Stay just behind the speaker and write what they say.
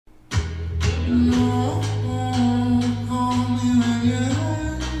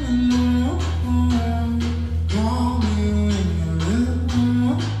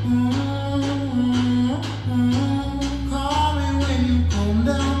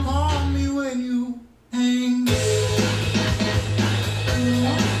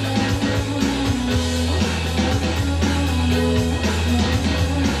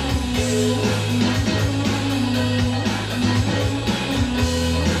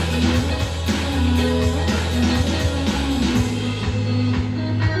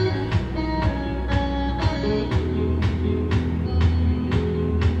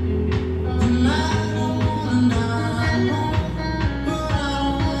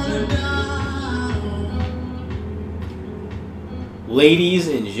Ladies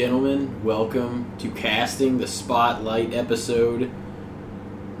and gentlemen, welcome to Casting the Spotlight episode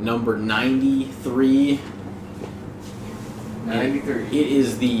number 93. 93. It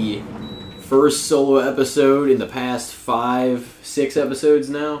is the first solo episode in the past 5-6 episodes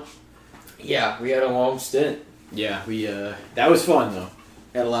now. Yeah, we had a long stint. Yeah, we that was fun though.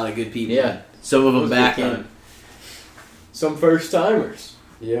 Had a lot of good people. Yeah. Some of them back in. Some first timers.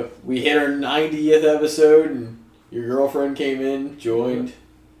 Yep. We hit our 90th episode and your girlfriend came in, joined.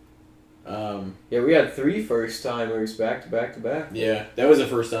 Yeah, we had 3 first timers back to back to back. Yeah, that was the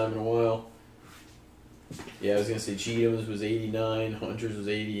first time in a while. Yeah, I was gonna say Cheatham's was 89, Hunter's was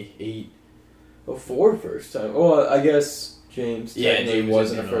 88. Oh, 4 first time. Well, I guess James James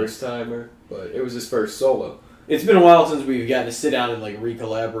wasn't a first timer, but it was his first solo. It's been a while since we've gotten to sit down and like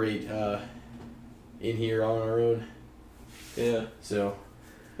re-collaborate in here on our own. Yeah. So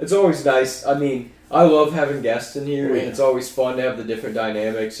it's always nice. I mean, I love having guests in here, yeah. and it's always fun to have the different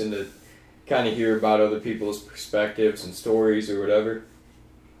dynamics and to kind of hear about other people's perspectives and stories or whatever.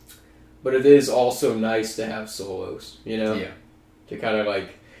 But it is also nice to have solos, you know? Yeah. To kind of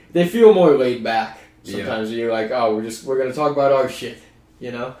like, they feel more laid back. Sometimes Yeah. you're like, oh, we're gonna talk about our shit,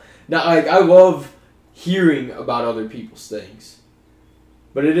 you know? Now, like, I love hearing about other people's things.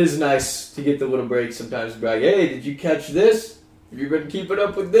 But it is nice to get the little breaks sometimes and be like, hey, did you catch this? Have you been keeping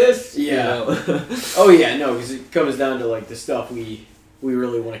up with this? Yeah. You know? Oh yeah, no, because it comes down to like the stuff we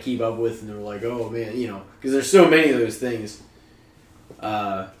really want to keep up with, and we're like, oh man, you know, because there's so many of those things. You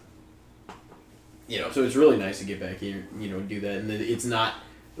know, so it's really nice to get back here, you know, do that, and it's not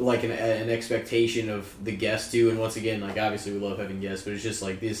like an expectation of the guest too. And once again, like obviously we love having guests, but it's just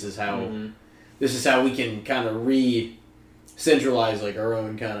like this is how we can kind of centralize like our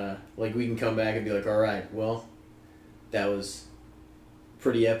own kind of like we can come back and be like, all right, well, that was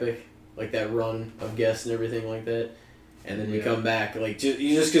pretty epic, like that run of guests and everything like that, and then we come back like just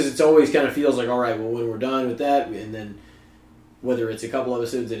because it's always kind of feels like, all right, well, when we're done with that, and then whether it's a couple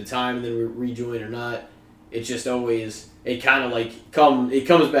episodes at a time and then we rejoin or not, it's just always it kind of like it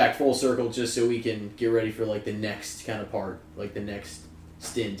comes back full circle just so we can get ready for like the next kind of part, like the next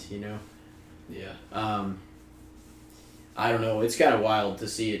stint, you know. Yeah. I don't know. It's kind of wild to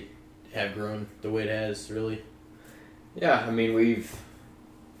see it have grown the way it has, really. Yeah, I mean, we've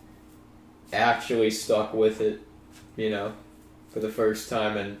actually stuck with it, you know, for the first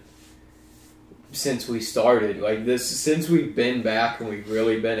time, and since we started, like this, since we've been back and we've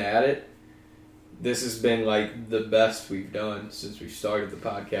really been at it, this has been like the best we've done since we started the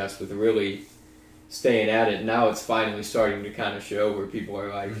podcast with really staying at it. Now it's finally starting to kind of show where people are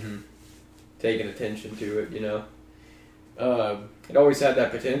like taking attention to it, you know. It always had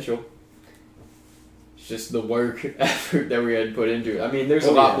that potential. It's just the work effort that we had put into it. I mean, there's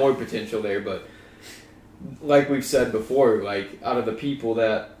a lot more potential there, but like we've said before, like out of the people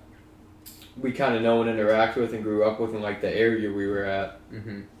that we kind of know and interact with and grew up with in like the area we were at,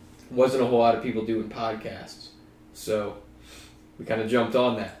 wasn't a whole lot of people doing podcasts. So we kind of jumped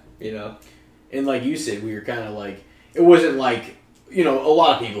on that, you know. And like you said, we were kind of like, it wasn't like, you know, a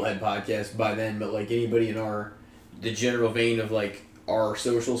lot of people had podcasts by then, but like anybody in the general vein of like our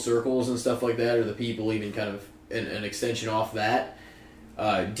social circles and stuff like that, or the people even kind of an extension off that,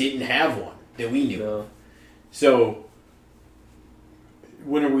 didn't have one that we knew. No. So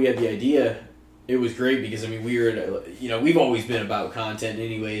whenever we had the idea, it was great because I mean we were, you know, we've always been about content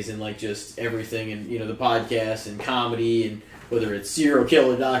anyways, and like just everything, and you know the podcast and comedy, and whether it's serial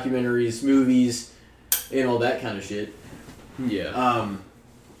killer documentaries, movies, and all that kind of shit. Yeah.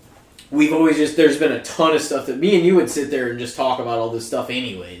 We've always there's been a ton of stuff that me and you would sit there and just talk about all this stuff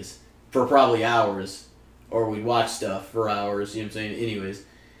anyways for probably hours, or we'd watch stuff for hours, you know what I'm saying, anyways.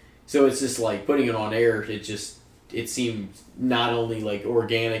 So it's just like putting it on air, it seemed not only like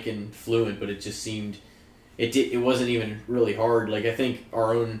organic and fluent, but it just seemed, it wasn't even really hard. Like I think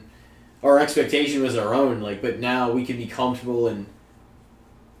our expectation was our own, like, but now we can be comfortable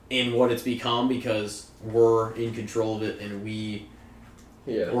in what it's become because we're in control of it and we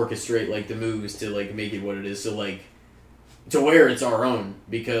orchestrate like the moves to like make it what it is. So like to where it's our own,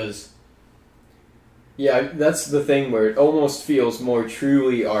 because that's the thing where it almost feels more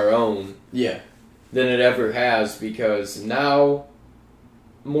truly our own than it ever has, because now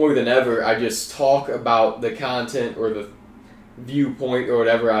more than ever I just talk about the content or the viewpoint or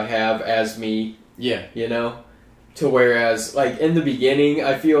whatever I have as me, you know, to whereas like in the beginning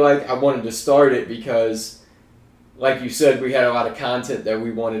I feel like I wanted to start it because like you said, we had a lot of content that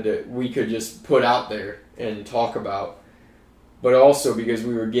we could just put out there and talk about. But also because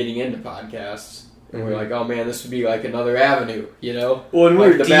we were getting into podcasts And we're like, oh man, this would be like another avenue, you know? Well, and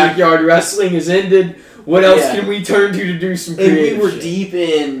like the backyard wrestling has ended. What else can we turn to do some creative And we were shit? deep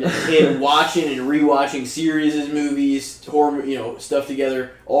in watching and rewatching series, movies, horror, stuff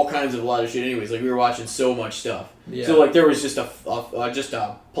together, all kinds of a lot of shit. Anyways, like we were watching so much stuff. Yeah. So like there was just a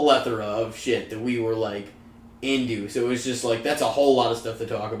plethora of shit that we were like into. So it was just like that's a whole lot of stuff to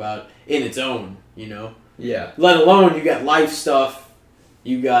talk about in its own, Yeah. Let alone you got life stuff,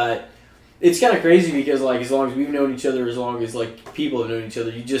 you got. It's kind of crazy because, like, as long as we've known each other, as long as, like, people have known each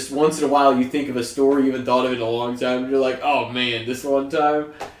other, you just, once in a while, you think of a story you haven't thought of in a long time, and you're like, oh, man, this one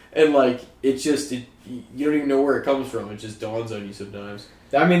time? And, like, you don't even know where it comes from. It just dawns on you sometimes.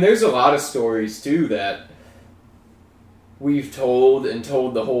 I mean, there's a lot of stories, too, that we've told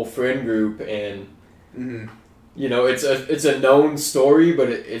the whole friend group, and, it's a known story, but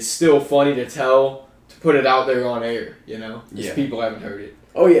it's still funny to tell, to put it out there on air, because people haven't heard it.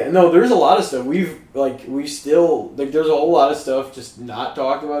 Oh yeah, no, there's a lot of stuff. We still, like, there's a whole lot of stuff just not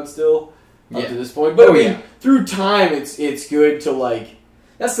talked about still up to this point. But through time, it's good to, like...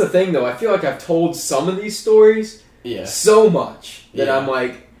 That's the thing, though. I feel like I've told some of these stories so much that I'm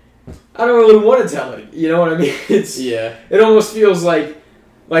like, I don't really want to tell it. You know what I mean? It almost feels like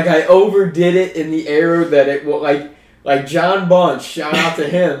I overdid it in the era that it will, like John Bunch, shout out to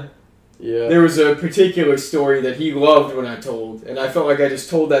him. Yeah. There was a particular story that he loved when I told, and I felt like I just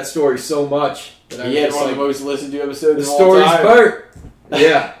told that story so much that I had one of the most listened to episodes the of all time. story's burnt.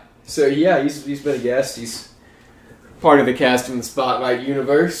 Yeah. So he's been a guest. He's part of the Casting the Spotlight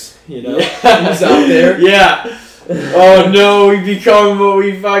universe. He's out there. Yeah. Oh no, we become what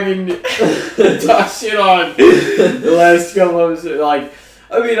we fucking talk shit on the last couple episodes. Like,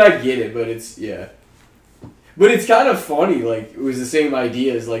 I mean, I get it, but it's But it's kind of funny, like, it was the same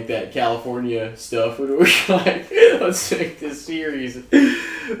idea as, like, that California stuff when we were like, let's make this series.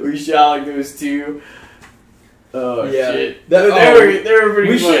 We shot, like, those two. Oh, shit. They were pretty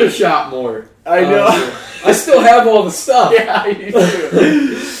We funny. should have shot more. I know. I still have all the stuff. Yeah, you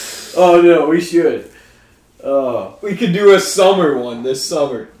do. Oh, no, we should. We could do a summer one this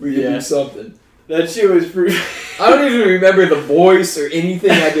summer. We could do something. That shit was pretty... I don't even remember the voice or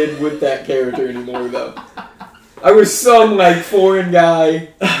anything I did with that character anymore, though. I was some, like, foreign guy.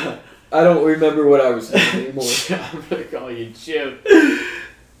 I don't remember what I was doing anymore. I'm gonna call you Chip.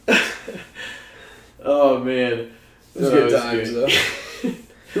 Oh, man. It was good times, though.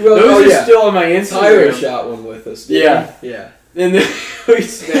 Those are still on my Instagram. Tyler shot one with us, Yeah. And then we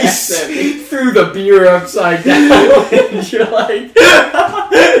smashed that. He threw the beer upside down. And you're like...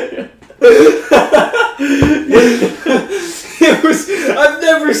 I've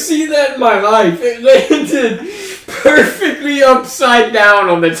never seen that in my life. It landed perfectly upside down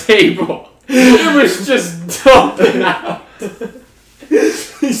on the table. It was just dumping out.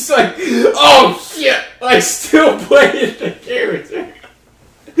 He's like, oh shit, I still playing the character.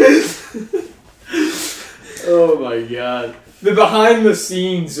 Oh my god. The behind the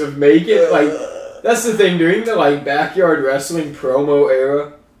scenes of Make It, like, that's the thing, during the, like, backyard wrestling promo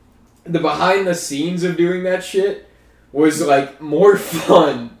era, the behind the scenes of doing that shit was, like, more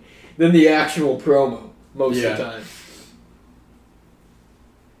fun than the actual promo most of the time.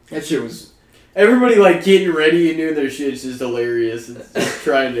 That shit was... Everybody, like, getting ready and doing their shit is just hilarious. It's just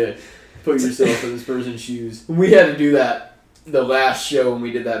trying to put yourself in this person's shoes. We had to do that the last show when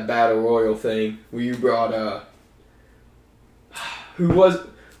we did that Battle Royal thing, where you brought, who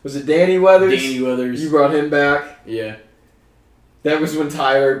was it Danny Weathers? Danny Weathers. You brought him back. Yeah. That was when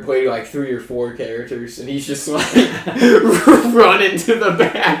Tyler played like 3 or 4 characters, and he's just like running to the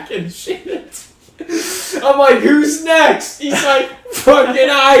back and shit. I'm like, who's next? He's like, fucking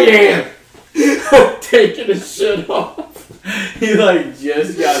I am. I'm taking his shit off. He like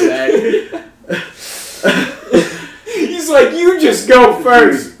just got back. He's like, you just go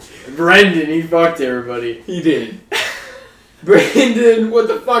first. Brendan, he fucked everybody. He did. Brandon, what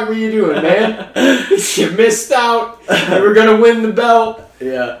the fuck were you doing, man? You missed out. You were gonna win the belt.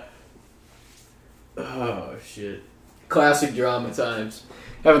 Yeah. Oh, shit. Classic drama times.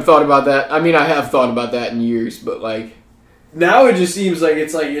 Haven't thought about that. I mean, I have thought about that in years, but like... Now it just seems like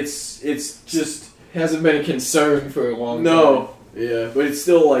it's just... Hasn't been a concern for a long time. No. Yeah, but it's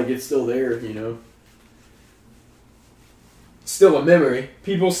still there, you know? Still a memory.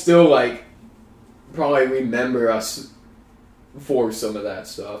 People still, like, probably remember us for some of that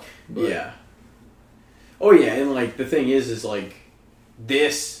stuff. But. Yeah. Oh, yeah, and, like, the thing is, like,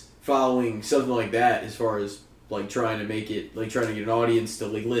 this following something like that, as far as, like, trying to make it, like, trying to get an audience to,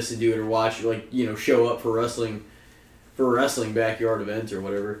 like, listen to it or watch, like, you know, show up for wrestling backyard events or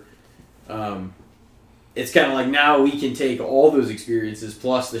whatever. It's kind of like now we can take all those experiences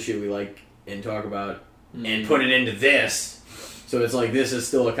plus the shit we like and talk about and put it into this. So it's like this is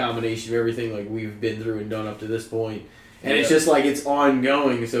still a combination of everything like we've been through and done up to this point. And it's just like it's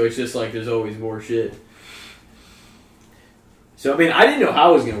ongoing, so it's just like there's always more shit. So I mean, I didn't know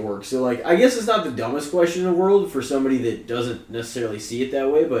how it was gonna work. So like, I guess it's not the dumbest question in the world for somebody that doesn't necessarily see it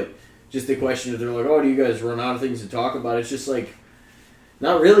that way, but just the question of they're like, oh, do you guys run out of things to talk about? It's just like,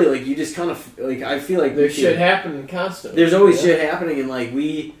 not really. Like you just kind of like I feel like there's shit happening constantly. There's always shit happening, and like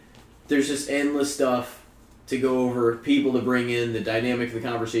there's just endless stuff to go over, people to bring in. The dynamic of the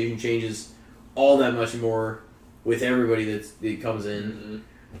conversation changes all that much more with everybody that comes in. Mm-hmm.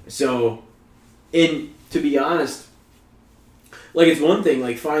 So, and to be honest, like it's one thing,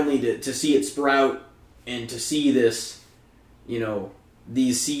 like finally to see it sprout and to see this, you know,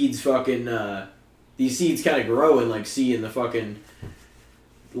 these seeds kind of grow and like seeing the fucking,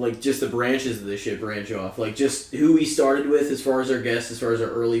 like just the branches of this shit branch off. Like just who we started with as far as our guests, as far as our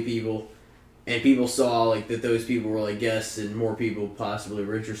early people. And people saw like that those people were like guests, and more people possibly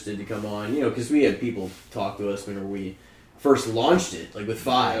were interested to come on. You know, because we had people talk to us when we first launched it, like with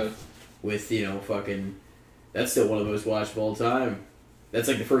 5, with fucking. That's still one of the most watched of all time. That's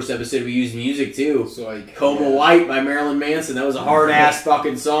like the first episode we used music too. So like Coma White by Marilyn Manson. That was a hard ass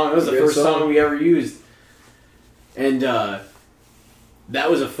fucking song. That was the first song we ever used, and that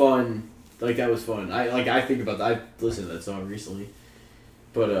was a fun. Like that was fun. I think about that. I listened to that song recently,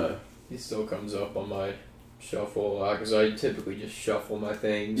 but He still comes up on my shuffle a lot because I typically just shuffle my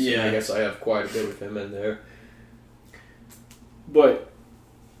things. Yeah. I guess I have quite a bit of him in there. But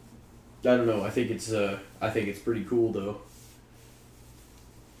I don't know. I think it's pretty cool though.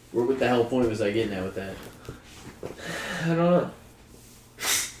 What the hell point was I getting at with that? I don't know.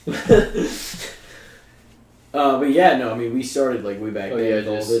 But yeah, no. I mean, we started like way back then with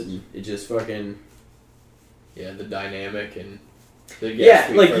all of it, and it just fucking. Yeah, the dynamic and. Like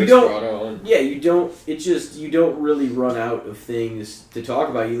you don't. Yeah, you don't. It's just you don't really run out of things to talk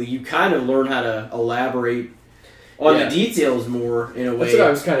about. You kind of learn how to elaborate on the details more in a way. That's what I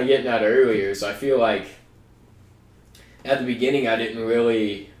was kind of getting at earlier. So I feel like at the beginning I didn't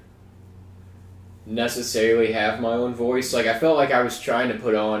really necessarily have my own voice. Like I felt like I was trying to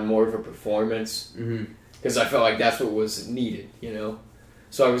put on more of a performance because I felt like that's what was needed. You know,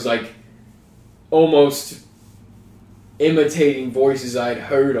 so I was like almost imitating voices I'd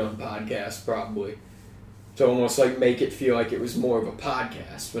heard on podcasts, probably, to almost like make it feel like it was more of a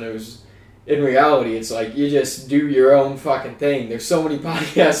podcast when it was in reality it's like you just do your own fucking thing. There's so many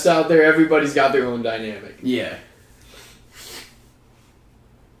podcasts out there, everybody's got their own dynamic. Yeah.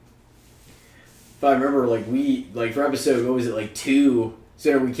 If I remember, like we for episode, what was it, like 2,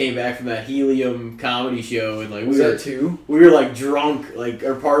 so we came back from that Helium comedy show, and like was that 2? We were like drunk, like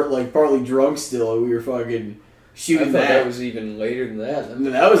or partly drunk still, and we were fucking shooting. I thought that was even later than that.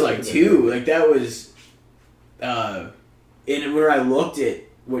 No, that was like 2. Like that was, and where I looked at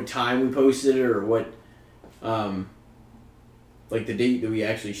what time we posted it or what, like the date that we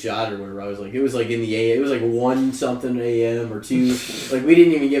actually shot or whatever, I was like, it was like in the AM. It was like 1 something a.m. or 2. Like we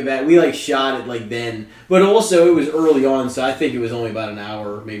didn't even get back. We like shot it like then, but also it was early on, so I think it was only about an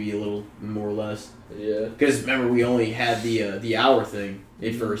hour, maybe a little more or less. Yeah. Because remember, we only had the hour thing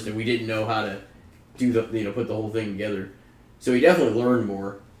at first, and we didn't know how to do the put the whole thing together. So we definitely learned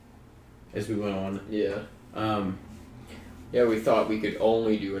more as we went on. Yeah. Yeah, we thought we could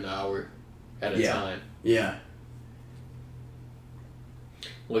only do an hour at a time. Yeah.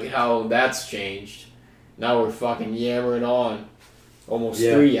 Look at how that's changed. Now we're fucking yammering on almost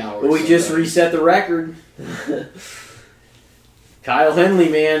 3 hours. Well, we just reset the record. Kyle Henley,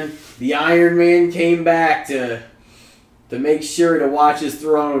 man. The Iron Man came back to make sure to watch his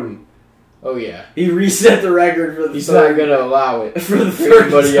throne. Oh, yeah. He reset the record for the He's not going to allow it for the third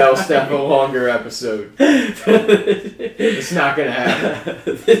anybody else to have a longer episode. It's not going to happen.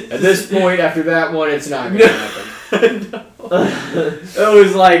 At this point, after that one, it's not going to happen. That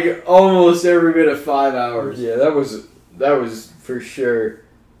was like almost every bit of 5 hours. Yeah, that was for sure.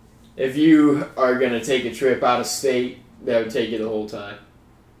 If you are going to take a trip out of state, that would take you the whole time.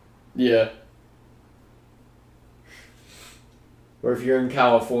 Yeah. Or if you're in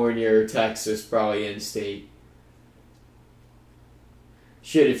California or Texas, probably in state.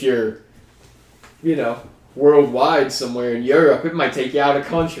 Shit, if you're, worldwide somewhere in Europe, it might take you out of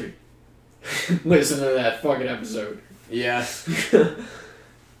country. Listen to that fucking episode. Yeah.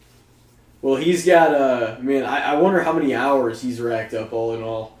 Well, he's got, I wonder how many hours he's racked up all in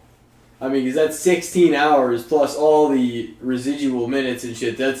all. I mean, because that's 16 hours plus all the residual minutes and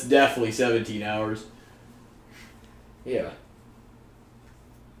shit. That's definitely 17 hours. Yeah.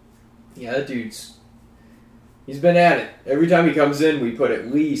 Yeah, that dude's He's been at it. Every time he comes in, we put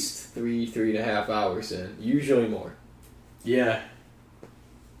at least 3.5 hours in. Usually more. Yeah.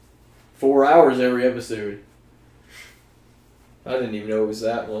 4 hours every episode. I didn't even know it was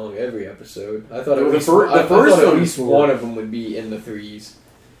that long every episode. I thought at least one of them would be in the 3s.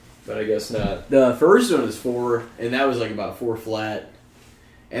 But I guess not. The first one is 4, and that was like about 4 flat.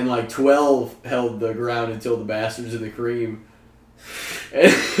 And like 12 held the ground until the Bastards of the Cream.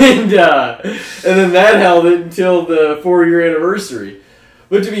 And then that held it until the 4-year anniversary.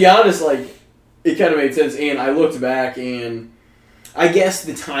 But to be honest, like, it kind of made sense. And I looked back, and I guess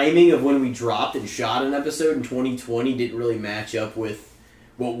the timing of when we dropped and shot an episode in 2020 didn't really match up with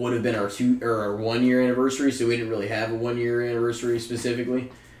what would have been our 1-year anniversary. So we didn't really have a 1-year anniversary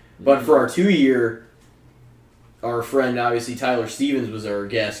specifically. But for our 2-year, our friend, obviously, Tyler Stevens was our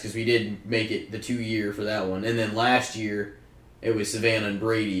guest because we did make it the 2-year for that one. And then last year, it was Savannah and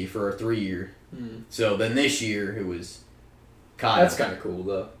Brady for our 3-year. Mm. So then this year, it was Kyle. That's kind of cool,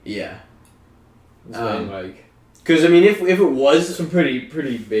 though. Yeah. Because, I mean, if it was... Some pretty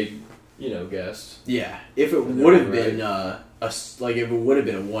big, guests. Yeah. If it would have been, if it would have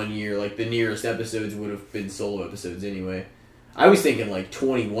been a 1-year, like, the nearest episodes would have been solo episodes anyway. I was thinking, like,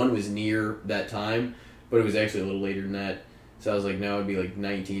 21 was near that time, but it was actually a little later than that. So I was like, no, it would be, like,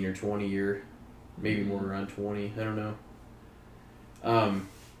 19 or 20 or maybe more around 20. I don't know.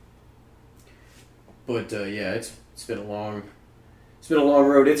 Yeah, it's been a long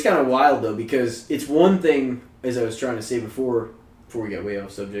road. It's kind of wild, though, because it's one thing, as I was trying to say before we got way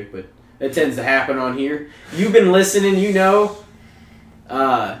off subject, but that tends to happen on here. You've been listening,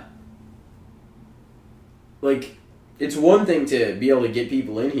 it's one thing to be able to get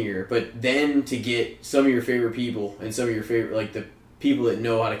people in here, but then to get some of your favorite people and some of your favorite, like, the people that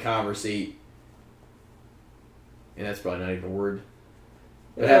know how to conversate, and that's probably not even a word,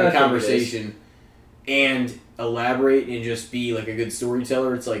 but have a conversation and elaborate and just be, like, a good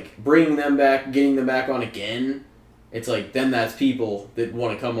storyteller. It's like bringing them back, getting them back on again. It's like, then that's people that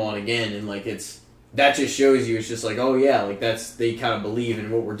want to come on again, and, like, that just shows you, it's just like, oh yeah, like, they kind of believe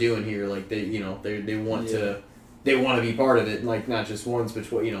in what we're doing here, like, they want to... They want to be part of it, like, not just once, but,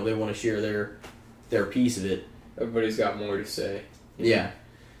 they want to share their piece of it. Everybody's got more to say. Yeah.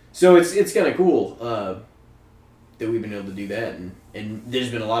 So it's kind of cool that we've been able to do that. And there's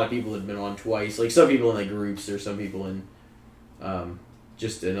been a lot of people that have been on twice. Like, some people in, like, groups, or some people in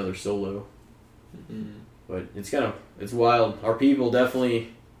just another solo. Mm-hmm. But it's wild. Our people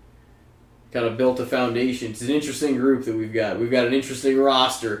definitely kind of built a foundation. It's an interesting group that we've got. We've got an interesting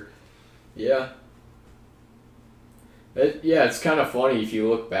roster. Yeah. It's kind of funny if you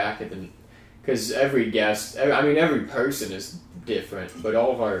look back at them, because every guest, every person is different, but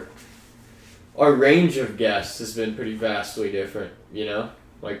all of our range of guests has been pretty vastly different,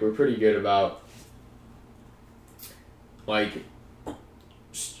 Like, we're pretty good about, like,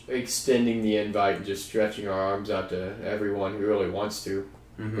 extending the invite and just stretching our arms out to everyone who really wants to,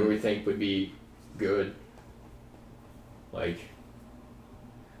 who we think would be good. Like,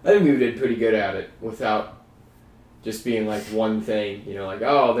 I think we did pretty good at it without just being, like, one thing, like,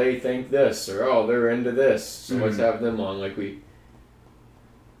 oh, they think this, or, oh, they're into this, so let's have them on. Like,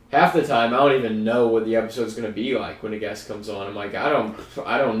 half the time, I don't even know what the episode's going to be like when a guest comes on. I'm like, I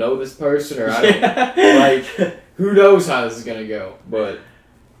don't know this person, or I don't, like, who knows how this is going to go, but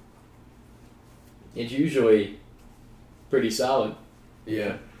it's usually pretty solid.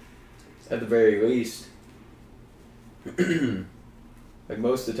 Yeah. At the very least. Like,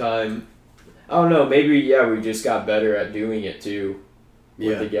 most of the time, I don't know, maybe, we just got better at doing it, too,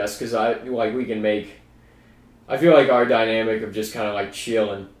 with the guests, because we can make, I feel like our dynamic of just kind of, like,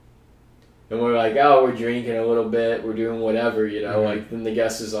 chilling, and we're like, oh, we're drinking a little bit, we're doing whatever, like, then the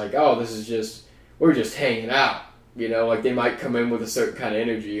guest is like, oh, we're just hanging out, like, they might come in with a certain kind of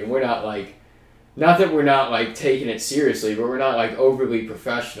energy, and we're not, like, not that we're not, like, taking it seriously, but we're not, like, overly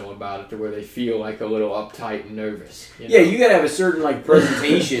professional about it to where they feel, like, a little uptight and nervous. Yeah, you gotta have a certain, like,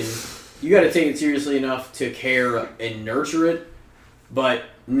 presentation. You got to take it seriously enough to care and nurture it, but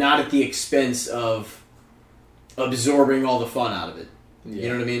not at the expense of absorbing all the fun out of it. Yeah. You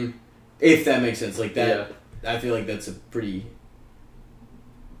know what I mean? If that makes sense. Like that, I feel like that's a pretty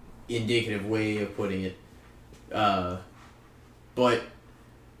indicative way of putting it. But,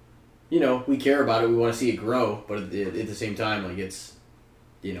 we care about it. We want to see it grow, but at the same time, like, it's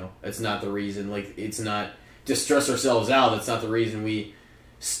not the reason. Like, it's not to stress ourselves out. That's not the reason we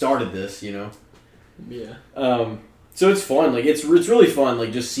started this, Yeah. So it's fun. Like, it's really fun,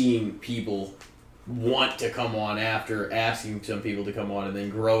 like, just seeing people want to come on after asking some people to come on and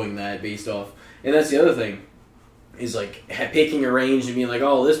then growing that based off. And that's the other thing. is like picking a range and being like,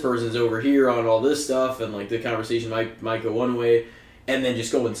 oh, this person's over here on all this stuff, and like the conversation might go one way, and then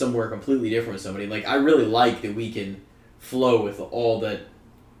just going somewhere completely different with somebody. Like I really like that we can flow with all that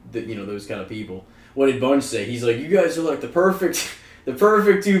those kind of people. What did Bunch say? He's like, you guys are like the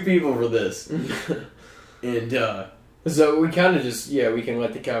perfect two people for this. And so we kind of just we can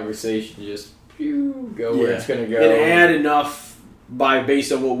let the conversation just go where it's gonna go, and add enough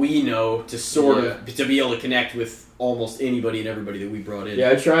based on what we know to sort of to be able to connect with almost anybody and everybody that we brought in.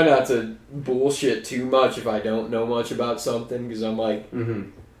 Yeah, I try not to bullshit too much if I don't know much about something, because I'm like,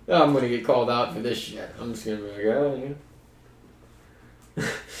 I'm gonna get called out for this shit. I'm just gonna be like, oh yeah.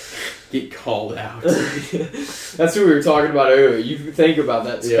 Get called out. That's what we were talking about earlier. You think about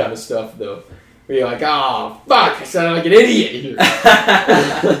that kind of stuff, though. Where you're like, oh, fuck, I sound like an idiot here.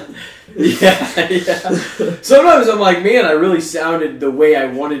 yeah. Sometimes I'm like, man, I really sounded the way I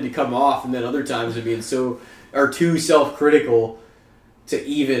wanted to come off, and then other times I'm being too self-critical to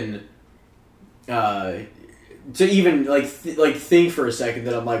even think for a second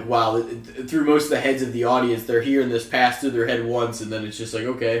that I'm like, wow, through most of the heads of the audience, they're hearing this pass through their head once, and then it's just like,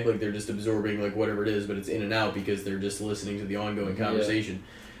 okay, like they're just absorbing like whatever it is, but it's in and out because they're just listening to the ongoing conversation. Yeah.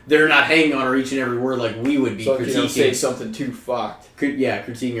 They're not hanging on each and every word like we would be critiquing. You don't say something too fucked.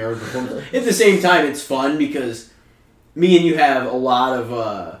 Critiquing our own performance. At the same time, it's fun because me and you have a lot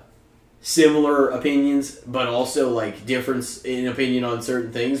of similar opinions, but also like difference in opinion on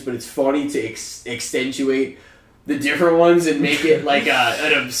certain things. But it's funny to accentuate the different ones and make it like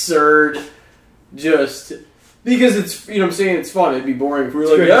an absurd, just because it's what I'm saying, it's fun. It'd be boring if we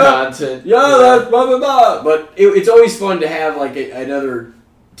were like, content. That's blah blah blah. But it's always fun to have like another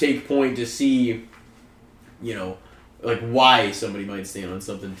take point to see, like why somebody might stand on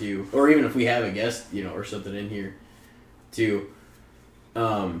something too, or even if we have a guest, or something in here too.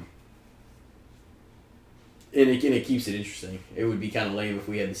 And it keeps it interesting. It would be kind of lame if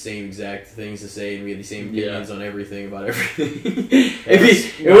we had the same exact things to say and we had the same opinions on everything about everything.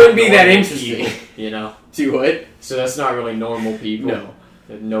 It wouldn't be that interesting, people, To what? So that's not really normal people. No.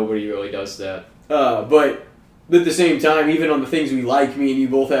 Nobody really does that. But at the same time, even on the things we like, me and you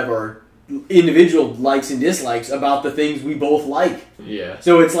both have our individual likes and dislikes about the things we both like. Yeah.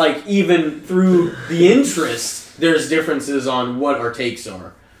 So it's like even through the interest, there's differences on what our takes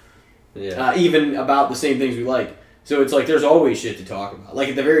are. Yeah. Even about the same things we like. So it's like there's always shit to talk about. Like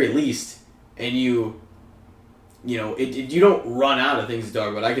at the very least, and you don't run out of things to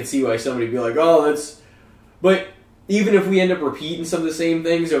talk about. I can see why somebody would be like, oh, that's... But even if we end up repeating some of the same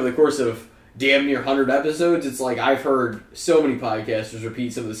things over the course of damn near 100 episodes, it's like I've heard so many podcasters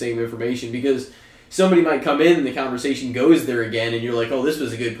repeat some of the same information because somebody might come in and the conversation goes there again and you're like, oh, this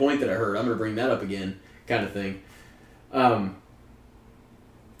was a good point that I heard. I'm going to bring that up again, kind of thing.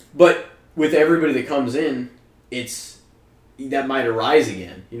 But with everybody that comes in, that might arise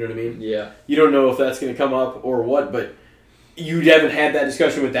again. You know what I mean? Yeah. You don't know if that's going to come up or what, but you haven't had that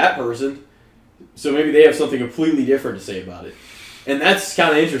discussion with that person, so maybe they have something completely different to say about it. And that's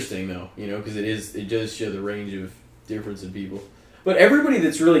kind of interesting, though, because it does show the range of difference in people. But everybody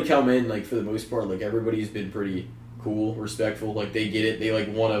that's really come in, like for the most part, like everybody's been pretty cool, respectful. Like they get it. They like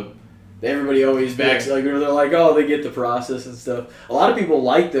want to. Everybody always backs. Like they're like, oh, they get the process and stuff. A lot of people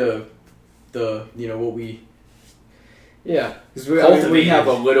like the what we. Yeah, because we have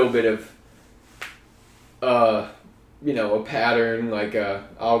a little bit of, a pattern, like a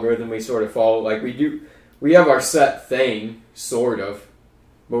algorithm we sort of follow. Like we have our set thing, sort of,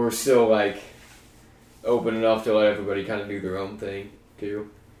 but we're still like open enough to let everybody kind of do their own thing too.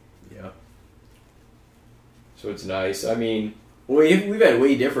 Yeah. So it's nice. I mean, we've had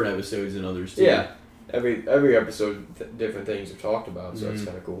way different episodes than others too. Yeah, every episode, different things are talked about, so that's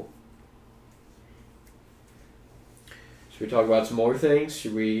kind of cool. Should we talk about some more things?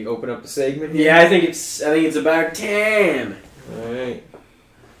 Should we open up the segment here? Yeah, I think it's about time. All right.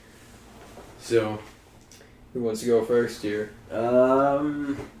 So, who wants to go first here? Why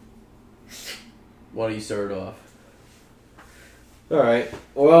don't you start off? All right.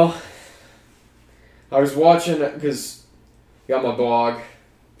 Well, I was watching because I got my blog.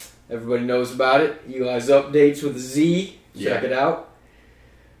 Everybody knows about it. Eli's Updates with a Z. Check it out.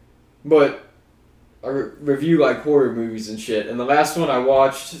 But I review like horror movies and shit. And the last one I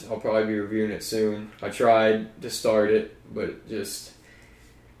watched, I'll probably be reviewing it soon. I tried to start it, but just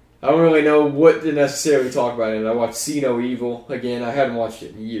I don't really know what to necessarily talk about it. I watched See No Evil again. I hadn't watched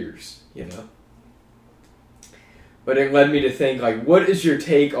it in years, But it led me to think, like, what is your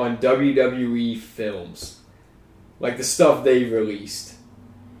take on WWE films? Like the stuff they've released.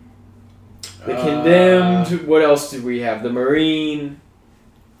 The Condemned. What else did we have? The Marine.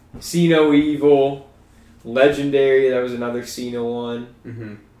 See No Evil. Legendary, that was another Cena one.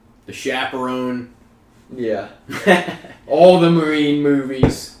 Mm-hmm. The Chaperone. Yeah. All the Marine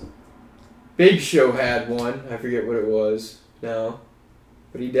movies. Big Show had one. I forget what it was now.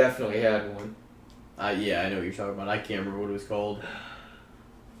 But he definitely had one. Yeah, I know what you're talking about. I can't remember what it was called.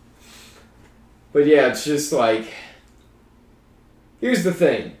 But yeah, it's just like... Here's the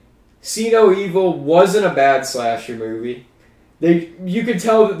thing. See No Evil wasn't a bad slasher movie. You could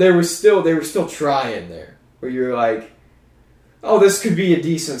tell that they were still trying there. Where you're like, oh, this could be a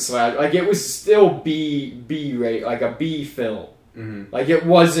decent slasher. Like, it was still B-rate, like a B film. Mm-hmm. Like, it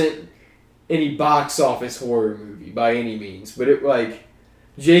wasn't any box office horror movie by any means. But it, like,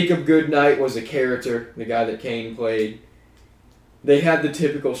 Jacob Goodnight was a character, the guy that Kane played. They had the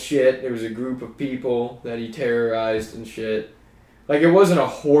typical shit. There was a group of people that he terrorized and shit. Like, it wasn't a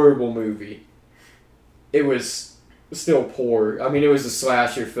horrible movie. It was still poor. I mean, it was a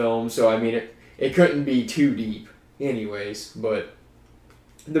slasher film, so, I mean, it couldn't be too deep anyways. But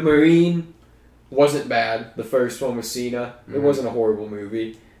The Marine wasn't bad. The first one with Cena. It wasn't a horrible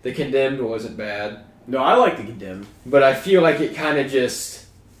movie. The Condemned wasn't bad. No, I like The Condemned. But I feel like it kind of just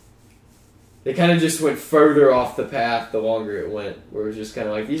went further off the path the longer it went. Where it was just kind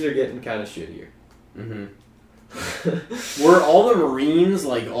of like, these are getting kind of shittier. Mm-hmm. Were all the Marines,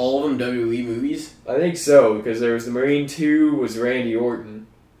 like, all of them WWE movies? I think so, because there was the Marine 2 was Randy Orton.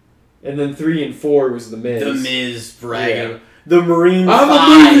 And then 3 and 4 was The Miz. The Miz bragging. Yeah. The Marine I'm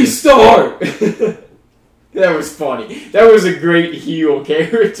 5. a movie star! That was funny. That was a great heel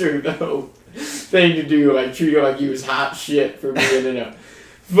character, though. Thing to do, like, treat it like he was hot shit for being in a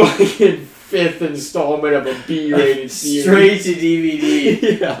fucking 5th installment of a B-rated series. Straight to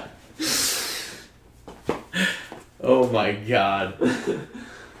DVD. Yeah. Oh my god.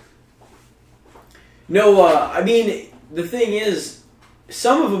 No, I mean, the thing is,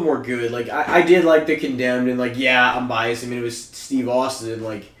 some of them were good. Like, I did like The Condemned, and, like, yeah, I'm biased. I mean, it was Steve Austin,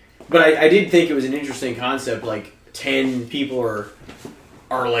 like, but I did think it was an interesting concept. Like, 10 people are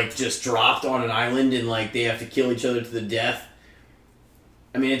like, just dropped on an island, and, like, they have to kill each other to the death.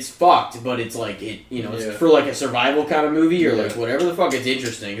 I mean, it's fucked, but it's like, it's for like a survival kind of movie or like whatever the fuck, it's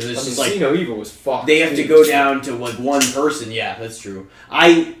interesting. Because it's just like, See No Evil was fucked. They have to go down to like one person. Yeah, that's true.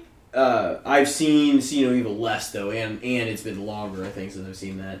 I've seen See No Evil less though, and it's been longer, I think, since I've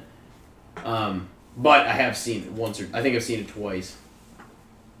seen that. But I have seen it once, or I think I've seen it twice.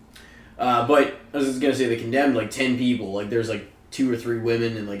 But I was gonna say The Condemned, like 10 people, like there's like 2 or 3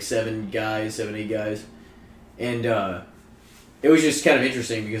 women and like 7, 8 guys, and it was just kind of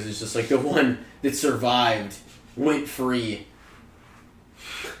interesting because it's just like the one that survived went free.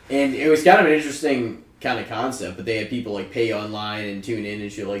 And it was kind of an interesting kind of concept, but they had people like pay online and tune in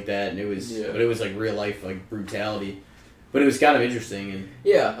and shit like that, and it was but it was like real life like brutality. But it was kind of interesting, and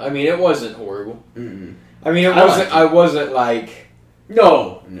yeah, I mean, it wasn't horrible. Mm-mm. I mean, I wasn't like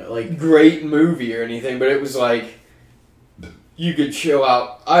no like great movie or anything, but it was like you could chill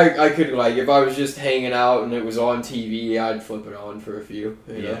out. I could, like, if I was just hanging out and it was on TV, I'd flip it on for a few.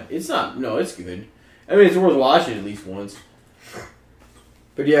 You know? It's not... No, it's good. I mean, it's worth watching at least once.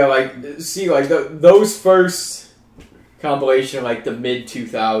 But yeah, like, see, like, those first compilation, like, the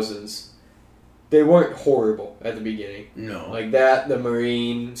mid-2000s, they weren't horrible at the beginning. No. Like that, The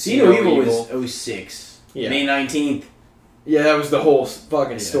Marine... See No Evil was 06. Yeah. May 19th. Yeah, that was the whole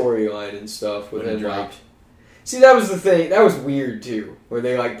fucking storyline and stuff with When it him, dropped. like... See, that was the thing. That was weird, too. Where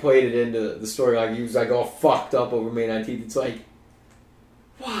they, like, played it into the story. Like, he was, like, all fucked up over May 19th. It's like,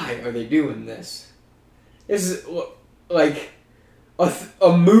 why are they doing this? This is, like,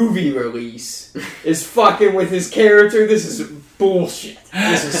 a movie release is fucking with his character. This is bullshit.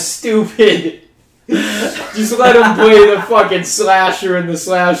 This is stupid. Just let him play the fucking slasher in the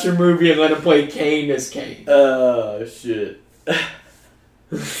slasher movie and let him play Kane as Kane. Oh, shit.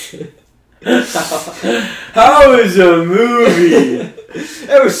 How is a movie?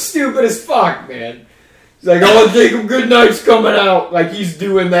 That was stupid as fuck, man. It's like, oh, Jacob Goodnight's coming out. Like, he's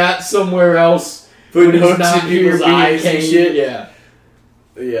doing that somewhere else. Putting hooks in people's eyes and shit. Yeah.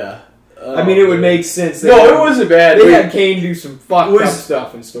 Yeah. I mean, it would make sense. No, it wasn't bad. They had Kane do some fucked up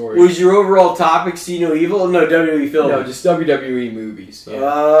stuff in stories. Was your overall topic See No Evil? No, WWE film. No, just WWE movies.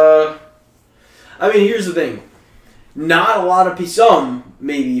 Yeah. I mean, here's the thing. Not a lot of people, some,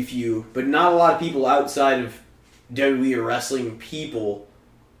 maybe a few, but not a lot of people outside of WWE or wrestling people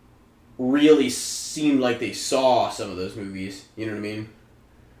really seemed like they saw some of those movies. You know what I mean?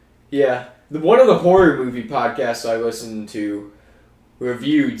 Yeah. One of the horror movie podcasts I listened to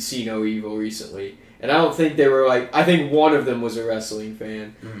reviewed See No Evil recently. And I don't think they were like... I think one of them was a wrestling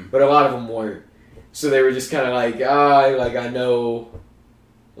fan, but a lot of them weren't. So they were just kind of like, I know...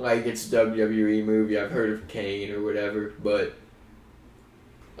 like it's a WWE movie. I've heard of Kane or whatever, but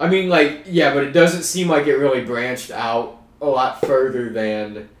I mean, like, yeah, but it doesn't seem like it really branched out a lot further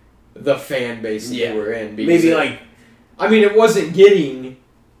than the fan base that they were in. Maybe I mean, it wasn't getting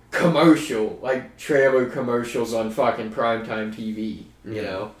commercial, like trailer commercials on fucking primetime TV, you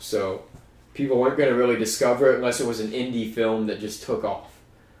know? So people weren't going to really discover it unless it was an indie film that just took off.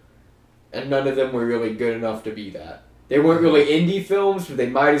 And none of them were really good enough to be that. They weren't really indie films, but they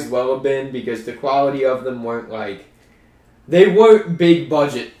might as well have been because the quality of them weren't like... They weren't big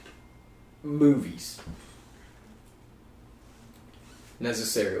budget movies.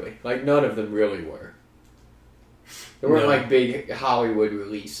 Necessarily. Like, none of them really were. They weren't like big Hollywood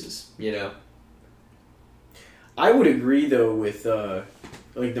releases, you know? I would agree, though, with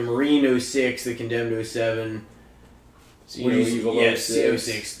like the Marine 06, the Condemned 07... Evil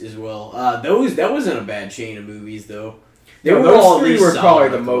 06 as well. That wasn't a bad chain of movies, though. Those three were probably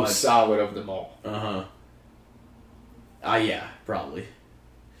the most solid of them all. Yeah, probably.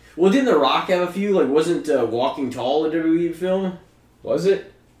 Well, didn't The Rock have a few? Like, wasn't Walking Tall a WWE film? Was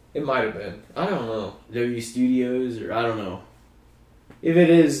it? It might have been. I don't know. W Studios, or I don't know. If it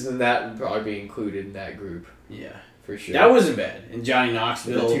is, then that would probably be included in that group. Yeah. For sure. That wasn't bad. And Johnny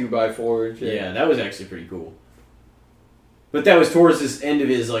Knoxville. The 2x4. Yeah, that was actually pretty cool. But that was towards this end of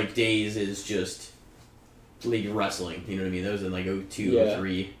his like days as just league wrestling. You know what I mean? That was in like 02,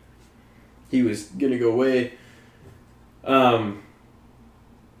 03. He was gonna go away. WWE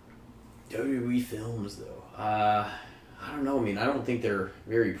films though. I don't know. I mean, I don't think they're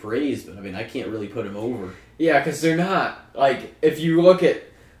very praised, but I mean, I can't really put them over. Yeah, because they're not like if you look at.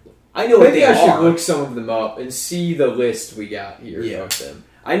 I know what they are. Maybe I should look some of them up and see the list we got here of them.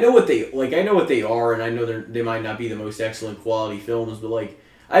 I know what they are, and I know they might not be the most excellent quality films, but like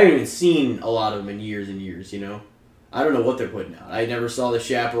I haven't even seen a lot of them in years and years. You know, I don't know what they're putting out. I never saw The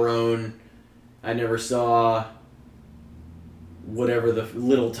Chaperone. I never saw whatever the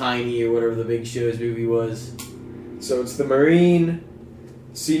Little Tiny or whatever the Big Show's movie was. So it's The Marine,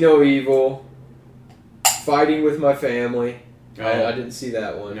 See No Evil, Fighting with My Family. Oh. I didn't see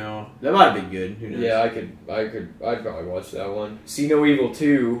that one. No, that might have been good. Who knows? Yeah, I'd probably watch that one. See No Evil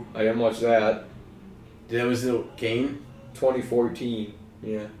 2. I didn't watch that. That was the Kane? 2014.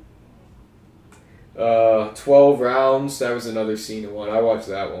 Yeah. 12 Rounds. That was another Cena one. I watched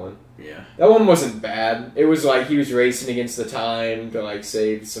that one. Yeah. That one wasn't bad. It was like he was racing against the time to like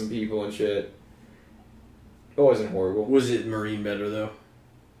save some people and shit. It wasn't horrible. Was it Marine better though?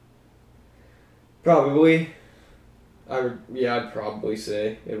 Probably. I'd probably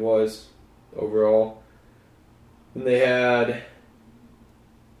say it was overall. And they had...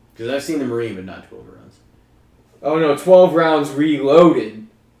 Because I've seen the Marine, but not 12 Rounds. Oh no, 12 Rounds Reloaded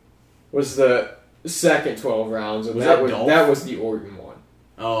was the second 12 Rounds, and that was the Orton one.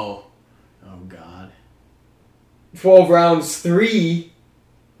 Oh God. 12 Rounds 3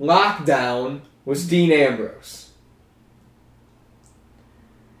 Lockdown was Dean Ambrose.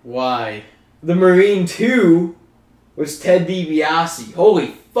 Why? The Marine 2 was Ted DiBiase. Holy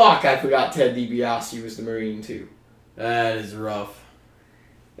fuck, I forgot Ted DiBiase was the Marine 2. That is rough.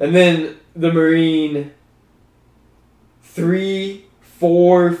 And then the Marine 3,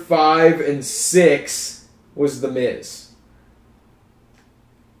 4, 5, and 6 was The Miz.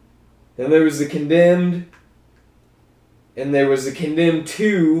 Then there was the Condemned. And there was the Condemned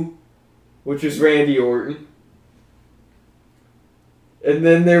 2, which was Randy Orton. And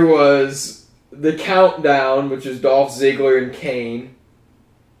then there was the Countdown, which is Dolph Ziggler and Kane.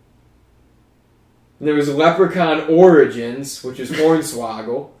 And there was Leprechaun Origins, which is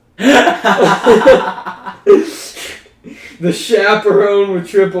Hornswoggle. The Chaperone with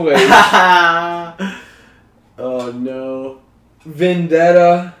Triple H. Oh no.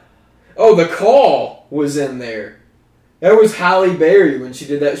 Vendetta. Oh, The Call was in there. That was Halle Berry when she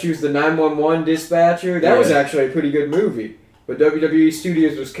did that. She was the 911 dispatcher. That was actually a pretty good movie. But WWE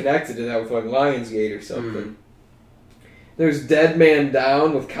Studios was connected to that with like Lionsgate or something. There's Dead Man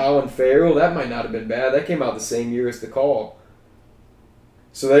Down with Colin Farrell. That might not have been bad. That came out the same year as The Call.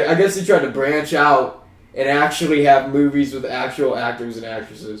 So I guess they tried to branch out and actually have movies with actual actors and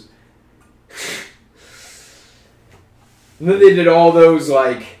actresses. And then they did all those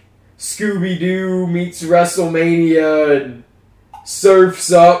like Scooby-Doo meets WrestleMania and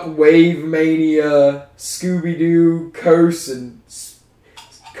Surf's Up, Wave Mania, Scooby-Doo, Curse and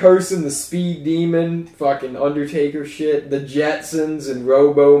the Speed Demon, fucking Undertaker shit, The Jetsons and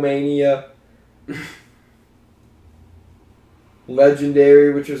Robo-Mania.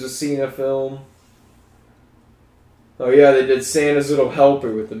 Legendary, which was a Cena film. Oh yeah, they did Santa's Little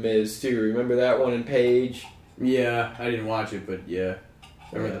Helper with The Miz too. Remember that one in Paige? Yeah, I didn't watch it, but yeah.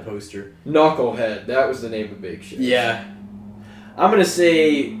 I remember the poster. Knucklehead. That was the name of Big Show. Yeah. I'm going to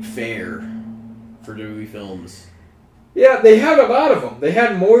say fair for WWE Films. Yeah, they had a lot of them. They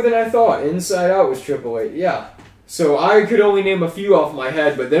had more than I thought. Inside Out was AAA. Yeah. So I could only name a few off my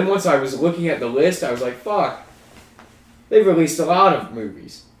head, but then once I was looking at the list, I was like, fuck. They've released a lot of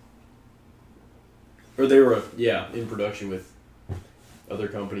movies. Or they were, in production with other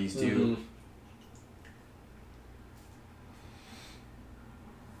companies, too. Mm-hmm.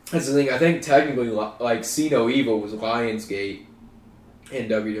 That's the thing. I think technically, like, See No Evil was Lionsgate in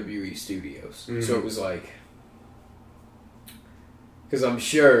WWE Studios. Mm-hmm. So it was like... Because I'm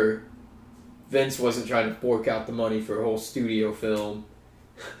sure Vince wasn't trying to fork out the money for a whole studio film.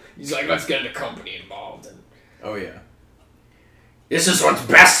 He's like, let's get the company involved. And, oh, yeah. This is what's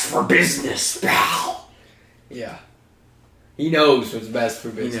best for business, pal. Yeah. He knows what's best for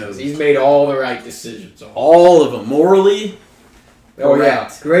business. He knows. He's made all the right decisions. All of them. Morally? Oh,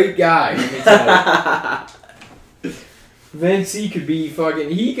 correct. yeah. Great guy. Let me tell you. Vince, he could be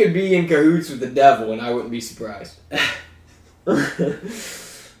in cahoots with the devil, and I wouldn't be surprised.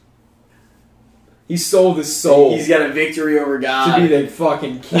 He sold his soul. He's got a victory over God. To be the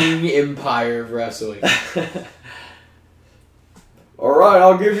fucking king empire of wrestling. Alright,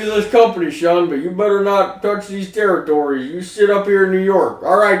 I'll give you this company, son, but you better not touch these territories. You sit up here in New York.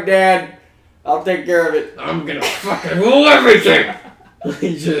 Alright, Dad. I'll take care of it. I'm gonna fucking rule everything!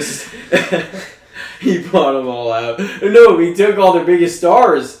 He just... He bought them all out. No, he took all their biggest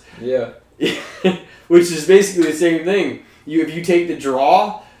stars. Yeah. Which is basically the same thing. If you take the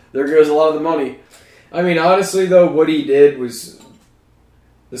draw, there goes a lot of the money. I mean, honestly, though, what he did was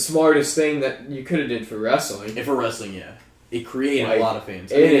the smartest thing that you could have did for wrestling. And for wrestling, yeah. It created a lot of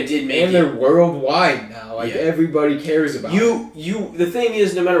fans. And it did make and they're worldwide now. Like, everybody cares about it. The thing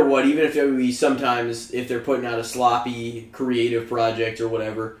is, no matter what, even if WWE sometimes, if they're putting out a sloppy creative project or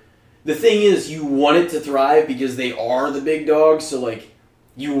whatever, the thing is, you want it to thrive because they are the big dogs, so, like,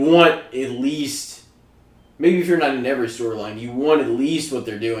 you want at least, maybe if you're not in every storyline, you want at least what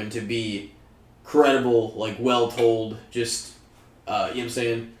they're doing to be credible, like, well-told, just, you know what I'm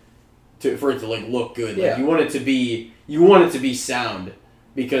saying? For it to, like, look good. Like, you want it to be sound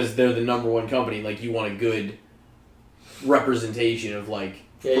because they're the number one company. Like, you want a good representation of, like,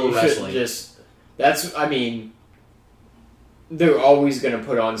 pro wrestling. They're always going to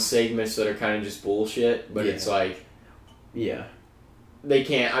put on segments that are kind of just bullshit, but it's like... Yeah. They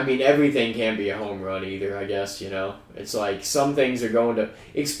can't... I mean, everything can't be a home run either, I guess, you know? It's like, some things are going to...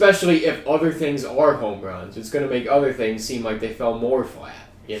 Especially if other things are home runs. It's going to make other things seem like they fell more flat,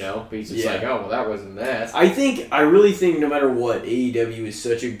 you know? Because it's like, oh, well, that wasn't that. I really think no matter what, AEW is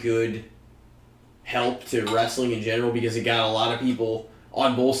such a good help to wrestling in general because it got a lot of people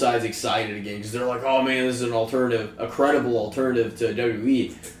on both sides excited again because they're like, oh man, this is an alternative, a credible alternative to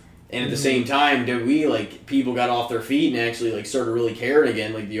WWE. And at the same time, WWE, like, people got off their feet and actually, like, started really caring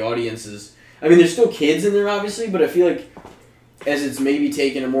again. Like, the audiences... I mean, there's still kids in there, obviously, but I feel like as it's maybe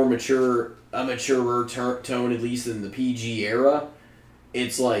taken a more maturer tone, at least in the PG era,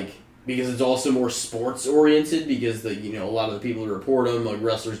 it's like... Because it's also more sports-oriented because, a lot of the people who report them, like,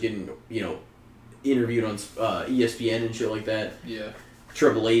 wrestlers getting, interviewed on ESPN and shit like that. Yeah.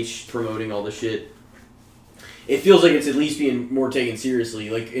 Triple H promoting all the shit. It feels like it's at least being more taken seriously.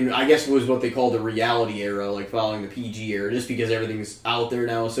 Like, I guess it was what they call the reality era, like following the PG era, just because everything's out there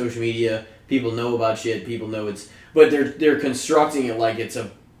now with social media. People know about shit. People know it's... But they're constructing it like it's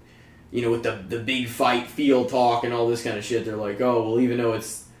a... with the big fight field talk and all this kind of shit. They're like, oh, well, even though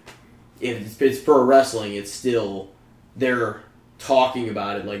it's pro wrestling, it's still... They're talking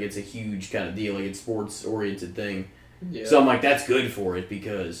about it like it's a huge kind of deal, like it's sports-oriented thing. Yeah. So I'm like, that's good for it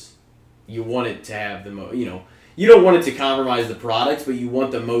because you want it to have the most, you don't want it to compromise the product, but you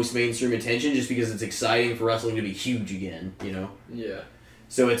want the most mainstream attention just because it's exciting for wrestling to be huge again, Yeah.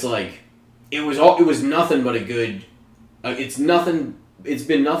 So it's like, it was nothing but a good, it's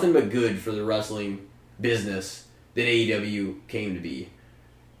been nothing but good for the wrestling business that AEW came to be.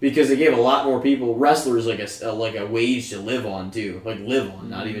 Because they gave a lot more people, wrestlers, like a wage to live on, too. Like, live on,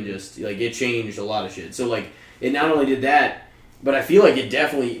 not even just... Like, it changed a lot of shit. So, like, it not only did that, but I feel like it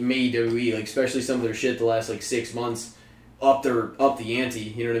definitely made WWE, like, especially some of their shit the last, 6 months, up the ante,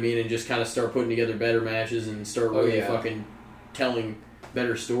 you know what I mean? And just kind of start putting together better matches and start really fucking telling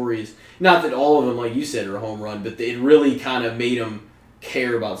better stories. Not that all of them, like you said, are a home run, but it really kind of made them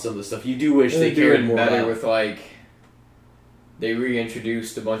care about some of the stuff. You do wish they cared more better about... with, like... They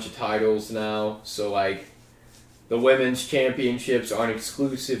reintroduced a bunch of titles now, so, like, the women's championships aren't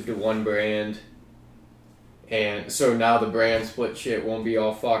exclusive to one brand, and so now the brand split shit won't be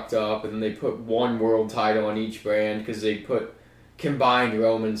all fucked up, and they put one world title on each brand, because they put combined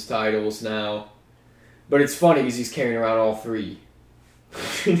Roman's titles now. But it's funny because he's carrying around all 3.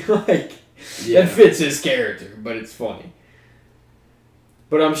 Like, that fits his character, but it's funny.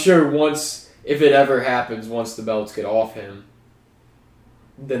 But I'm sure if it ever happens, once the belts get off him,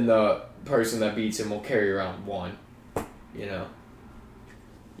 then the person that beats him will carry around 1. You know?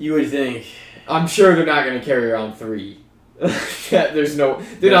 You would think. I'm sure they're not going to carry around 3. They're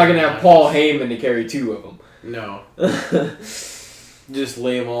not going to have Paul Heyman to carry 2 of them. No. Just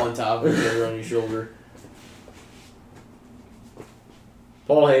lay them all on top of each other on your shoulder.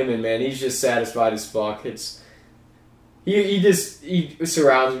 Paul Heyman, man, he's just satisfied as fuck. He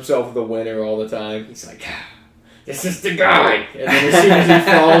surrounds himself with a winner all the time. He's like, this is the guy. And then as soon as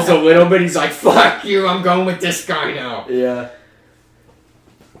he falls a little bit, he's like, fuck you, I'm going with this guy now. Yeah.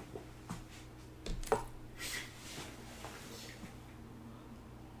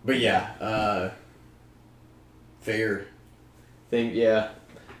 But yeah, fair.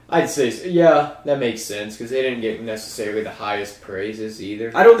 I'd say, yeah, that makes sense, because they didn't get necessarily the highest praises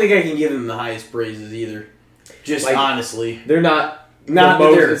either. I don't think I can give them the highest praises either. Just like, honestly. They're not...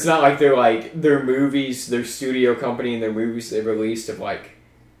 it's not like they're like, their movies, their studio company and their movies they released have like,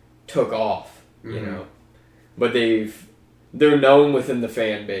 took off, you know? But they're known within the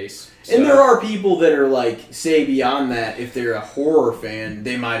fan base. So. And there are people that are like, say beyond that, if they're a horror fan,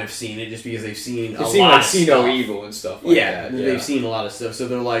 they might have seen it just because they've seen a lot like of See stuff. No Evil and stuff like that. Yeah, they've seen a lot of stuff, so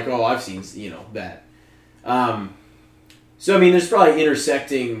they're like, oh, I've seen, that. So, I mean, there's probably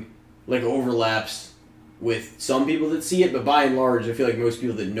intersecting, like, overlaps with some people that see it, but by and large, I feel like most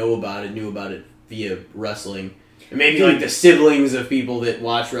people that know about it knew about it via wrestling. And maybe, like, the siblings of people that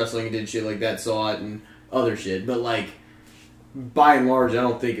watched wrestling and did shit like that saw it and other shit, but, like, by and large, I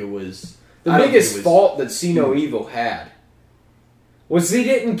don't think it was... The biggest fault that See No Evil had was they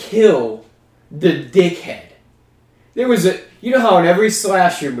didn't kill the dickhead. There was a... You know how in every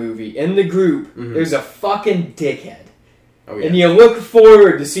slasher movie, in the group, there's a fucking dickhead. Oh, yeah. And you look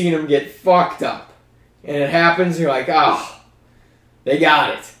forward to seeing them get fucked up. And it happens, and you're like, they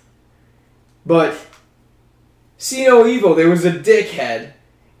got it. But See No Evil, there was a dickhead,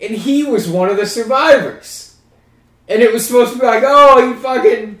 and he was one of the survivors. And it was supposed to be like,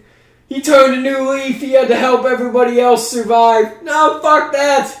 he turned a new leaf, he had to help everybody else survive. No, fuck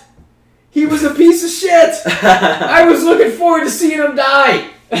that. He was a piece of shit. I was looking forward to seeing him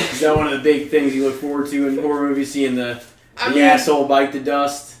die. Is that one of the big things you look forward to in horror movies, seeing the asshole bite the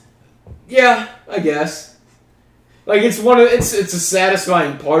dust? Yeah, I guess. Like, it's a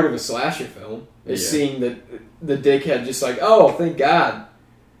satisfying part of a slasher film, is seeing the dickhead just like, oh, thank God.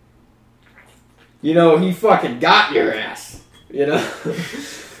 You know, he fucking got your ass. You know?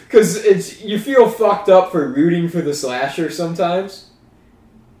 Because you feel fucked up for rooting for the slasher sometimes,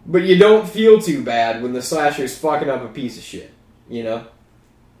 but you don't feel too bad when the slasher's fucking up a piece of shit. You know?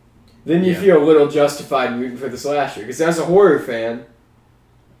 Then you feel a little justified rooting for the slasher. Because as a horror fan,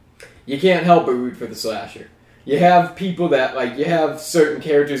 you can't help but root for the slasher. You have people that, like, you have certain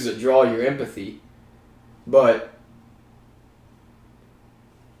characters that draw your empathy, but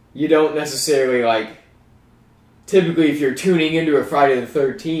you don't necessarily, like, typically if you're tuning into a Friday the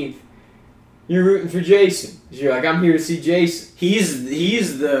 13th, you're rooting for Jason. You're like, I'm here to see Jason.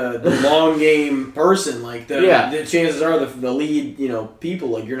 He's the long game person. Like, the chances are the lead, people,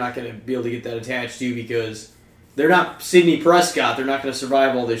 like, you're not going to be able to get that attached to because they're not Sidney Prescott. They're not going to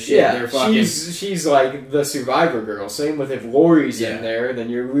survive all this shit. Yeah, they're fucking... she's like the survivor girl. Same with if Laurie's in there, then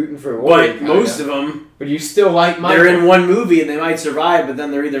you're rooting for Laurie. But most of them... But you still like Michael. They're in one movie and they might survive, but then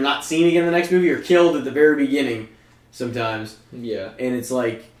they're either not seen again in the next movie or killed at the very beginning sometimes. Yeah. And it's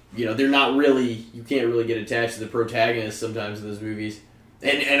like, they're not really... You can't really get attached to the protagonist sometimes in those movies.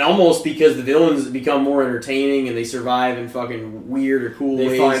 And almost because the villains become more entertaining and they survive in fucking weird or cool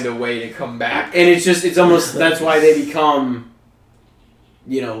ways. They find a way to come back. And it's almost, that's why they become,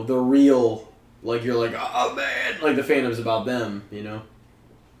 the real, like, you're like, oh man, like the fandom's about them,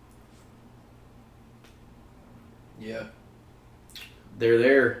 Yeah. They're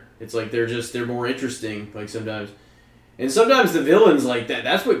there. It's like they're more interesting, like sometimes. And sometimes the villains, like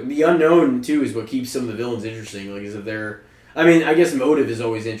that's what, the unknown too is what keeps some of the villains interesting, like is if they're, I mean, I guess motive is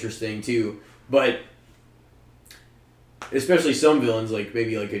always interesting too, but especially some villains, like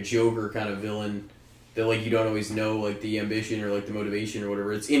maybe like a Joker kind of villain that like you don't always know like the ambition or like the motivation or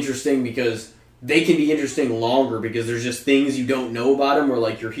whatever. It's interesting because they can be interesting longer because there's just things you don't know about them, or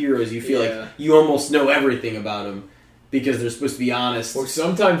like your heroes, you feel like you almost know everything about them because they're supposed to be honest. Or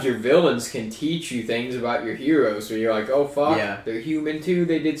sometimes your villains can teach you things about your heroes where you're like, oh fuck, they're human too,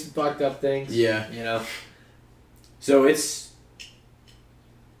 they did some fucked up things. Yeah. So it's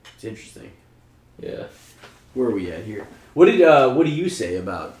interesting. Yeah. Where are we at here? What do you say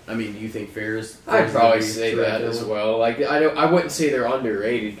about? I mean, do you think fair is? I'd probably say that as well. Like I wouldn't say they're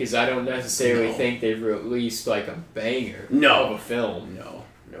underrated because I don't necessarily think they've released like a banger of a film. No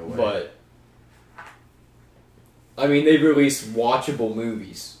way. But I mean, they've released watchable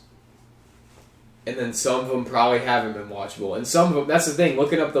movies, and then some of them probably haven't been watchable, and some of them. That's the thing.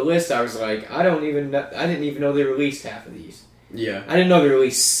 Looking up the list, I was like, I didn't even know they released half of these. Yeah, I didn't know they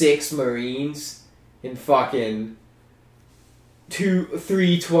released 6 Marines in fucking.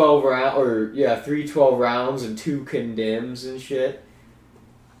 3 12 rounds and 2 condemns and shit.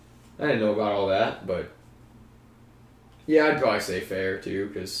 I didn't know about all that, but yeah, I'd probably say fair too,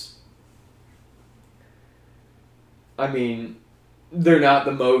 because I mean, they're not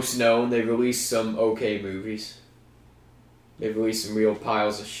the most known. They've released some okay movies. They've released some real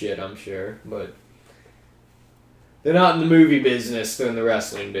piles of shit, I'm sure, but they're not in the movie business. They're in the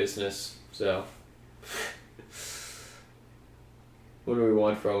wrestling business, so. What do we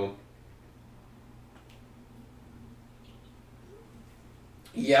want from them?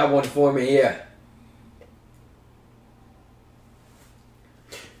 Yeah, one for me, yeah.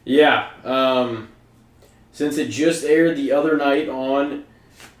 Yeah. Since it just aired the other night on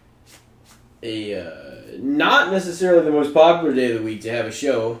a not necessarily the most popular day of the week to have a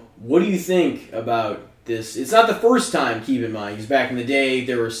show, what do you think about this? It's not the first time, keep in mind, because back in the day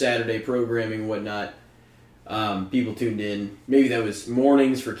there was Saturday programming and whatnot. People tuned in. Maybe that was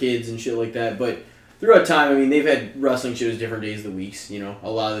mornings for kids and shit like that. But throughout time, I mean, they've had wrestling shows different days of the weeks. You know, a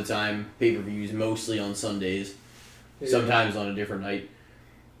lot of the time, pay-per-views mostly on Sundays. Yeah. Sometimes on a different night.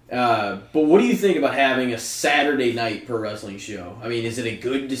 But what do you think about having a Saturday night pro wrestling show? I mean, is it a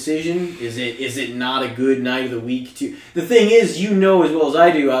good decision? Is it not a good night of the week? The thing is, you know as well as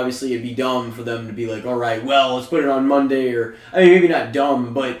I do, obviously, it'd be dumb for them to be like, all right, well, let's put it on Monday. Or I mean, maybe not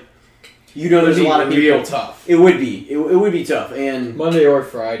dumb, but... You know, there's a lot of people. Real tough. It would be. It would be tough. And Monday or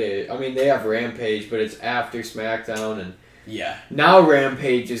Friday. I mean, they have Rampage, but it's after SmackDown, and yeah. Now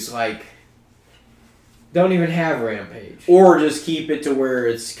Rampage is like don't even have Rampage, or just keep it to where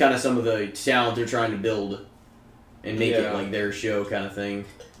it's kind of some of the talent they're trying to build, and make it like their show kind of thing.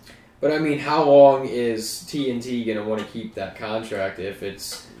 But I mean, how long is TNT gonna want to keep that contract if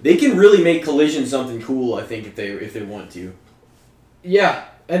it's? They can really make Collision something cool. I think if they want to. Yeah.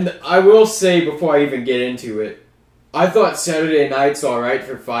 And I will say, before I even get into it, I thought Saturday Night's Alright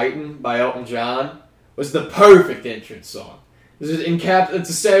for Fighting by Elton John was the perfect entrance song. It's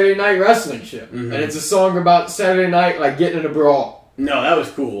a Saturday night wrestling show. Mm-hmm. And it's a song about Saturday night, like, getting in a brawl. No, that was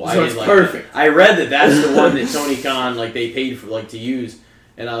cool. So it's perfect. I read that's the one that Tony Khan, like, they paid for, like, to use.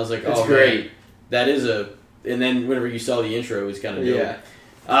 And I was like, it's great. Man, that is a... And then whenever you saw the intro, it was kind of dope. Yeah.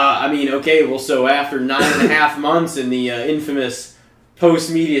 I mean, okay, well, so after 9.5 months in the infamous...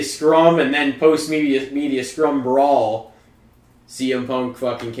 post-media scrum and then post-media scrum brawl, CM Punk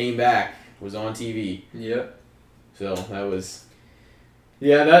fucking came back, was on TV. Yep. So that was...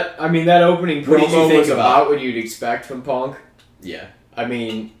 Yeah, that opening promo was about what you'd expect from Punk. Yeah. I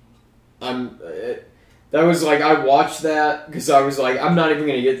mean, that was like, I watched that because I was like, I'm not even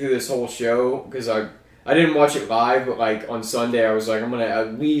going to get through this whole show because I didn't watch it live, but like on Sunday I was like, I'm going to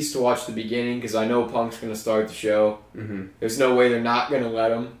at least watch the beginning because I know Punk's going to start the show. Mm-hmm. There's no way they're not going to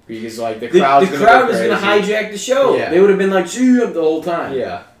let him because like the crowd is going to hijack the show. Yeah. They would have been like, cheer up the whole time.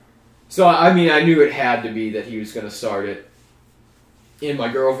 Yeah. So I mean, I knew it had to be that he was going to start it. And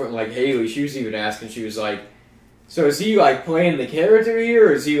my girlfriend, like Haley, she was even asking, she was like, so is he like playing the character here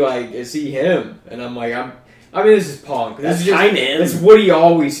or is he him? And I'm like, I mean, this is Punk. This is kind of That's what he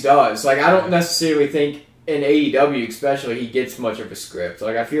always does. Like, I don't necessarily think in AEW, especially, he gets much of a script.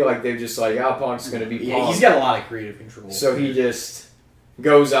 Like, I feel like they're just like, Punk's going to be Punk. Yeah, he's got a lot of creative control. So he just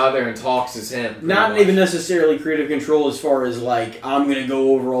goes out there and talks as him. Not even necessarily creative control as far as, like, I'm going to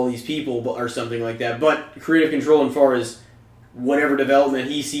go over all these people or something like that, but creative control as far as whatever development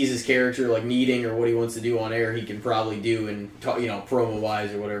he sees his character, like, needing or what he wants to do on air, he can probably do and,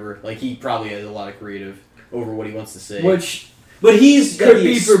 promo-wise or whatever. Like, he probably has a lot of creative over what he wants to say. But he's could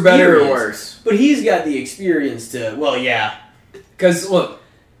be for better or worse. But he's got the experience to. Well, yeah. Because look,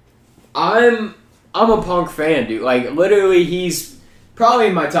 I'm a Punk fan, dude. Like literally, he's probably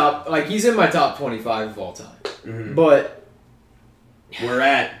in my top. Like he's in my top 25 of all time. Mm-hmm. But we're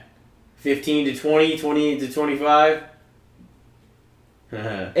at 15 to 20, 20 to 25.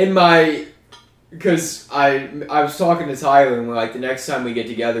 In my. Because I was talking to Tyler and we're like, the next time we get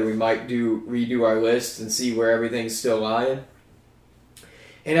together, we might redo our list and see where everything's still lying.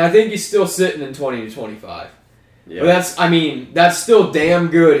 And I think he's still sitting in 20 to 25. Yeah. But that's still damn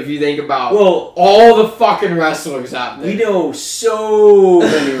good if you think about all the fucking wrestlers out there. We know so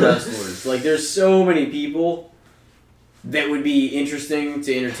many wrestlers. Like, there's so many people. that would be interesting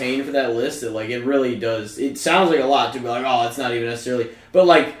to entertain for that list. That, like, it really does. It sounds like a lot to be like, oh, it's not even necessarily. But,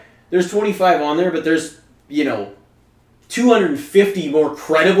 like, there's 25 on there, but there's, 250 more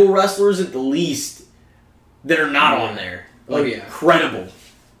credible wrestlers at the least that are not on there. Like, credible.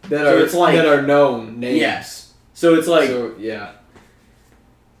 That are known names. Yes. So it's like...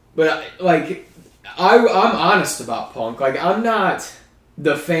 But, like, I'm honest about Punk. Like, I'm not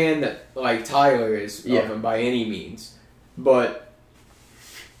the fan that, like, Tyler is of him by any means. But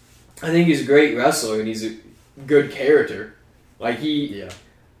I think he's a great wrestler and he's a good character. Like,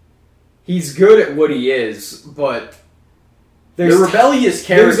 he's good at what he is, but... The rebellious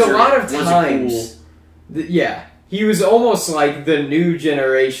character. There's a lot of times... He was almost like the new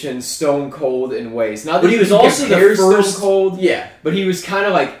generation Stone Cold in ways. Not that he was also the first Stone Cold, but he was kind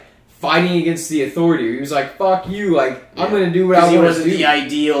of like fighting against the authority. He was like, "Fuck you!" Like I'm going to do what I want to do. He wasn't the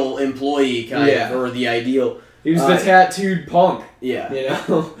ideal employee kind of, or the ideal. He was the tattooed punk.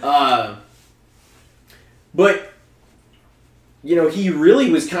 Yeah, but he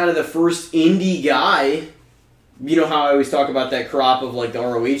really was kind of the first indie guy. You know how I always talk about that crop of like the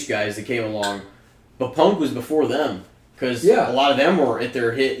ROH guys that came along. But Punk was before them, because a lot of them were at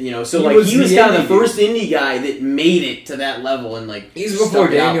their hit, So he was kind of the first indie guy that made it to that level, and like he's before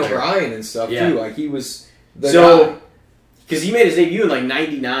Daniel Bryan and stuff too. Like he was the guy. Because he made his debut in like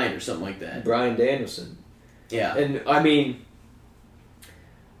 '99 or something like that. Bryan Danielson. Yeah, and I mean,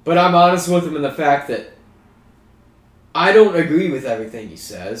 but I'm honest with him in the fact that I don't agree with everything he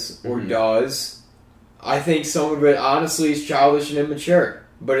says or does. I think some of it honestly is childish and immature,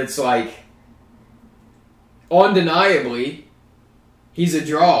 but it's like. Undeniably, he's a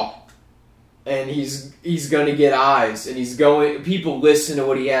draw, and he's going to get eyes, and people listen to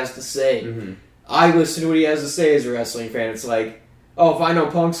what he has to say. I listen to what he has to say as a wrestling fan. It's like, oh, if I know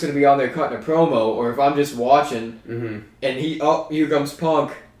Punk's going to be on there cutting a promo, or if I'm just watching, and here comes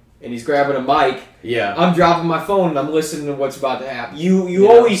Punk, and he's grabbing a mic. Yeah, I'm dropping my phone and I'm listening to what's about to happen.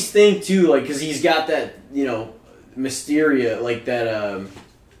 You always think too, like, because he's got that mysteria, like that.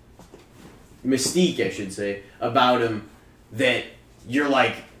 Mystique, I should say, about him, that you're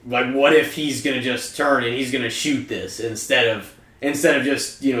like what if he's gonna just turn and he's gonna shoot this instead of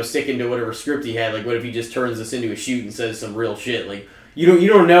just sticking to whatever script he had? Like, what if he just turns this into a shoot and says some real shit? Like, you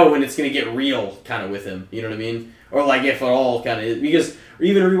don't know when it's gonna get real kind of with him. You know what I mean? Or like if at all, kind of, because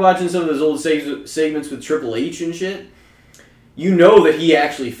even rewatching some of those old segments with Triple H and shit, that he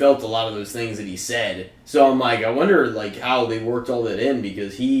actually felt a lot of those things that he said. So I'm like, I wonder like how they worked all that in,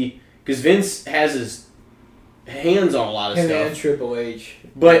 because Vince has his hands on a lot of stuff. And Triple H,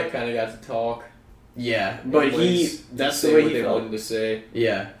 but kind of got to talk. Yeah, but that's the way he felt. Wanted to say.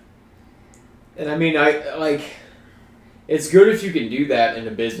 Yeah, and I mean, it's good if you can do that in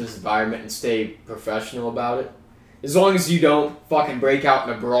a business environment and stay professional about it, as long as you don't fucking break out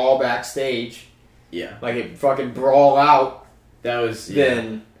in a brawl backstage. Yeah, like it fucking brawl out. That was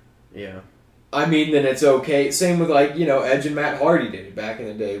then. Yeah. I mean, then it's okay. Same with, like, Edge and Matt Hardy did it back in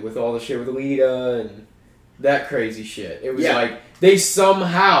the day with all the shit with Lita and that crazy shit. It was like, they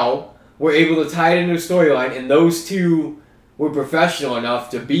somehow were able to tie it into a storyline, and those two were professional enough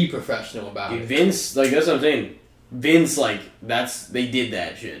to be professional about it. Vince, like, that's what I'm saying. Vince, like, they did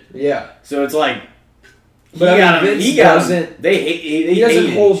that shit. Yeah. So it's like, he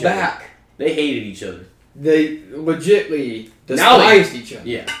doesn't hold back. They hated each other. They legitly despised each other.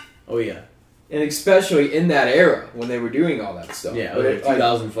 Yeah. Oh, yeah. And especially in that era when they were doing all that stuff. Yeah, like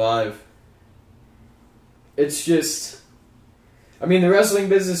 2005. It's just... I mean, the wrestling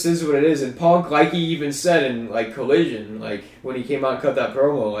business is what it is. And Punk, like he even said in, like, Collision, like, when he came out and cut that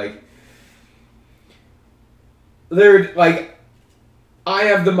promo, like... I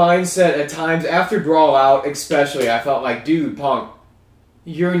have the mindset at times, after Brawl Out especially, I felt like, dude, Punk,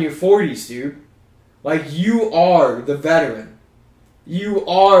 you're in your 40s, dude. Like, you are the veteran. You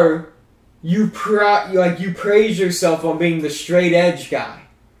praise yourself on being the straight edge guy.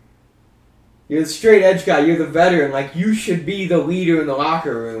 You're the straight edge guy. You're the veteran. Like, you should be the leader in the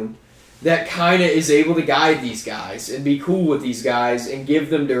locker room that kind of is able to guide these guys and be cool with these guys and give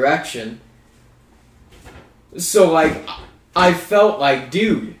them direction. So, like, I felt like,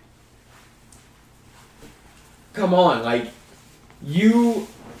 dude, come on, like,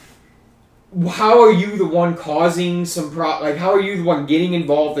 how are you the one causing some how are you the one getting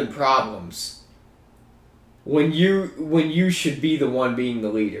involved in problems when you should be the one being the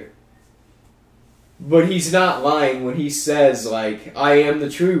leader? But he's not lying when he says, like, I am the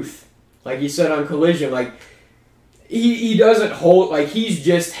truth. Like he said on Collision, like, he doesn't hold, like, he's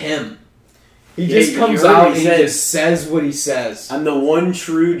just him. He just comes out and he just says what he says. I'm the one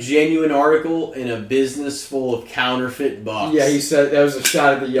true, genuine article in a business full of counterfeit bucks. Yeah, he said that was a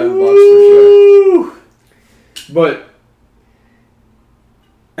shot at the Young Bucks for sure. But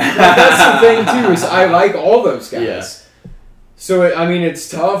that's the thing too, is I like all those guys. Yeah. So it's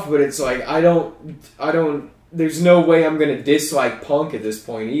tough, but it's like I don't. There's no way I'm gonna dislike Punk at this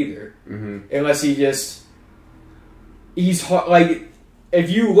point either, unless he's like. If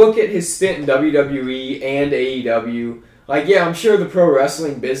you look at his stint in WWE and AEW, like, yeah, I'm sure the pro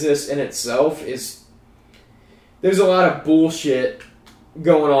wrestling business in itself is... There's a lot of bullshit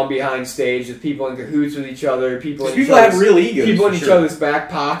going on behind stage with people in cahoots with each other, people have real egos, people in each other's back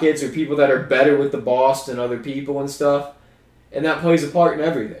pockets, or people that are better with the boss than other people and stuff. And that plays a part in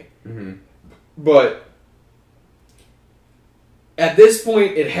everything. Mm-hmm. But at this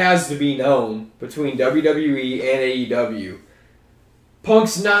point, it has to be known between WWE and AEW,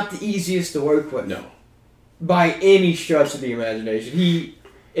 Punk's not the easiest to work with. No. By any stretch of the imagination.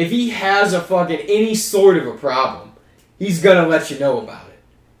 If he has a fucking any sort of a problem, he's gonna let you know about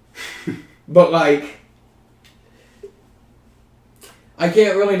it. But like, I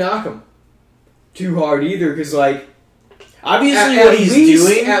can't really knock him too hard either, because like, obviously what he's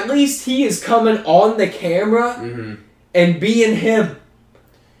doing, at least he is coming on the camera and being him.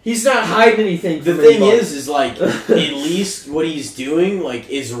 He's not hiding anything. The thing is like, at least what he's doing, like,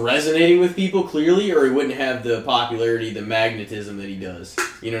 is resonating with people clearly, or he wouldn't have the popularity, the magnetism that he does.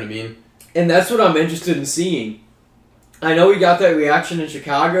 You know what I mean? And that's what I'm interested in seeing. I know he got that reaction in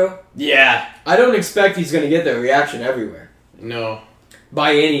Chicago. Yeah. I don't expect he's going to get that reaction everywhere. No.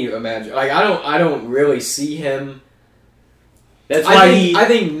 By any imagine. Like, I don't really see him. That's why I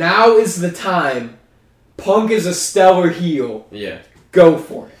think now is the time. Punk is a stellar heel. Yeah. Go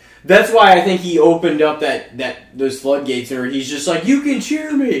for it. That's why I think he opened up those floodgates, and he's just like, you can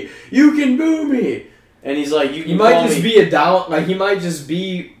cheer me, you can boo me, and he's like, you can. He might just be a down, like he might just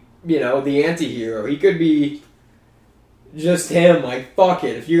be, the anti-hero. He could be just him, like, fuck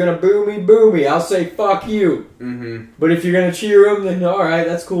it. If you're gonna boo me. I'll say fuck you. Mm-hmm. But if you're gonna cheer him, then all right,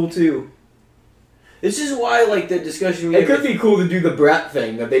 that's cool too. This is why, like, the discussion... It could be cool to do the Brett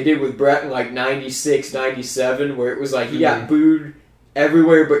thing that they did with Brett in, like, 96, 97, where it was like he got booed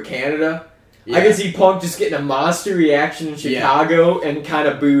everywhere but Canada. Yeah. I could see Punk just getting a monster reaction in Chicago and kind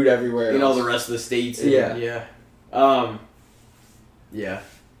of booed everywhere else. In all the rest of the states. And, yeah. Yeah.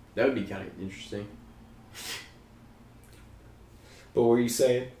 That would be kind of interesting. But what were you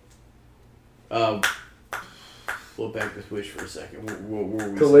saying? Flip back the switch for a second. What were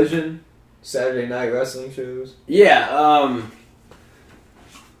we Collision? saying? Saturday night wrestling shows? Yeah, I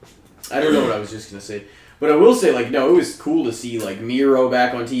don't know what I was just going to say. But I will say, like, no, it was cool to see, like, Miro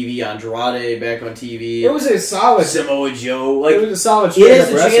back on TV, Andrade back on TV. It was a solid... Samoa Joe. Like, it was a solid show. It has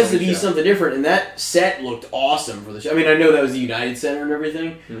a chance to be something different, and that set looked awesome for the show. I mean, I know that was the United Center and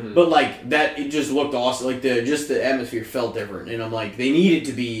everything, but, like, it just looked awesome. Like, the atmosphere felt different, and I'm like, they need it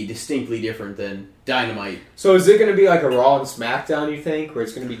to be distinctly different than Dynamite. So is it going to be like a Raw and SmackDown, you think, where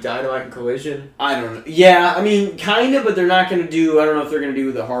it's going to be Dynamite and Collision? I don't know. Yeah, I mean, kind of, but they're not going to do... I don't know if they're going to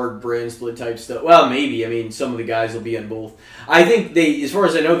do the hard brand split type stuff. Well, maybe. I mean, some of the guys will be on both. I think as far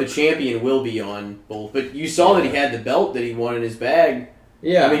as I know, the champion will be on both. But you saw that he had the belt that he won in his bag.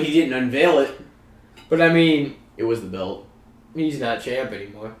 Yeah. I mean, he didn't unveil it. But, I mean... It was the belt. He's not champ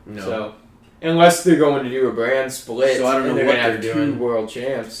anymore. No. So, unless they're going to do a brand split, so I don't know they're what going to they're have doing. 2 world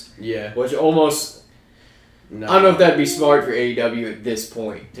champs. Yeah. Which almost... No. I don't know if that'd be smart for AEW at this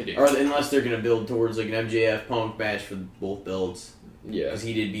point to do. Or unless they're going to build towards like an MJF Punk match for both belts. Yeah. Because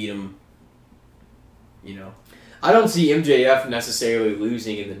he did beat him, I don't see MJF necessarily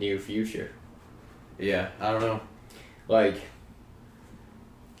losing in the near future. Yeah, I don't know. Like,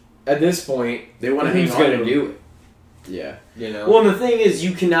 at this point, they want to who's going to do it? Yeah. Well, and the thing is,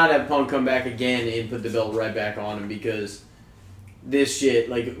 you cannot have Punk come back again and put the belt right back on him because... This shit,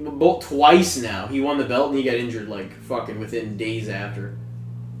 like, twice now. He won the belt and he got injured, like, fucking within days after.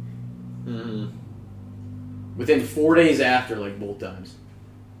 Mm-hmm. Within 4 days after, like, both times.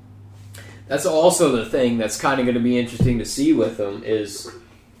 That's also the thing that's kind of going to be interesting to see with him is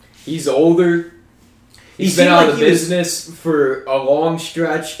he's older. He's been out of the business for a long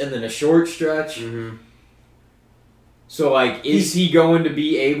stretch and then a short stretch. Mm-hmm. So, like, is he going to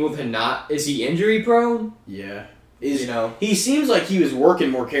be able to not... Is he injury prone? Yeah. He seems like he was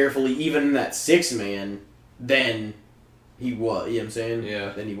working more carefully even in that 6-man than he was. You know what I'm saying? Yeah.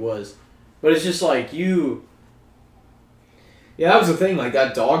 Than he was. But it's just like you... Yeah, that was the thing. Like,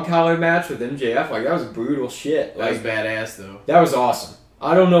 that dog collar match with MJF, like, that was brutal shit. That was badass, though. That was awesome.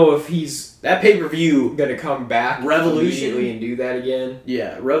 I don't know if he's that pay-per-view gonna come back Revolution immediately and do that again.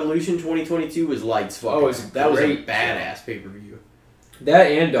 Yeah, Revolution 2022 was lights fucking. Oh, it was that was a great badass pay-per-view. That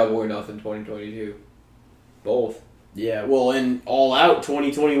and Double or Nothing 2022, both. Yeah, well, and All Out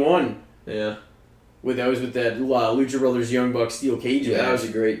 2021. Yeah, with that Lucha Brothers Young Bucks Steel Cage match. That was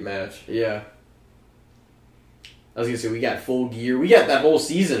a great match. Yeah. I was gonna say we got Full Gear. We got that whole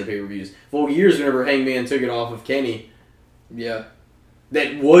season of pay-per-views. Full Gear's whenever Hangman took it off of Kenny. Yeah.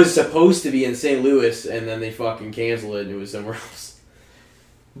 That was supposed to be in St. Louis, and then they fucking canceled it and it was somewhere else.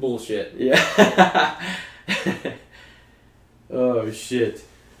 Bullshit. Yeah. Oh, shit.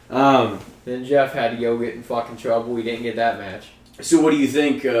 Then Jeff had to go get in fucking trouble. We didn't get that match. So what do you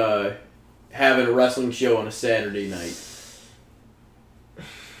think having a wrestling show on a Saturday night?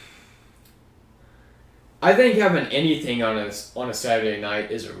 I think having anything on a Saturday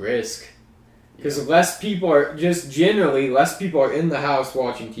night is a risk. Because less people are in the house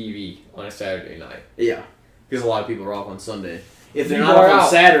watching TV on a Saturday night. Yeah. Because a lot of people are off on Sunday. If they're not off on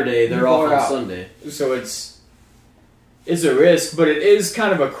Saturday, they're off on Sunday. So it's a risk, but it is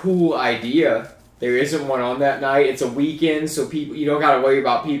kind of a cool idea. There isn't one on that night. It's a weekend, so you don't got to worry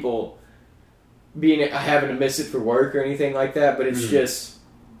about people having to miss it for work or anything like that. But it's just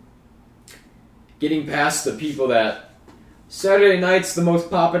getting past the people that Saturday night's the most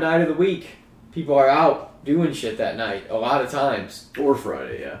poppin' night of the week. People are out doing shit that night a lot of times. Or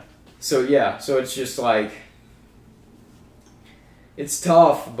Friday, yeah. So it's just like it's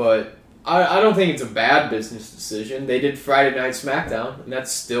tough, but I don't think it's a bad business decision. They did Friday Night SmackDown, and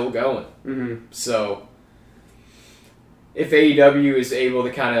that's still going. Mm-hmm. So if AEW is able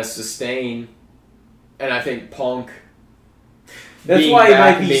to kind of sustain, and I think Punk, that's why it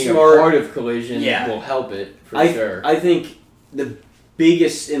might be being smart. A part of Collision will help it for sure. I think the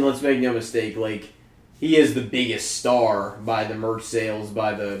biggest, and let's make no mistake, like he is the biggest star by the merch sales,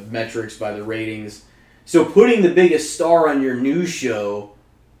 by the metrics, by the ratings. So putting the biggest star on your news show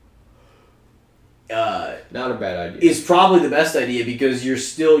not a bad idea. Is probably the best idea because you're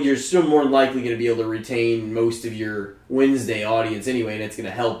still more than likely going to be able to retain most of your Wednesday audience anyway, and it's going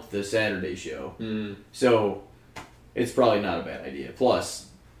to help the Saturday show. So it's probably not a bad idea. Plus,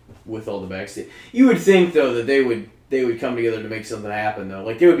 with all the backstage, you would think though that they would come together to make something happen though.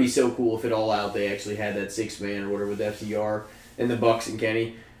 Like it would be so cool if it All Out they actually had that 6-man or whatever with FTR and the Bucks and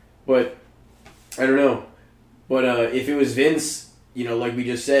Kenny, but I don't know. But if it was Vince, like we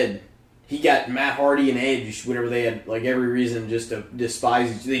just said. He got Matt Hardy and Edge whenever they had like every reason just to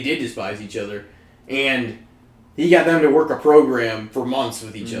despise. They did despise each other, and he got them to work a program for months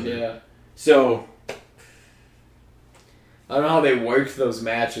with each other. Yeah. So I don't know how they worked those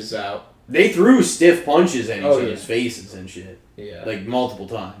matches out. They threw stiff punches at each other's faces and shit. Yeah. Like multiple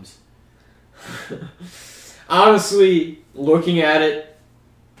times. Honestly, looking at it,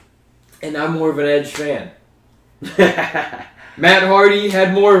 and I'm more of an Edge fan. Matt Hardy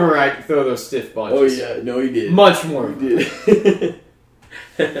had more of a right to throw those stiff punches. Oh yeah, no he did. Much more. He did.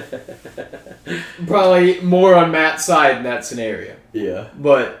 Probably more on Matt's side in that scenario. Yeah.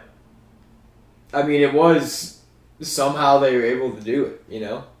 But, I mean, it was somehow they were able to do it,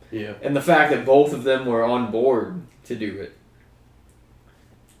 Yeah. And the fact that both of them were on board to do it.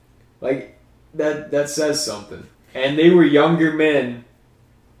 Like, that says something. And they were younger men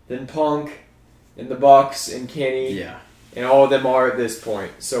than Punk and the Bucks and Kenny. Yeah. And all of them are at this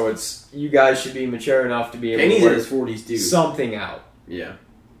point. So you guys should be mature enough to be able Kenny's to work in his 40s too. Something out. Yeah.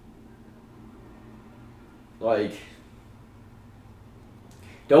 Like,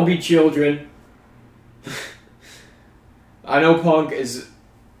 don't be children. I know Punk is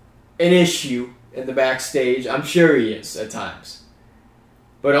an issue in the backstage. I'm sure he is at times.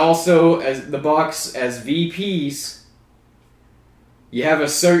 But also, as the Bucks, as VPs, you have a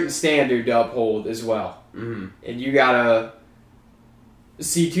certain standard to uphold as well. Mm-hmm. And you gotta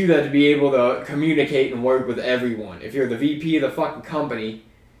see to that to be able to communicate and work with everyone. If you're the VP of the fucking company,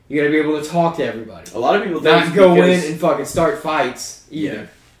 you gotta be able to talk to everybody. A lot of people not go in and fucking start fights either. Yeah.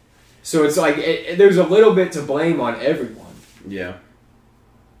 So it's like there's a little bit to blame on everyone. Yeah.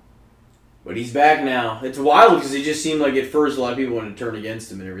 But he's back now. It's wild because it just seemed like at first a lot of people wanted to turn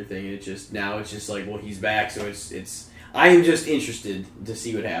against him and everything, and now it's just like, well, he's back, so it's. I am just interested to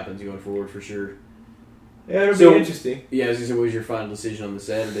see what happens going forward for sure. Yeah, it'll be interesting. Yeah, as I said, what was your final decision on the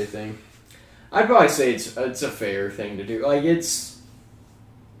Saturday thing? I'd probably say it's a fair thing to do. Like I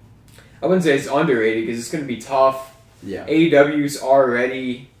wouldn't say it's underrated because it's going to be tough. Yeah. AEW's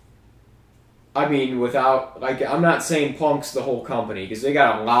already. I mean, I'm not saying Punk's the whole company because they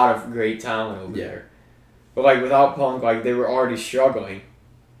got a lot of great talent over there. But without Punk, they were already struggling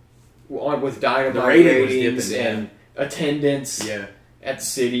with Dynamite ratings and attendance. Yeah. at the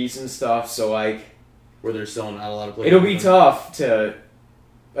cities and stuff. So like, where they're still not a lot of places. it'll be tough to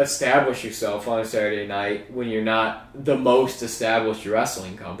establish yourself on a Saturday night when you're not the most established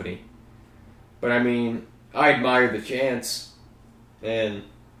wrestling company. But I mean, I admire the chance, and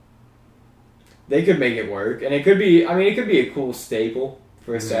they could make it work, and it could be. I mean, it could be a cool staple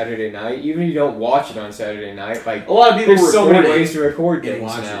for a Saturday night, even if you don't watch it on Saturday night. Like a lot of people, there's so many ways to record things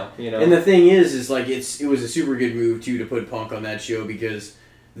watch now. It. You know, and the thing is like it was a super good move too to put Punk on that show, because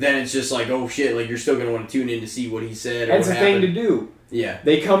then it's just like, oh shit, like you're still gonna want to tune in to see what he said. Or it's a thing to do. Yeah,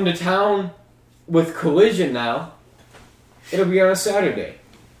 they come to town with Collision now. It'll be on a Saturday.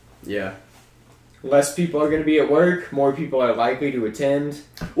 Yeah. Less people are going to be at work. More people are likely to attend.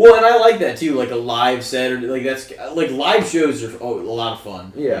 Well, and I like that too. Like a live Saturday, like that's like live shows are a lot of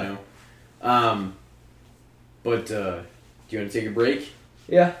fun. Yeah. You know? But do you want to take a break?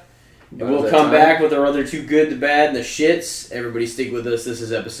 Yeah. And we'll come back with our other two good, the bad, and the shits. Everybody stick with us. This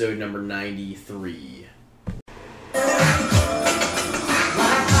is episode number 93.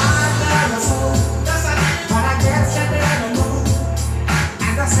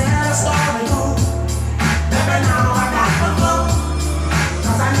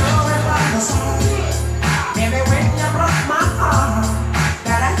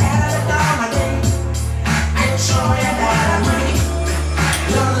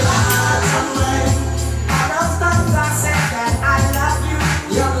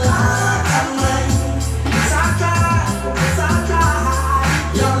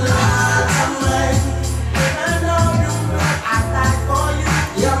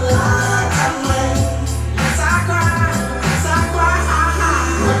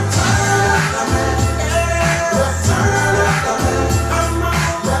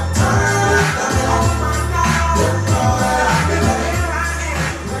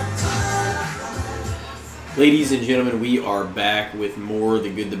 Ladies and gentlemen, we are back with more The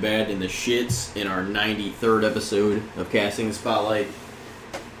Good, the Bad, and the Shits in our 93rd episode of Casting the Spotlight.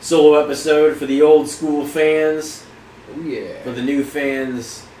 Solo episode for the old school fans. Oh yeah. For the new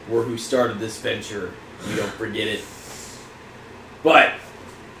fans, or who started this venture. You don't forget it. But,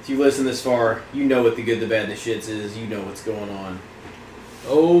 if you listen this far, you know what The Good, the Bad, and the Shits is. You know what's going on.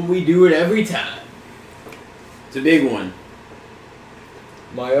 Oh, we do it every time. It's a big one.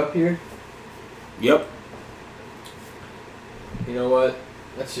 Am I up here? Yep. You know what?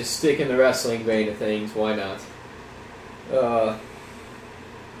 Let's just stick in the wrestling vein of things. Why not? What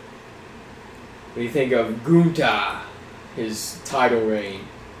do you think of Gunta? His title reign.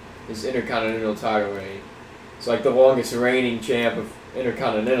 His Intercontinental title reign. It's like the longest reigning champ of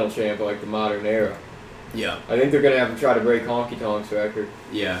Intercontinental champ of like the modern era. Yeah. I think they're going to have to try to break Honky Tonk's record.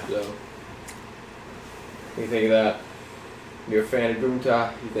 Yeah. So, what do you think of that? You're a fan of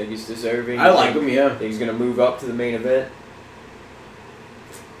Gunta? You think he's deserving? I like him, yeah. Think he's going to move up to the main event?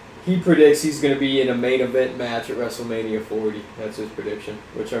 He predicts he's going to be in a main event match at WrestleMania 40. That's his prediction.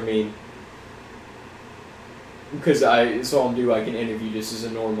 Which, I mean, because I saw him do like an interview just as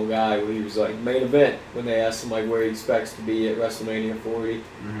a normal guy where he was like, main event, when they asked him like where he expects to be at WrestleMania 40.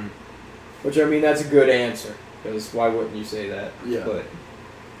 Mm-hmm. Which, I mean, that's a good answer. Because why wouldn't you say that? Yeah. But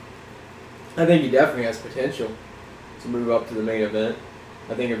I think he definitely has potential to move up to the main event.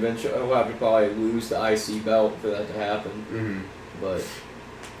 I think eventually he'll have to probably lose the IC belt for that to happen. Mm-hmm. But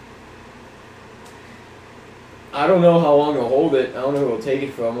I don't know how long he'll hold it. I don't know who will take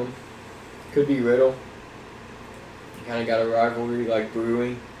it from him. Could be Riddle. Kind of got a rivalry like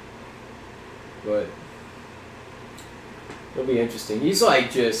brewing. But it'll be interesting. He's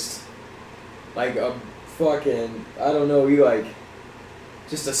like just like a fucking, I don't know, he like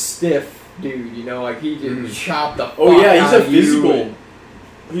just a stiff dude, you know, like he just chopped the fuck he's out a of you physical. and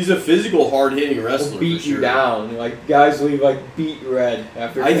He's a physical, hard-hitting wrestler. will beat for sure. you down. Like guys leave like beat red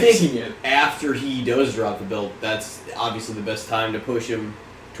after I facing think it. after he does drop the belt, that's obviously the best time to push him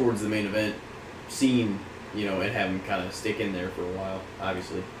towards the main event scene, you know, and have him kind of stick in there for a while,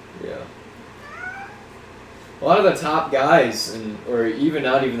 obviously. Yeah. A lot of the top guys, or even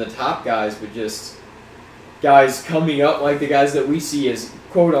not even the top guys, but just guys coming up, like the guys that we see as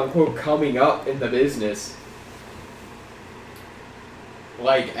quote-unquote coming up in the business,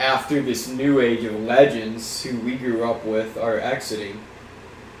 like after this new age of legends who we grew up with are exiting,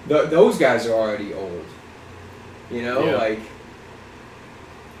 those guys are already old. You know, Yeah. like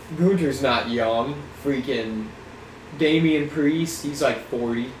Gunther's not young. Freaking Damian Priest, he's like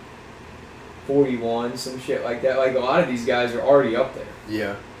 40, 41, some shit like that. Like a lot of these guys are already up there.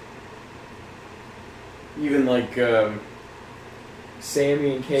 Yeah. Even like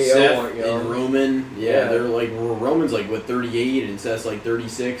Sammy and KO Seth aren't young. and Roman, Yeah. they're like, Roman's like, what, 38, and Seth's like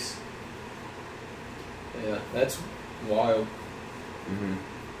 36? Yeah, that's wild. Mm-hmm.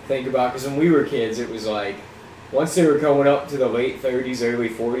 Think about, because when we were kids, it was like, once they were going up to the late 30s, early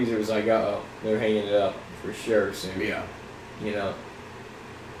 40s, it was like, uh-oh, they're hanging it up for sure soon. Yeah. You know?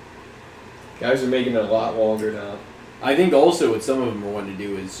 Guys are making it a lot longer now. I think also what some of them are wanting to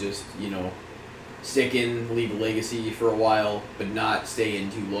do is just, stick in, leave a legacy for a while, but not stay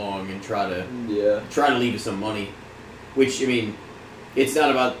in too long and try to leave us some money. Which, I mean, it's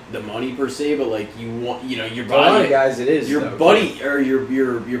not about the money per se, but like you want, your body. For a lot of guys, it is. Your body or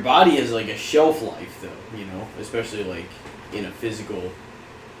your body has like a shelf life, though. Especially like in a physical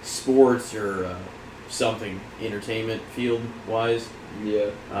sports or something entertainment field wise.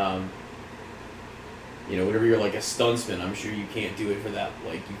 Yeah. Whenever you're like a stuntsman, I'm sure you can't do it for that.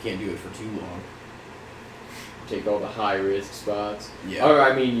 Like you can't do it for too long. Take all the high risk spots. Yeah. Or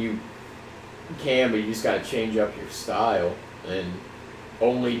I mean, you can, but you just got to change up your style and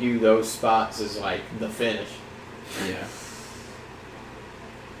only do those spots as like the finish. Yeah.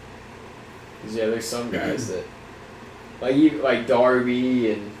 Cause there's some guys that like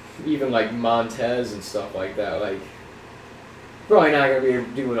Darby and even like Montez and stuff like that. Like probably not gonna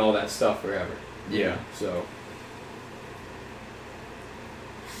be doing all that stuff forever. Yeah. So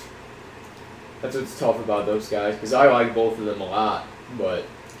that's what's tough about those guys. Because I like both of them a lot, but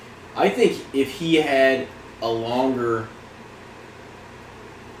I think if he had a longer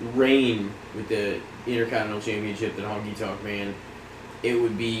reign with the Intercontinental Championship than Honky Tonk Man, it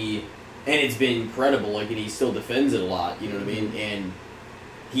would be, and it's been incredible, like, and he still defends it a lot, you know what I mean? And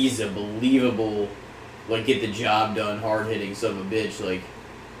he's a believable, like, get the job done, hard-hitting son of a bitch, like,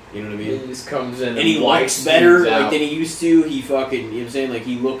 you know what I mean? He just comes in and he looks better, like, than he used to. He fucking, you know what I'm saying? Like,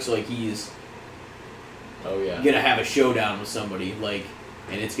 he looks like he's gonna have a showdown with somebody, like,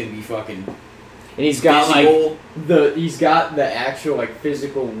 and it's gonna be fucking... And he's got physical. he's got the actual like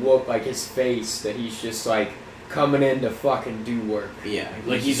physical look, like his face, that he's just like coming in to fucking do work. Yeah,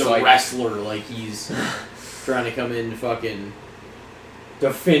 like he's a wrestler, like he's trying to come in to fucking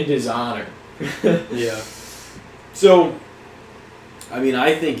defend his honor. Yeah. So, I mean,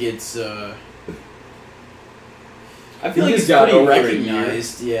 I think it's I feel like it's pretty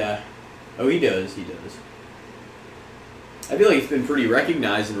recognized. Yeah. Oh, he does. I feel like it's been pretty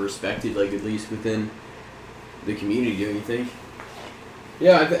recognized and respected, like, at least within the community, don't you think?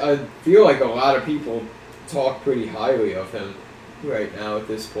 Yeah, I feel like a lot of people talk pretty highly of him right now at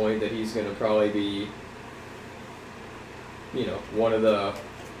this point, that he's going to probably be, one of the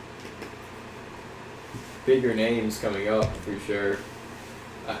bigger names coming up, for sure.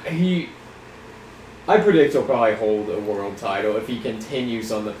 I predict he'll probably hold a world title if he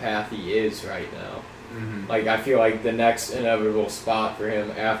continues on the path he is right now. Mm-hmm. Like, I feel like the next inevitable spot for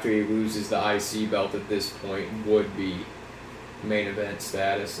him after he loses the IC belt at this point would be main event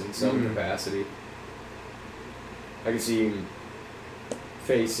status in some capacity. I could see him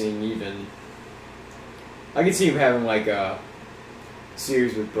facing even... I could see him having like a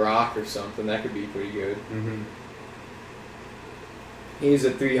series with Brock or something. That could be pretty good. Mm-hmm. He's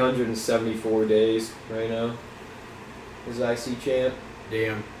at 374 days right now as IC champ.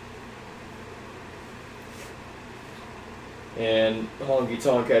 Damn. And Honky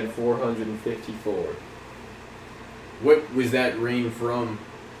Tonk had 454. What was that reign from?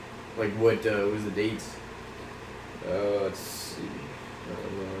 Like, what was the dates? Let's see. I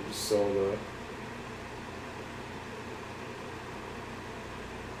don't know. I just saw the...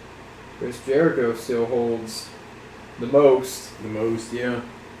 Chris Jericho still holds the most. The most, yeah.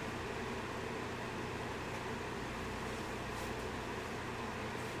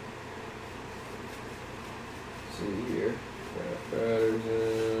 Let's see here.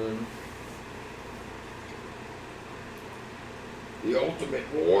 Patterson. The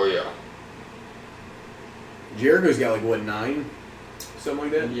Ultimate Warrior. Jericho's got like, what, 9?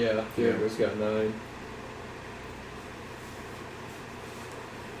 Something like that? Yeah, Jericho's got 9.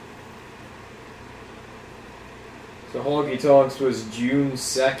 So Honky Tonks was June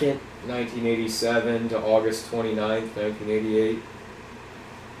 2nd, 1987 to August 29th, 1988.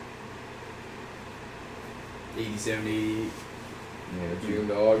 87, 88. Yeah, June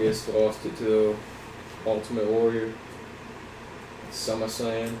to August, lost it to Ultimate Warrior.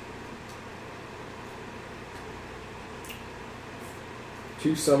 SummerSlam.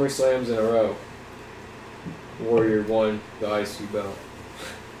 2 SummerSlams in a row. Warrior won the IC belt.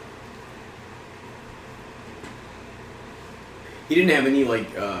 He didn't have any,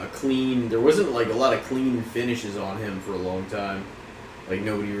 like, clean... There wasn't, like, a lot of clean finishes on him for a long time. Like,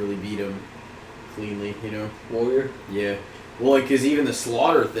 nobody really beat him cleanly, Warrior? Yeah. Well, like, because even the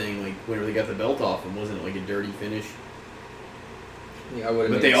Slaughter thing, like, whenever they got the belt off him, wasn't it, like, a dirty finish? Yeah, I would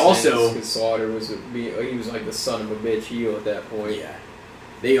have. But they also because Slaughter was he was like the son of a bitch heel at that point. Yeah,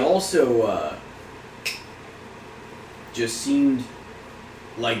 they also just seemed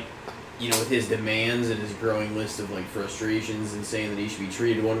like, you know, with his demands and his growing list of like frustrations and saying that he should be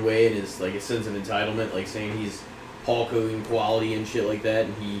treated one way and his like a sense of entitlement, like saying he's Hulk Hogan quality and shit like that,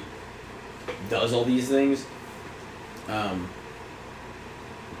 and he does all these things.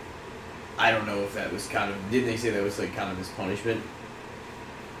 I don't know if that was kind of, didn't they say that was like kind of his punishment?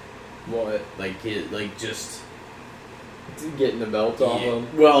 What? Like his, like just getting the belt off him.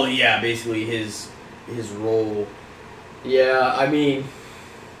 Well, yeah, basically his role. Yeah, I mean,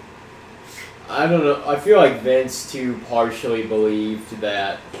 I don't know. I feel like Vince too partially believed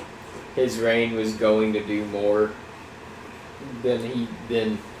that his reign was going to do more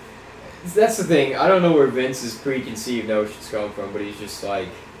than that's the thing. I don't know where Vince's preconceived notions come from, but he's just like,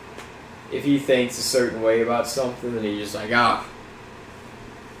 if he thinks a certain way about something, then he's just like,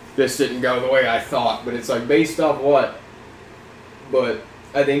 this didn't go the way I thought. But it's like, based off what? But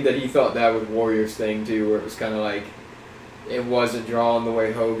I think that he thought that was Warrior's thing too, where it was kind of like, it wasn't drawn the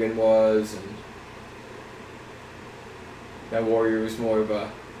way Hogan was, and that Warrior was more of a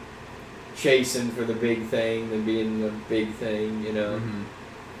chasing for the big thing than being the big thing, you know. Mm-hmm.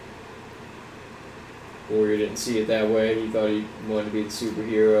 Warrior didn't see it that way. He thought he wanted to be the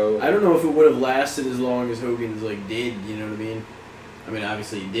superhero. I don't know if it would have lasted as long as Hogan's like did. You know what I mean? I mean,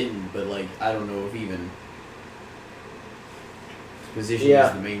 obviously he didn't, but like I don't know if even position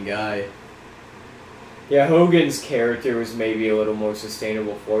as the main guy. Yeah, Hogan's character was maybe a little more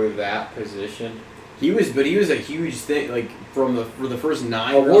sustainable for that position. He was a huge thing, like for the first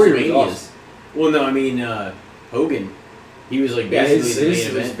 9 WrestleManias. Awesome. Well, no, I mean Hogan. He was like basically the main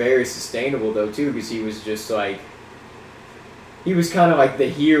event. Was very sustainable though too, because he was just like, he was kind of like the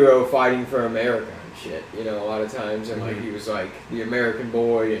hero fighting for America and shit, you know, a lot of times, and like he was like the American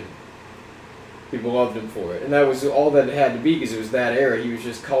boy, and people loved him for it, and that was all that it had to be because it was that era. He was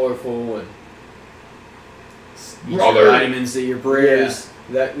just colorful and brother, vitamins to your prayers.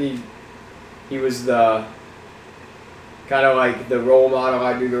 Yeah, that he was the kind of like the role model.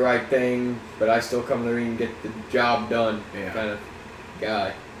 I do the right thing, but I still come to the ring and get the job done kind of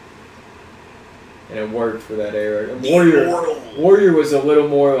guy. And it worked for that era. Warrior was a little